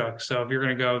nunchucks. So if you're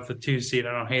going to go with the 2 seed,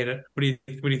 I don't hate it. What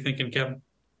are you thinking, Kevin?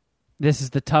 This is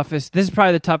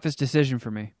probably the toughest decision for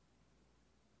me.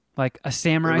 Like a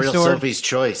samurai real sword Sophie's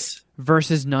choice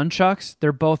versus nunchucks.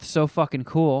 They're both so fucking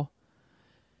cool.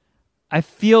 I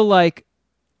feel like,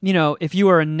 if you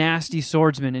are a nasty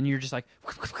swordsman and you're just like,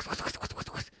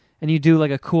 and you do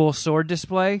like a cool sword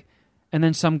display, and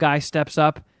then some guy steps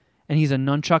up and he's a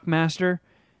nunchuck master,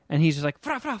 and he's just like,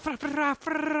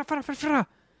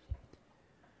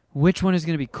 which one is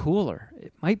going to be cooler?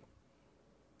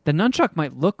 The nunchuck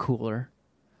might look cooler,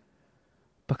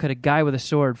 but could a guy with a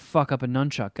sword fuck up a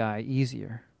nunchuck guy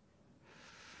easier?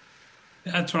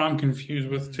 That's what I'm confused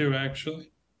with too, actually.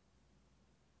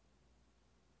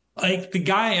 Like if the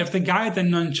guy at the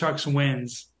nunchucks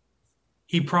wins,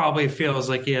 he probably feels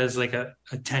like he has like a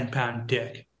 10-pound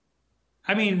dick.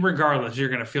 I mean, regardless, you're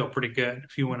going to feel pretty good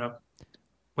if you win a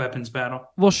weapons battle.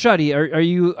 Well, Shuddy,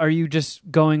 are you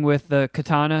just going with the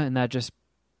katana and that just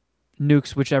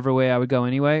nukes whichever way I would go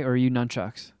anyway, or are you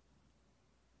nunchucks?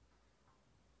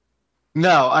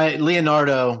 No,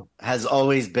 Leonardo has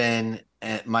always been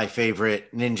my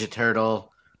favorite Ninja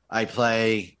Turtle. I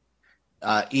play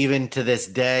even to this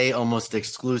day almost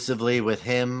exclusively with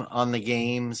him on the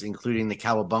games, including the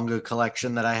Cowabunga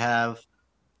collection that I have.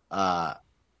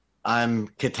 I'm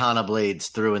Katana Blades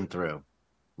through and through.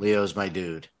 Leo's my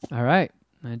dude. All right.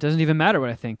 It doesn't even matter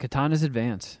what I think. Katana's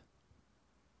advance.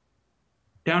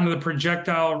 Down to the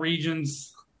projectile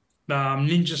regions,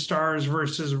 Ninja Stars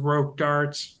versus Rope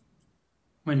Darts.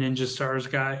 I'm a Ninja Stars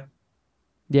guy.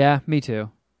 Yeah, me too.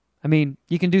 I mean,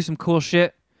 you can do some cool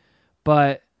shit,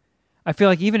 but I feel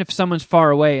like even if someone's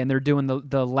far away and they're doing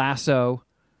the lasso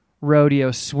rodeo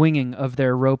swinging of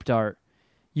their rope dart,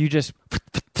 you just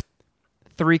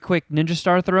 3 quick Ninja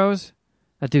Star throws,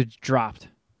 that dude's dropped.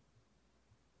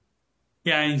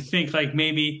 Yeah, and you think like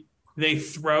maybe they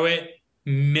throw it,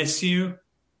 miss you,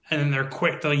 and then they're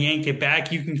quick to yank it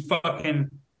back. You can fucking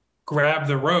grab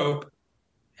the rope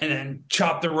and then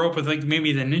chop the rope with like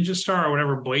maybe the Ninja Star or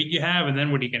whatever blade you have, and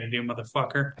then what are you gonna do,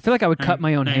 motherfucker? I feel like I would cut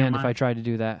my own hand if I tried to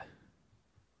do that.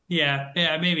 Yeah,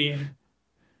 maybe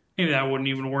that wouldn't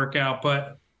even work out,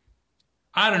 but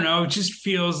I don't know. It just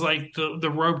feels like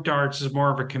the rope darts is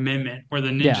more of a commitment, where the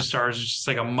Ninja Stars is just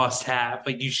like a must have.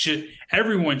 Like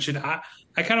everyone should. I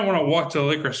kind of want to walk to the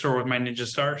liquor store with my Ninja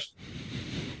Stars.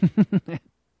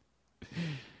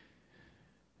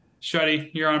 Shuddy,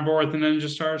 you're on board with the Ninja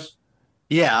Stars?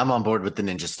 Yeah, I'm on board with the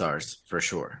Ninja Stars for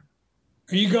sure.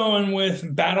 Are you going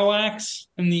with Battle Axe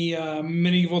in the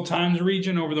medieval times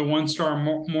region over the 1-star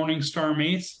Morning Star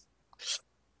Mace?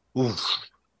 Oof.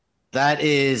 That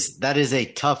is a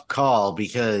tough call,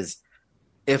 because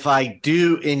if I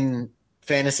do in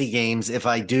fantasy games, if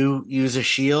I do use a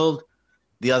shield,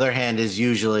 the other hand is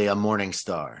usually a Morning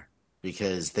Star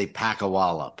because they pack a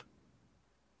wallop.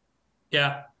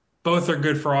 Yeah, both are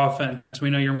good for offense. We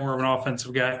know you're more of an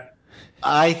offensive guy.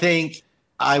 I think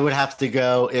I would have to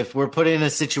go, if we're put in a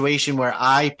situation where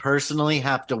I personally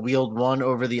have to wield one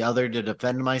over the other to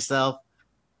defend myself,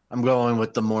 I'm going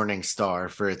with the Morning Star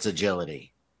for its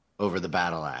agility over the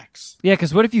Battle Axe. Yeah,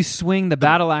 because what if you swing the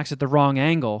Battle Axe at the wrong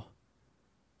angle?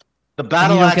 The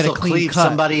battle don't axe get a will clean cleave cut.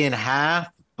 somebody in half,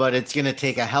 but it's going to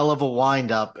take a hell of a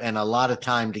wind up and a lot of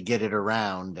time to get it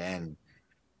around. And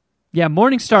Yeah,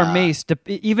 Morningstar Mace,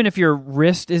 even if your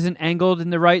wrist isn't angled in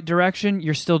the right direction,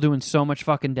 you're still doing so much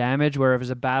fucking damage. Whereas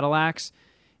a battle axe,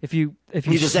 if you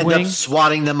just swing, end up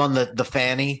swatting them on the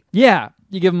fanny. yeah,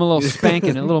 you give them a little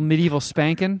spanking, a little medieval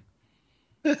spanking.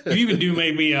 You even do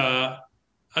maybe a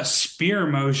spear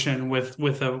motion with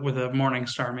a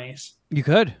Morningstar Mace. You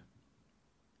could.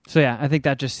 So yeah, I think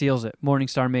that just seals it.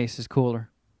 Morningstar Mace is cooler.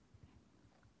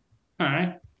 All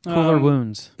right. Cooler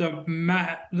wounds.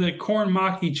 The Corn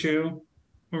Maki Chew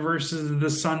versus the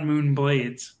Sun Moon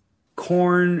Blades.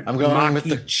 Corn I'm going Maki with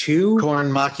the Chew. Corn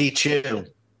Maki Chew.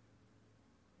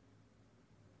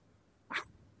 I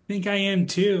think I am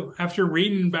too. After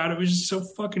reading about it, it was just so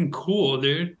fucking cool,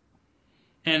 dude.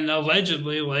 And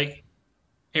allegedly, like,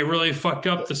 it really fucked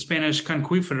up the Spanish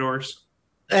conquistadors.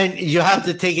 And you have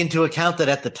to take into account that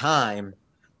at the time,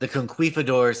 the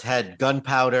conquistadors had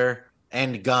gunpowder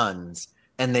and guns,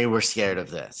 and they were scared of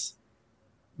this.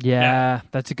 Yeah,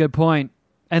 that's a good point.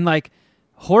 And like,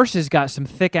 horses got some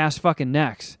thick ass fucking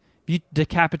necks. If you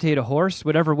decapitate a horse,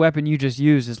 whatever weapon you just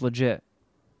used is legit.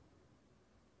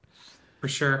 For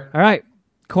sure. All right,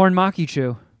 Corn Maki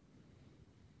Chew.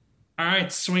 All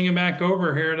right, swinging back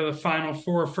over here to the final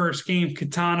four first game,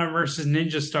 Katana versus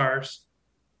Ninja Stars.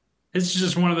 This is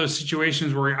just one of those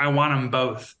situations where I want them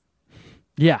both.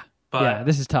 Yeah, But yeah,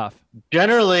 this is tough.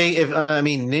 Generally,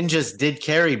 ninjas did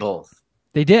carry both.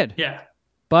 They did, yeah,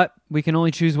 but we can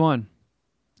only choose one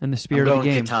in the I'm spirit of the going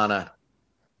game. Katana.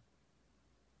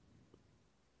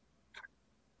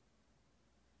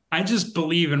 I just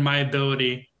believe in my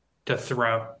ability to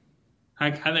throw.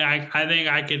 I think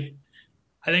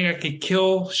I could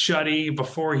kill Shuddy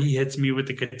before he hits me with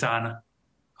the katana.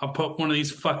 I'll put one of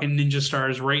these fucking ninja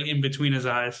stars right in between his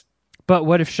eyes. But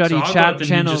what if Shuddy So I'll go with the ninja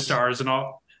channels? stars, and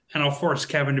I'll force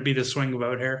Kevin to be the swing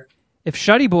vote here. If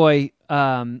Shuddy Boy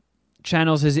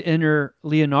channels his inner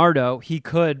Leonardo, he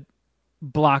could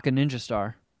block a ninja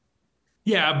star.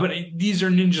 Yeah, but these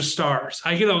are ninja stars.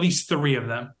 I get at least 3 of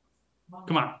them.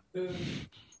 Come on.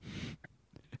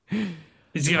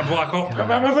 Is he gonna block all?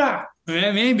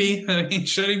 Yeah, maybe. I mean,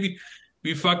 should he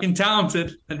be fucking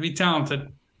talented? That'd be talented.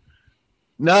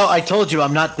 No, I told you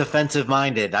I'm not defensive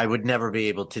minded. I would never be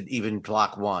able to even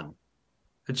block one.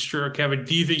 That's true, Kevin.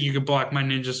 Do you think you could block my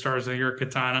ninja stars with your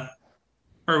katana?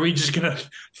 Or are we just gonna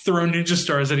throw ninja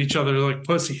stars at each other like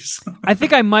pussies? I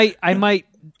think I might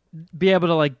be able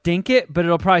to like dink it, but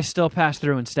it'll probably still pass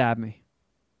through and stab me.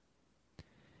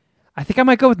 I think I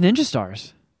might go with ninja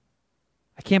stars.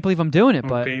 I can't believe I'm doing it,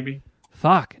 but baby.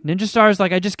 fuck. Ninja stars,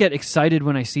 like I just get excited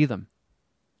when I see them.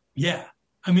 Yeah.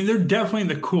 I mean, they're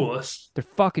definitely the coolest. They're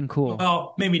fucking cool.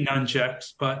 Well, maybe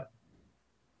nunchucks, but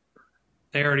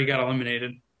they already got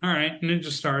eliminated. All right,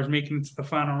 Ninja Stars making it to the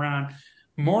final round.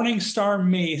 Morningstar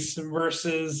Mace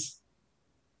versus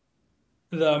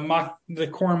the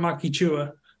Corn Maki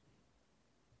Chua.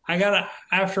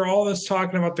 After all this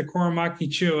talking about the Corn Maki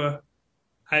Chua,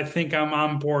 I think I'm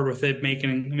on board with it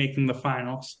making the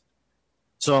finals.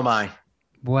 So am I.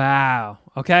 Wow.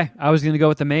 Okay, I was going to go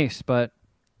with the mace, but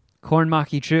Corn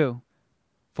Maki Chew.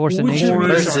 Force of nature.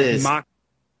 Versus-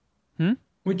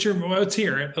 Let's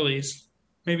hear it, at least.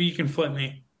 Maybe you can flip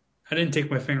me. I didn't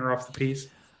take my finger off the piece.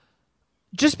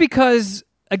 Just because,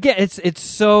 again,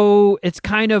 it's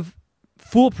kind of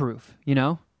foolproof, you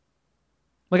know?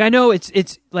 Like, I know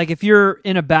it's like if you're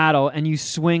in a battle and you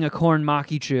swing a Corn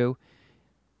Maki Chew,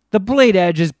 the blade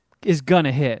edge is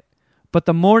gonna hit. But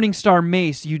the Morningstar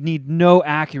Mace, you need no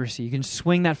accuracy. You can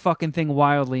swing that fucking thing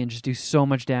wildly and just do so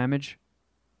much damage.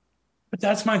 But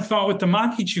that's my thought with the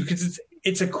Maki Chew, because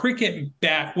it's a cricket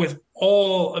bat with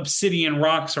all obsidian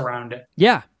rocks around it.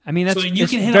 Yeah, I mean, So you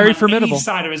it's can hit very them on formidable. any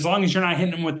side of it, as long as you're not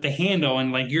hitting them with the handle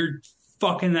and like you're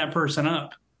fucking that person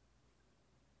up.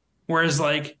 Whereas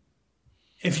like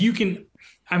if you can,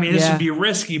 I mean, this Yeah. would be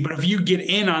risky, but if you get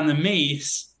in on the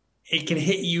mace, it can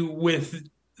hit you with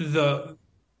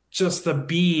just the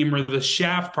beam or the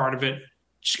shaft part of it.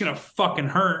 It's just gonna fucking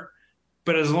hurt.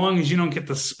 But as long as you don't get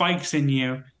the spikes in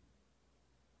you,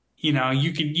 you know,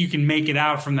 you can make it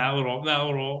out from that little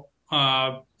battle.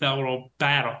 I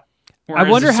Whereas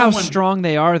wonder if how someone- strong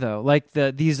they are, though. Like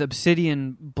these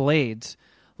obsidian blades,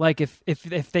 like if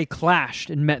they clashed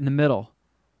and met in the middle,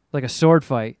 like a sword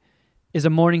fight, is a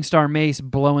Morningstar Mace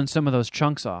blowing some of those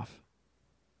chunks off?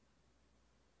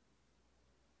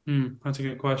 That's a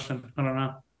good question. I don't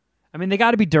know. I mean, they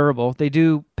got to be durable. They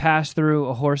do pass through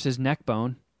a horse's neck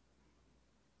bone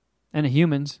and a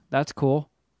human's. That's cool.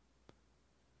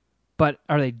 But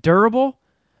are they durable?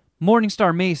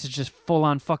 Morningstar Mace is just full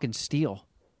on fucking steel.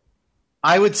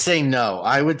 I would say no.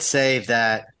 I would say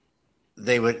that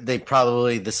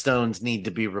the stones need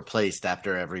to be replaced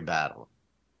after every battle.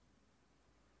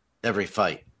 Every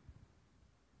fight.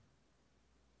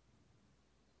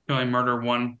 You only murder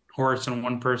one horse and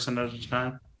one person at a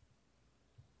time.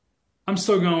 I'm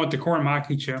still going with the Corn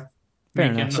Makichu. Fair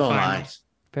Making enough. the So am I. finals.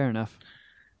 Fair enough.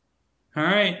 All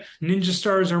right. Ninja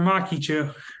Stars or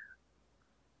Makichu?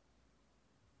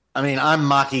 I mean, I'm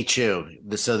Maki Chu,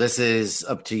 so this is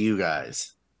up to you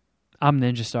guys. I'm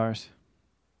Ninja Stars.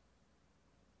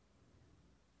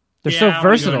 They're Yeah, so I'm gonna go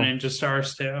versatile. Ninja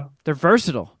Stars too. They're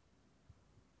versatile.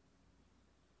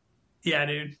 Yeah,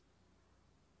 dude.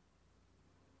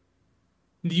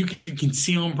 You can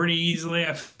conceal them pretty easily.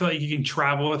 I feel like you can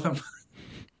travel with them.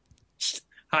 Just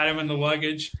hide them in the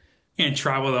luggage. You can't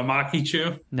travel with a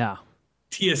Makichu. No.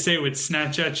 TSA would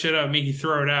snatch that shit up, make you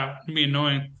throw it out. It'd be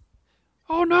annoying.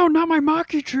 Oh no, not my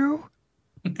Makichu.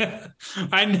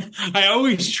 I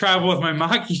always travel with my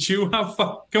Makichu.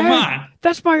 How come on.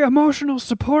 That's my emotional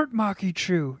support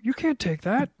Makichu. You can't take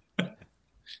that.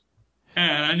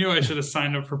 And I knew I should have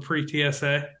signed up for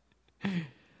pre-TSA.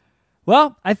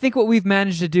 Well, I think what we've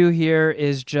managed to do here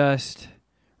is just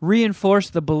reinforce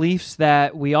the beliefs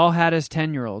that we all had as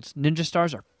 10-year-olds. Ninja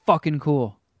Stars are fucking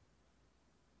cool.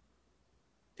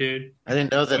 Dude. I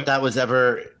didn't know that was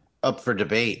ever up for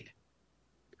debate.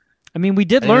 I mean, we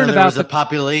did I didn't learn know there about was a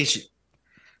population,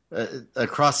 a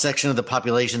cross section of the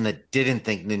population that didn't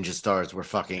think Ninja Stars were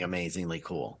fucking amazingly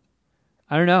cool.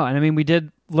 I don't know. And I mean, we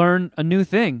did learn a new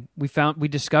thing. We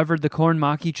discovered the Corn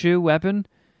Makichu weapon.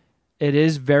 It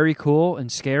is very cool and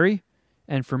scary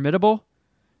and formidable,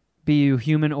 be you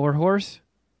human or horse.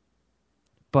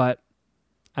 But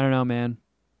I don't know, man.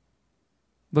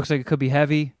 Looks like it could be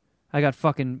heavy. I got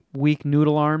fucking weak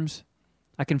noodle arms.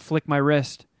 I can flick my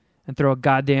wrist and throw a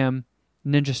goddamn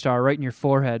ninja star right in your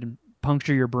forehead and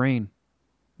puncture your brain.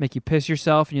 Make you piss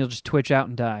yourself and you'll just twitch out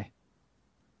and die.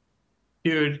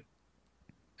 Dude,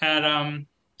 at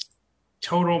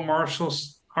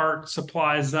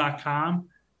totalmartialartsupplies.com,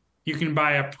 you can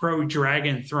buy a pro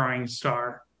dragon throwing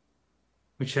star,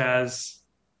 which has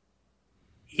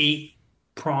 8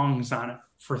 prongs on it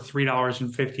for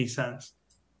 $3.50.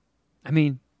 I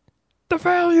mean, the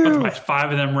value. Let's buy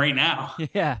 5 of them right now.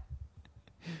 Yeah.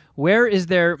 Where is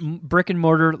their brick and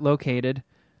mortar located?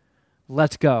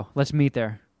 Let's go. Let's meet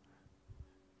there.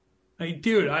 Like,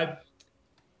 dude, a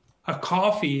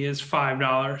coffee is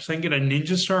 $5. I can get a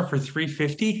Ninja Star for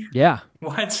 $3.50. Yeah.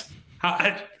 What?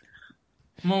 I'd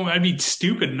be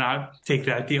stupid not to take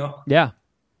that deal. Yeah.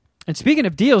 And speaking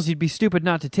of deals you'd be stupid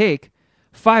not to take,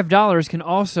 $5 can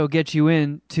also get you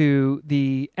into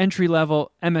the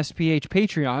entry-level MSPH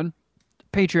Patreon,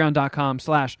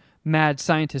 patreon.com/Mad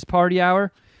Scientist Party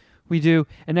Hour. We do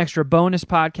an extra bonus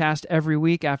podcast every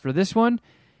week after this one.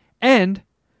 And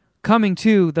coming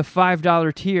to the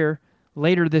 $5 tier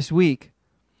later this week,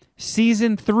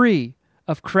 Season 3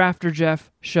 of Crafter Jeff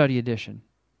Shuddy Edition.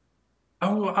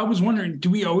 Oh, I was wondering, do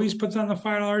we always put that on the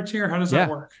 $5 tier? How does that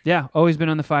work? Yeah, always been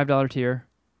on the $5 tier.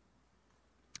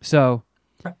 So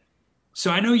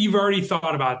I know you've already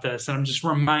thought about this, and I'm just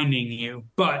reminding you,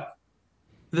 but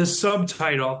the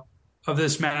subtitle of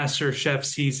this Master Chef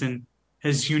season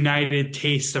is United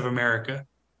Taste of America.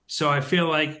 So I feel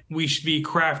like we should be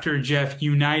Crafter Jeff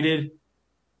United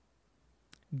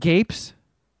Gapes?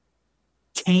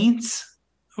 Taints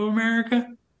of America?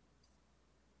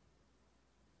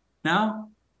 No?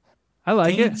 I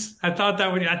like Taints? I thought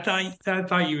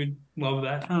you would love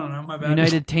that. I don't know, my it. bad.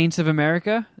 United Taints of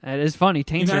America? That is funny.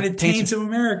 United Taints of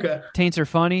America. Taints are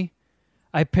funny.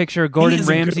 I picture a Gordon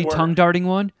Ramsay tongue darting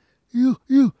one. Ew,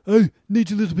 I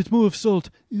need a little bit more of salt.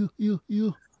 Ew.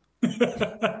 You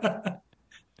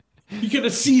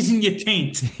gotta season your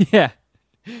taint. Yeah.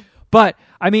 But,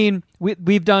 I mean,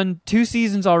 we've done 2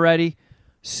 seasons already.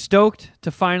 Stoked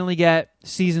to finally get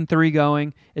Season 3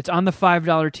 going. It's on the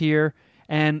 $5 tier.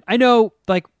 And I know,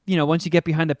 like, you know, once you get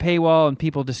behind the paywall and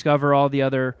people discover all the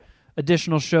other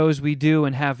additional shows we do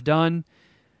and have done,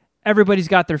 everybody's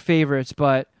got their favorites,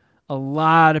 but a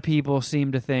lot of people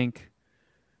seem to think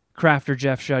Crafter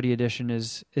Jeff Shuddy Edition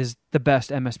is the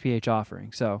best MSPH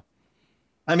offering. So,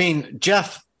 I mean,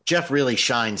 Jeff really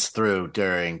shines through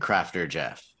during Crafter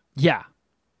Jeff. yeah.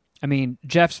 I mean,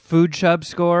 Jeff's food chub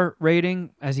score rating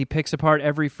as he picks apart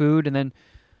every food and then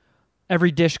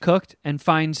every dish cooked and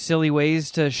finds silly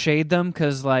ways to shade them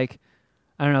because, like,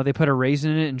 I don't know, they put a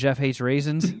raisin in it and Jeff hates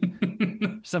raisins.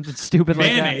 Something stupid like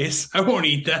that. Mayonnaise. I won't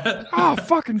eat that. Oh,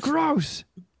 fucking gross.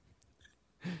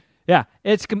 Yeah,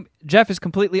 Jeff is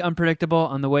completely unpredictable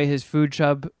on the way his food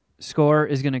chub score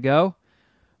is going to go,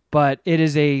 but it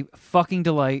is a fucking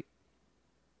delight.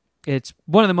 it's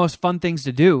one of the most fun things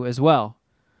to do as well.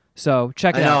 So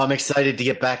check it I know. out. I'm excited to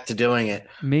get back to doing it.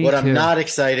 Me what too. I'm not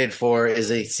excited for is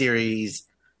a series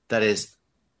that is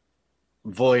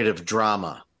void of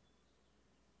drama.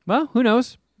 Well, who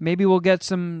knows? Maybe we'll get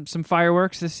some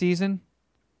fireworks this season.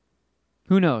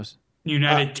 Who knows?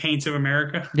 United Taints of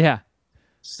America. Yeah.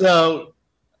 So,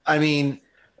 I mean,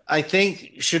 I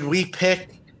think should we pick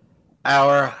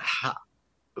our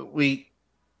when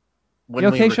You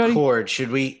okay, we Shuddy? record?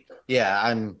 Should we? Yeah,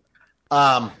 I'm.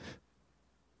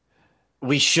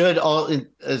 We should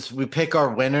as we pick our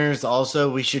winners.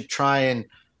 Also, we should try and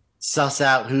suss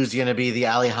out who's going to be the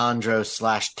Alejandro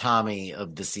 / Tommy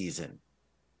of the season.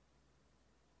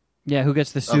 Yeah, who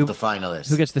gets the of the finalists?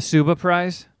 Who gets the Suba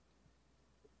prize?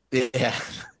 Yeah.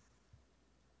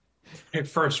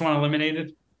 First one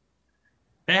eliminated.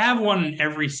 They have one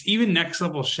every, even Next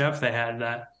Level Chef. They had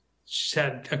that. Just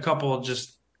had a couple of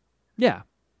just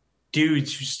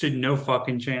dudes who stood no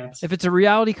fucking chance. If it's a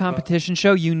reality competition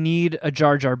show, you need a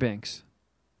Jar Jar Binks.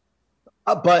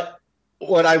 But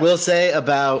what I will say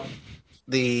about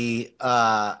the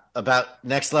about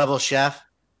Next Level Chef,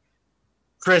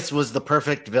 Chris was the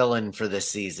perfect villain for this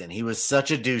season. He was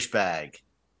such a douchebag.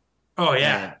 Oh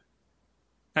yeah,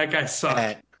 that guy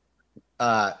sucked.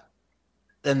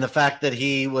 And the fact that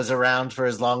he was around for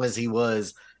as long as he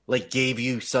was, like, gave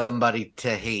you somebody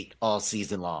to hate all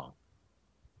season long.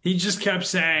 He just kept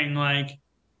saying, like,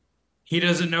 he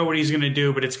doesn't know what he's going to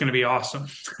do, but it's going to be awesome.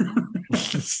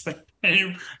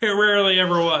 And it rarely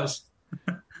ever was.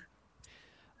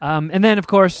 And then, of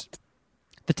course,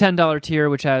 the $10 tier,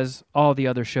 which has all the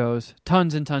other shows,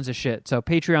 tons and tons of shit. So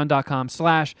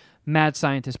patreon.com/Mad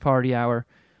Scientist Party Hour.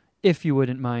 If you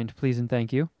wouldn't mind, please and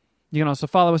thank you. You can also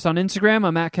follow us on Instagram.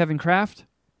 I'm at Kevin Kraft.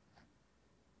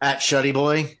 At Shuddy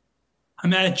Boy.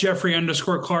 I'm at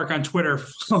Jeffrey_Clark on Twitter.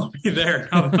 Follow me there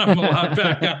now that I'm allowed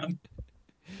back on.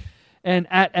 And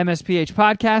at MSPH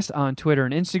Podcast on Twitter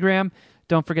and Instagram.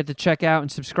 Don't forget to check out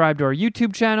and subscribe to our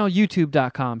YouTube channel,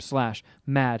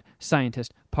 youtube.com/Mad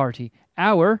Scientist Party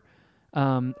Hour.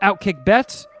 Outkick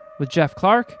Bets with Jeff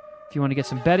Clark. If you want to get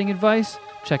some betting advice,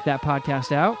 check that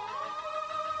podcast out.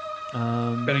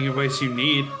 Betting advice you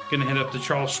need. Gonna hit up the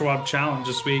Charles Schwab Challenge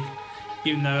this week,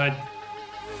 even though I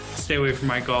stay away from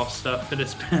my golf stuff.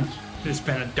 It's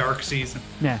been a dark season.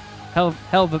 Yeah, hell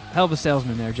of a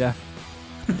salesman there, Jeff.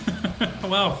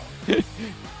 Well,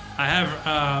 I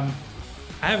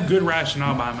have good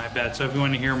rationale behind my bet, so if you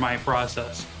want to hear my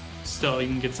process, still you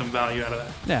can get some value out of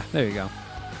that. Yeah, there you go. All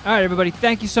right, everybody,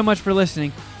 thank you so much for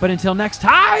listening. But until next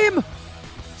time,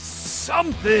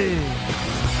 something.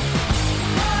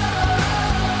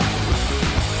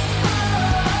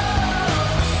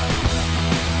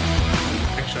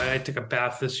 I took a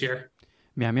bath this year.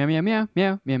 Meow, meow, meow, meow,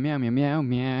 meow, meow, meow, meow, meow,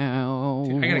 meow.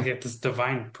 Dude, I gotta get this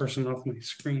divine person off my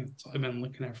screen. That's all I've been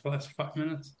looking at for the last 5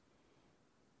 minutes.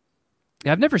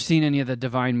 Yeah, I've never seen any of the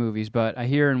Divine movies, but I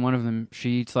hear in one of them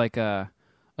she eats like a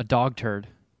dog turd.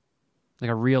 Like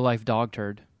a real-life dog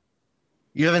turd.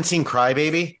 You haven't seen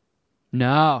Crybaby?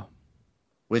 No.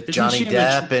 With Isn't Johnny she in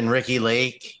Depp and Ricky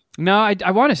Lake? No,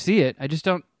 I want to see it. I just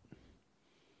don't...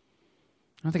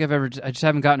 I don't think I just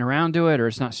haven't gotten around to it, or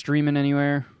it's not streaming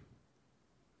anywhere.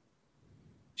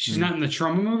 She's not in the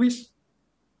Trauma movies?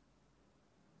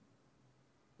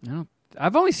 No,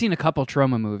 I've only seen a couple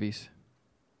Trauma movies.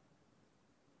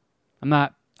 I'm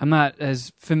not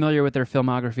as familiar with their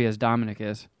filmography as Dominic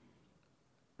is.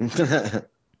 I can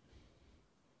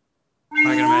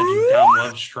imagine Dom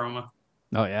loves Trauma.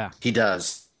 Oh yeah, He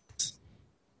does.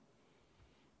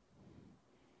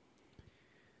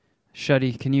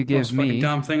 Shuddy, can you give Most fucking me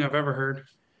dumb thing I've ever heard.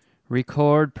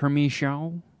 record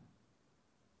permission?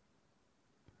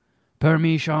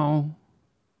 Permission.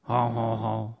 Ho ho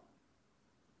ho.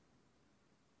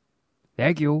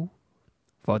 Thank you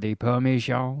for the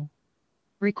permission.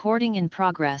 Recording in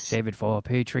progress. Save it for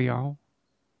Patreon.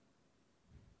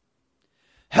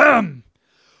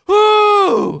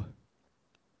 Ooh!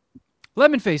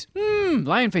 Lemon face.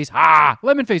 Lion face. Ah!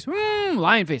 Lemon face.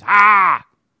 Lion face. Ah!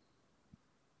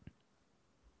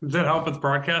 Does that help with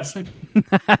broadcasting?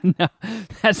 No,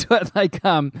 that's what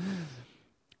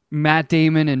Matt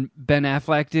Damon and Ben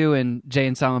Affleck do in Jay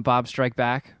and Silent Bob Strike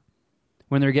Back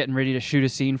when they're getting ready to shoot a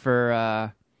scene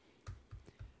for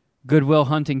Good Will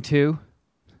Hunting 2.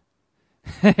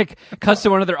 Cuts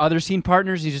to one of their other scene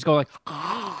partners. He's just going like,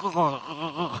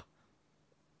 I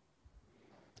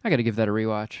got to give that a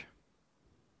rewatch.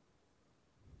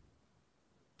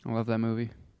 I love that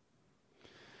movie.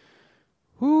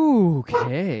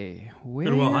 Okay. Where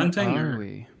Good Will Hunting, are or-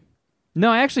 we?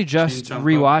 No, I actually just Silent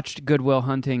Bob? rewatched Good Will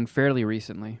Hunting fairly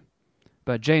recently.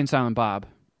 But Jay and Silent Bob.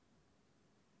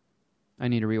 I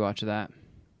need to rewatch that.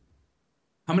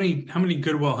 How many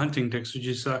Goodwill Hunting dicks would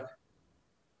you suck?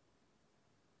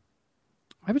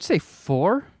 I would say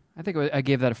 4. I think I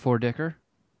gave that a 4-dicker.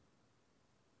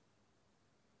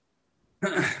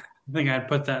 I think I'd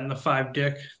put that in the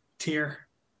 5-dick tier.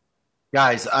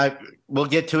 Guys, we'll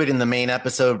get to it in the main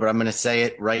episode, but I'm going to say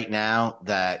it right now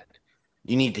that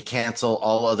you need to cancel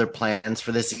all other plans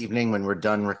for this evening when we're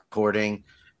done recording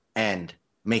and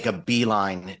make a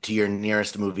beeline to your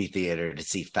nearest movie theater to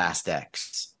see Fast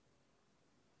X.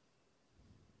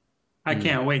 I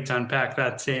can't wait to unpack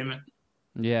that statement.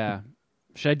 Yeah.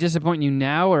 Should I disappoint you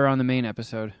now or on the main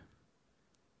episode?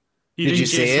 Did you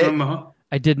see it?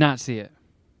 I did not see it.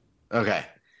 Okay.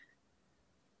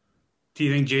 Do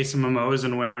you think Jason Momoa is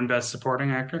going to win Best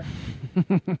Supporting Actor?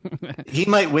 He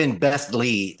might win Best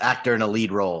Lead Actor in a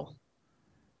Lead Role.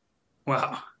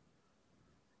 Wow.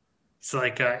 It's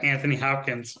like Anthony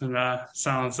Hopkins in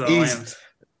Silence of the Lambs.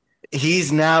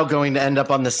 He's now going to end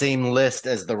up on the same list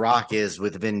as The Rock is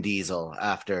with Vin Diesel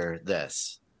after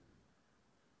this.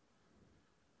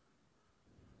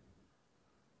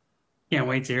 Can't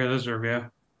wait to hear this review.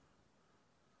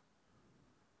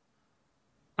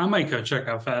 I might go check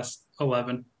out Fast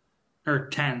 11 or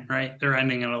 10, right? They're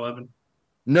ending at 11.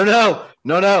 No.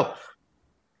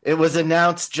 It was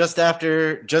announced just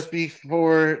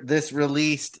before this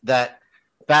released that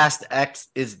Fast X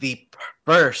is the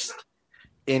first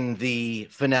in the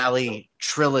finale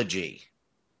trilogy.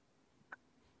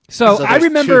 So I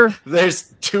remember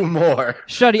there's 2 more.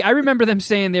 Shuddy, I remember them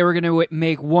saying they were going to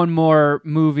make one more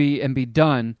movie and be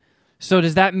done. So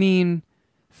does that mean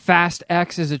Fast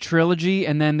X is a trilogy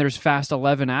and then there's Fast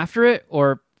 11 after it,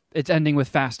 or it's ending with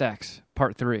Fast X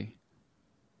Part 3?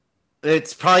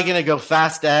 It's probably going to go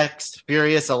Fast X,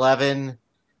 Furious 11.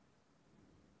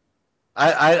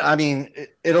 I mean,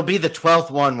 it'll be the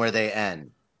 12th one where they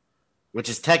end, which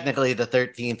is technically the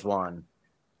 13th one,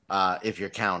 if you're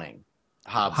counting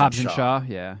Hobbs and Shaw.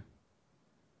 Yeah.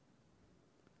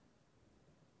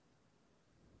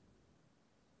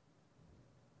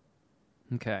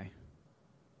 Okay.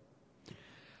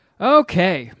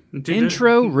 Dude,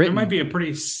 Intro there written. might be a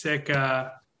pretty sick.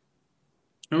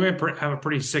 We might have a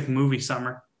pretty sick movie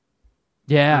summer.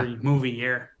 Yeah. Or movie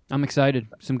year. I'm excited.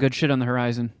 Some good shit on the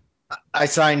horizon. I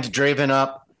signed Draven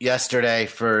up yesterday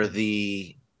for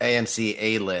the AMC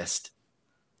A list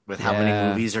with how many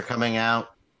movies are coming out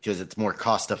because it's more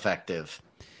cost effective.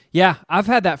 Yeah, I've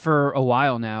had that for a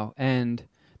while now, and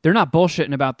they're not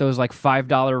bullshitting about those like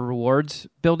 $5 rewards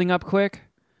building up quick.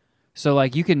 So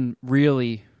like you can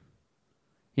really,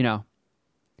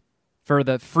 for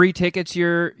the free tickets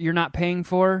you're not paying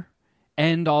for,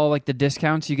 and all like the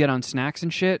discounts you get on snacks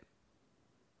and shit.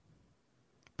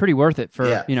 Pretty worth it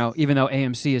for, even though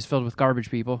AMC is filled with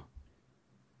garbage people.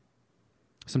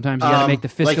 Sometimes you got to make the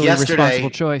fiscally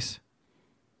responsible choice.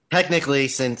 Technically,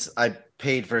 since I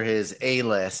paid for his A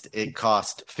list, it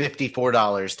cost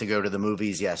 $54 to go to the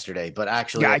movies yesterday. But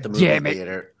actually, at the movie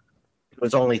theater, it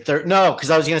was only No, because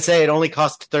I was going to say it only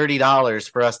cost $30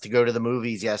 for us to go to the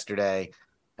movies yesterday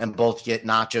and both get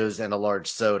nachos and a large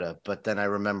soda. But then I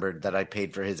remembered that I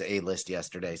paid for his A list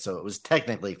yesterday, so it was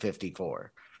technically $54.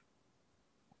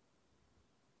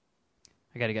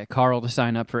 I got to get Carl to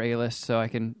sign up for A-List so I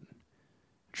can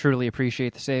truly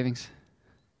appreciate the savings.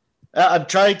 I'm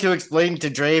trying to explain to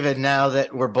Draven now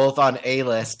that we're both on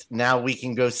A-List. Now we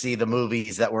can go see the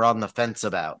movies that we're on the fence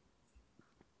about.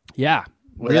 Yeah.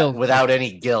 Without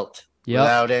any guilt. Yep.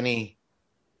 Without any...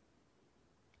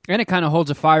 And it kind of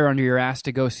holds a fire under your ass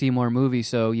to go see more movies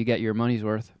so you get your money's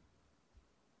worth.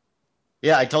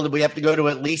 Yeah, I told him we have to go to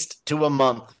at least 2 a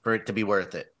month for it to be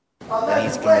worth it. And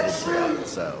he's committed to that,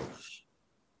 so...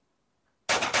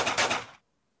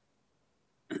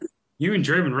 You and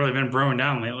Draven really been broing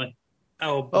down lately.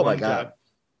 Oh my God.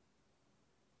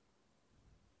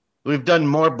 We've done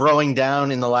more broing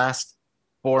down in the last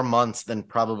 4 months than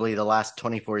probably the last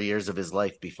 24 years of his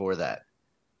life before that.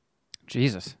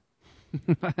 Jesus.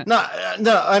 No,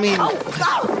 I mean,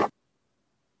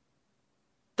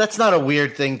 that's not a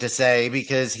weird thing to say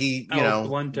because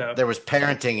there was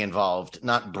parenting involved,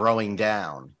 not broing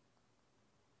down,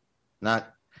 not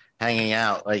hanging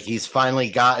out. Like he's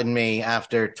finally gotten me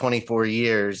after 24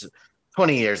 years,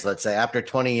 20 years, let's say. After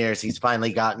 20 years, he's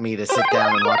finally gotten me to sit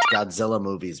down and watch Godzilla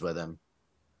movies with him.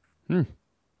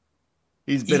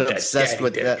 He's been obsessed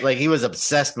with that. Like he was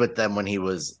obsessed with them when he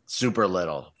was super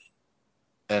little.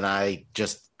 And I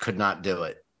just could not do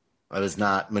it. I was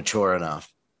not mature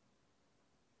enough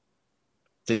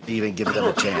to even give them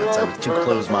a chance. I was too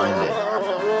close-minded.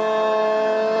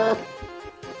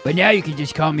 But now you can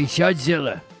just call me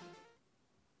Shudzilla.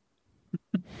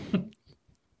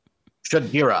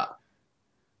 Shudgira.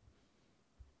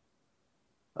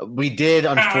 We did,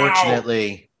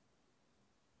 unfortunately.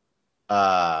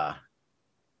 Oh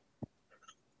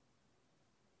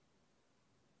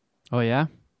yeah.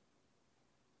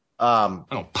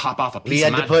 I'll pop off a piece We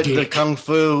had of to my put the dick. Kung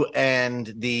Fu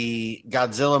and the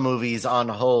Godzilla movies on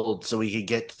hold so we could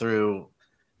get through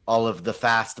all of the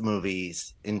Fast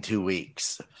movies in 2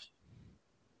 weeks.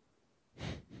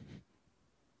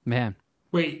 Man.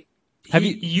 Wait, Have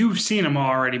you've seen them all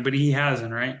already, but he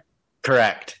hasn't, right?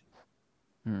 Correct.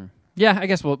 Yeah, I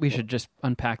guess we should just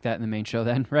unpack that in the main show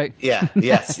then, right? Yeah.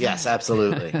 Yes,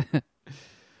 absolutely.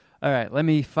 All right, let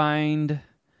me find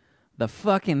the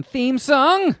fucking theme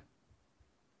song.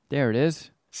 There it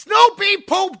is. Snoopy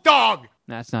Poop Dog!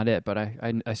 That's not it, but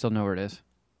I still know where it is.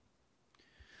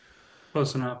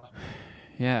 Close enough.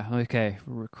 Yeah, okay.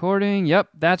 Recording. Yep,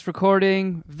 that's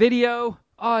recording. Video,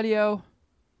 audio,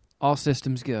 all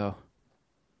systems go.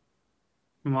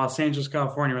 From Los Angeles,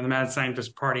 California, where the Mad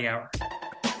Scientist Party Hour.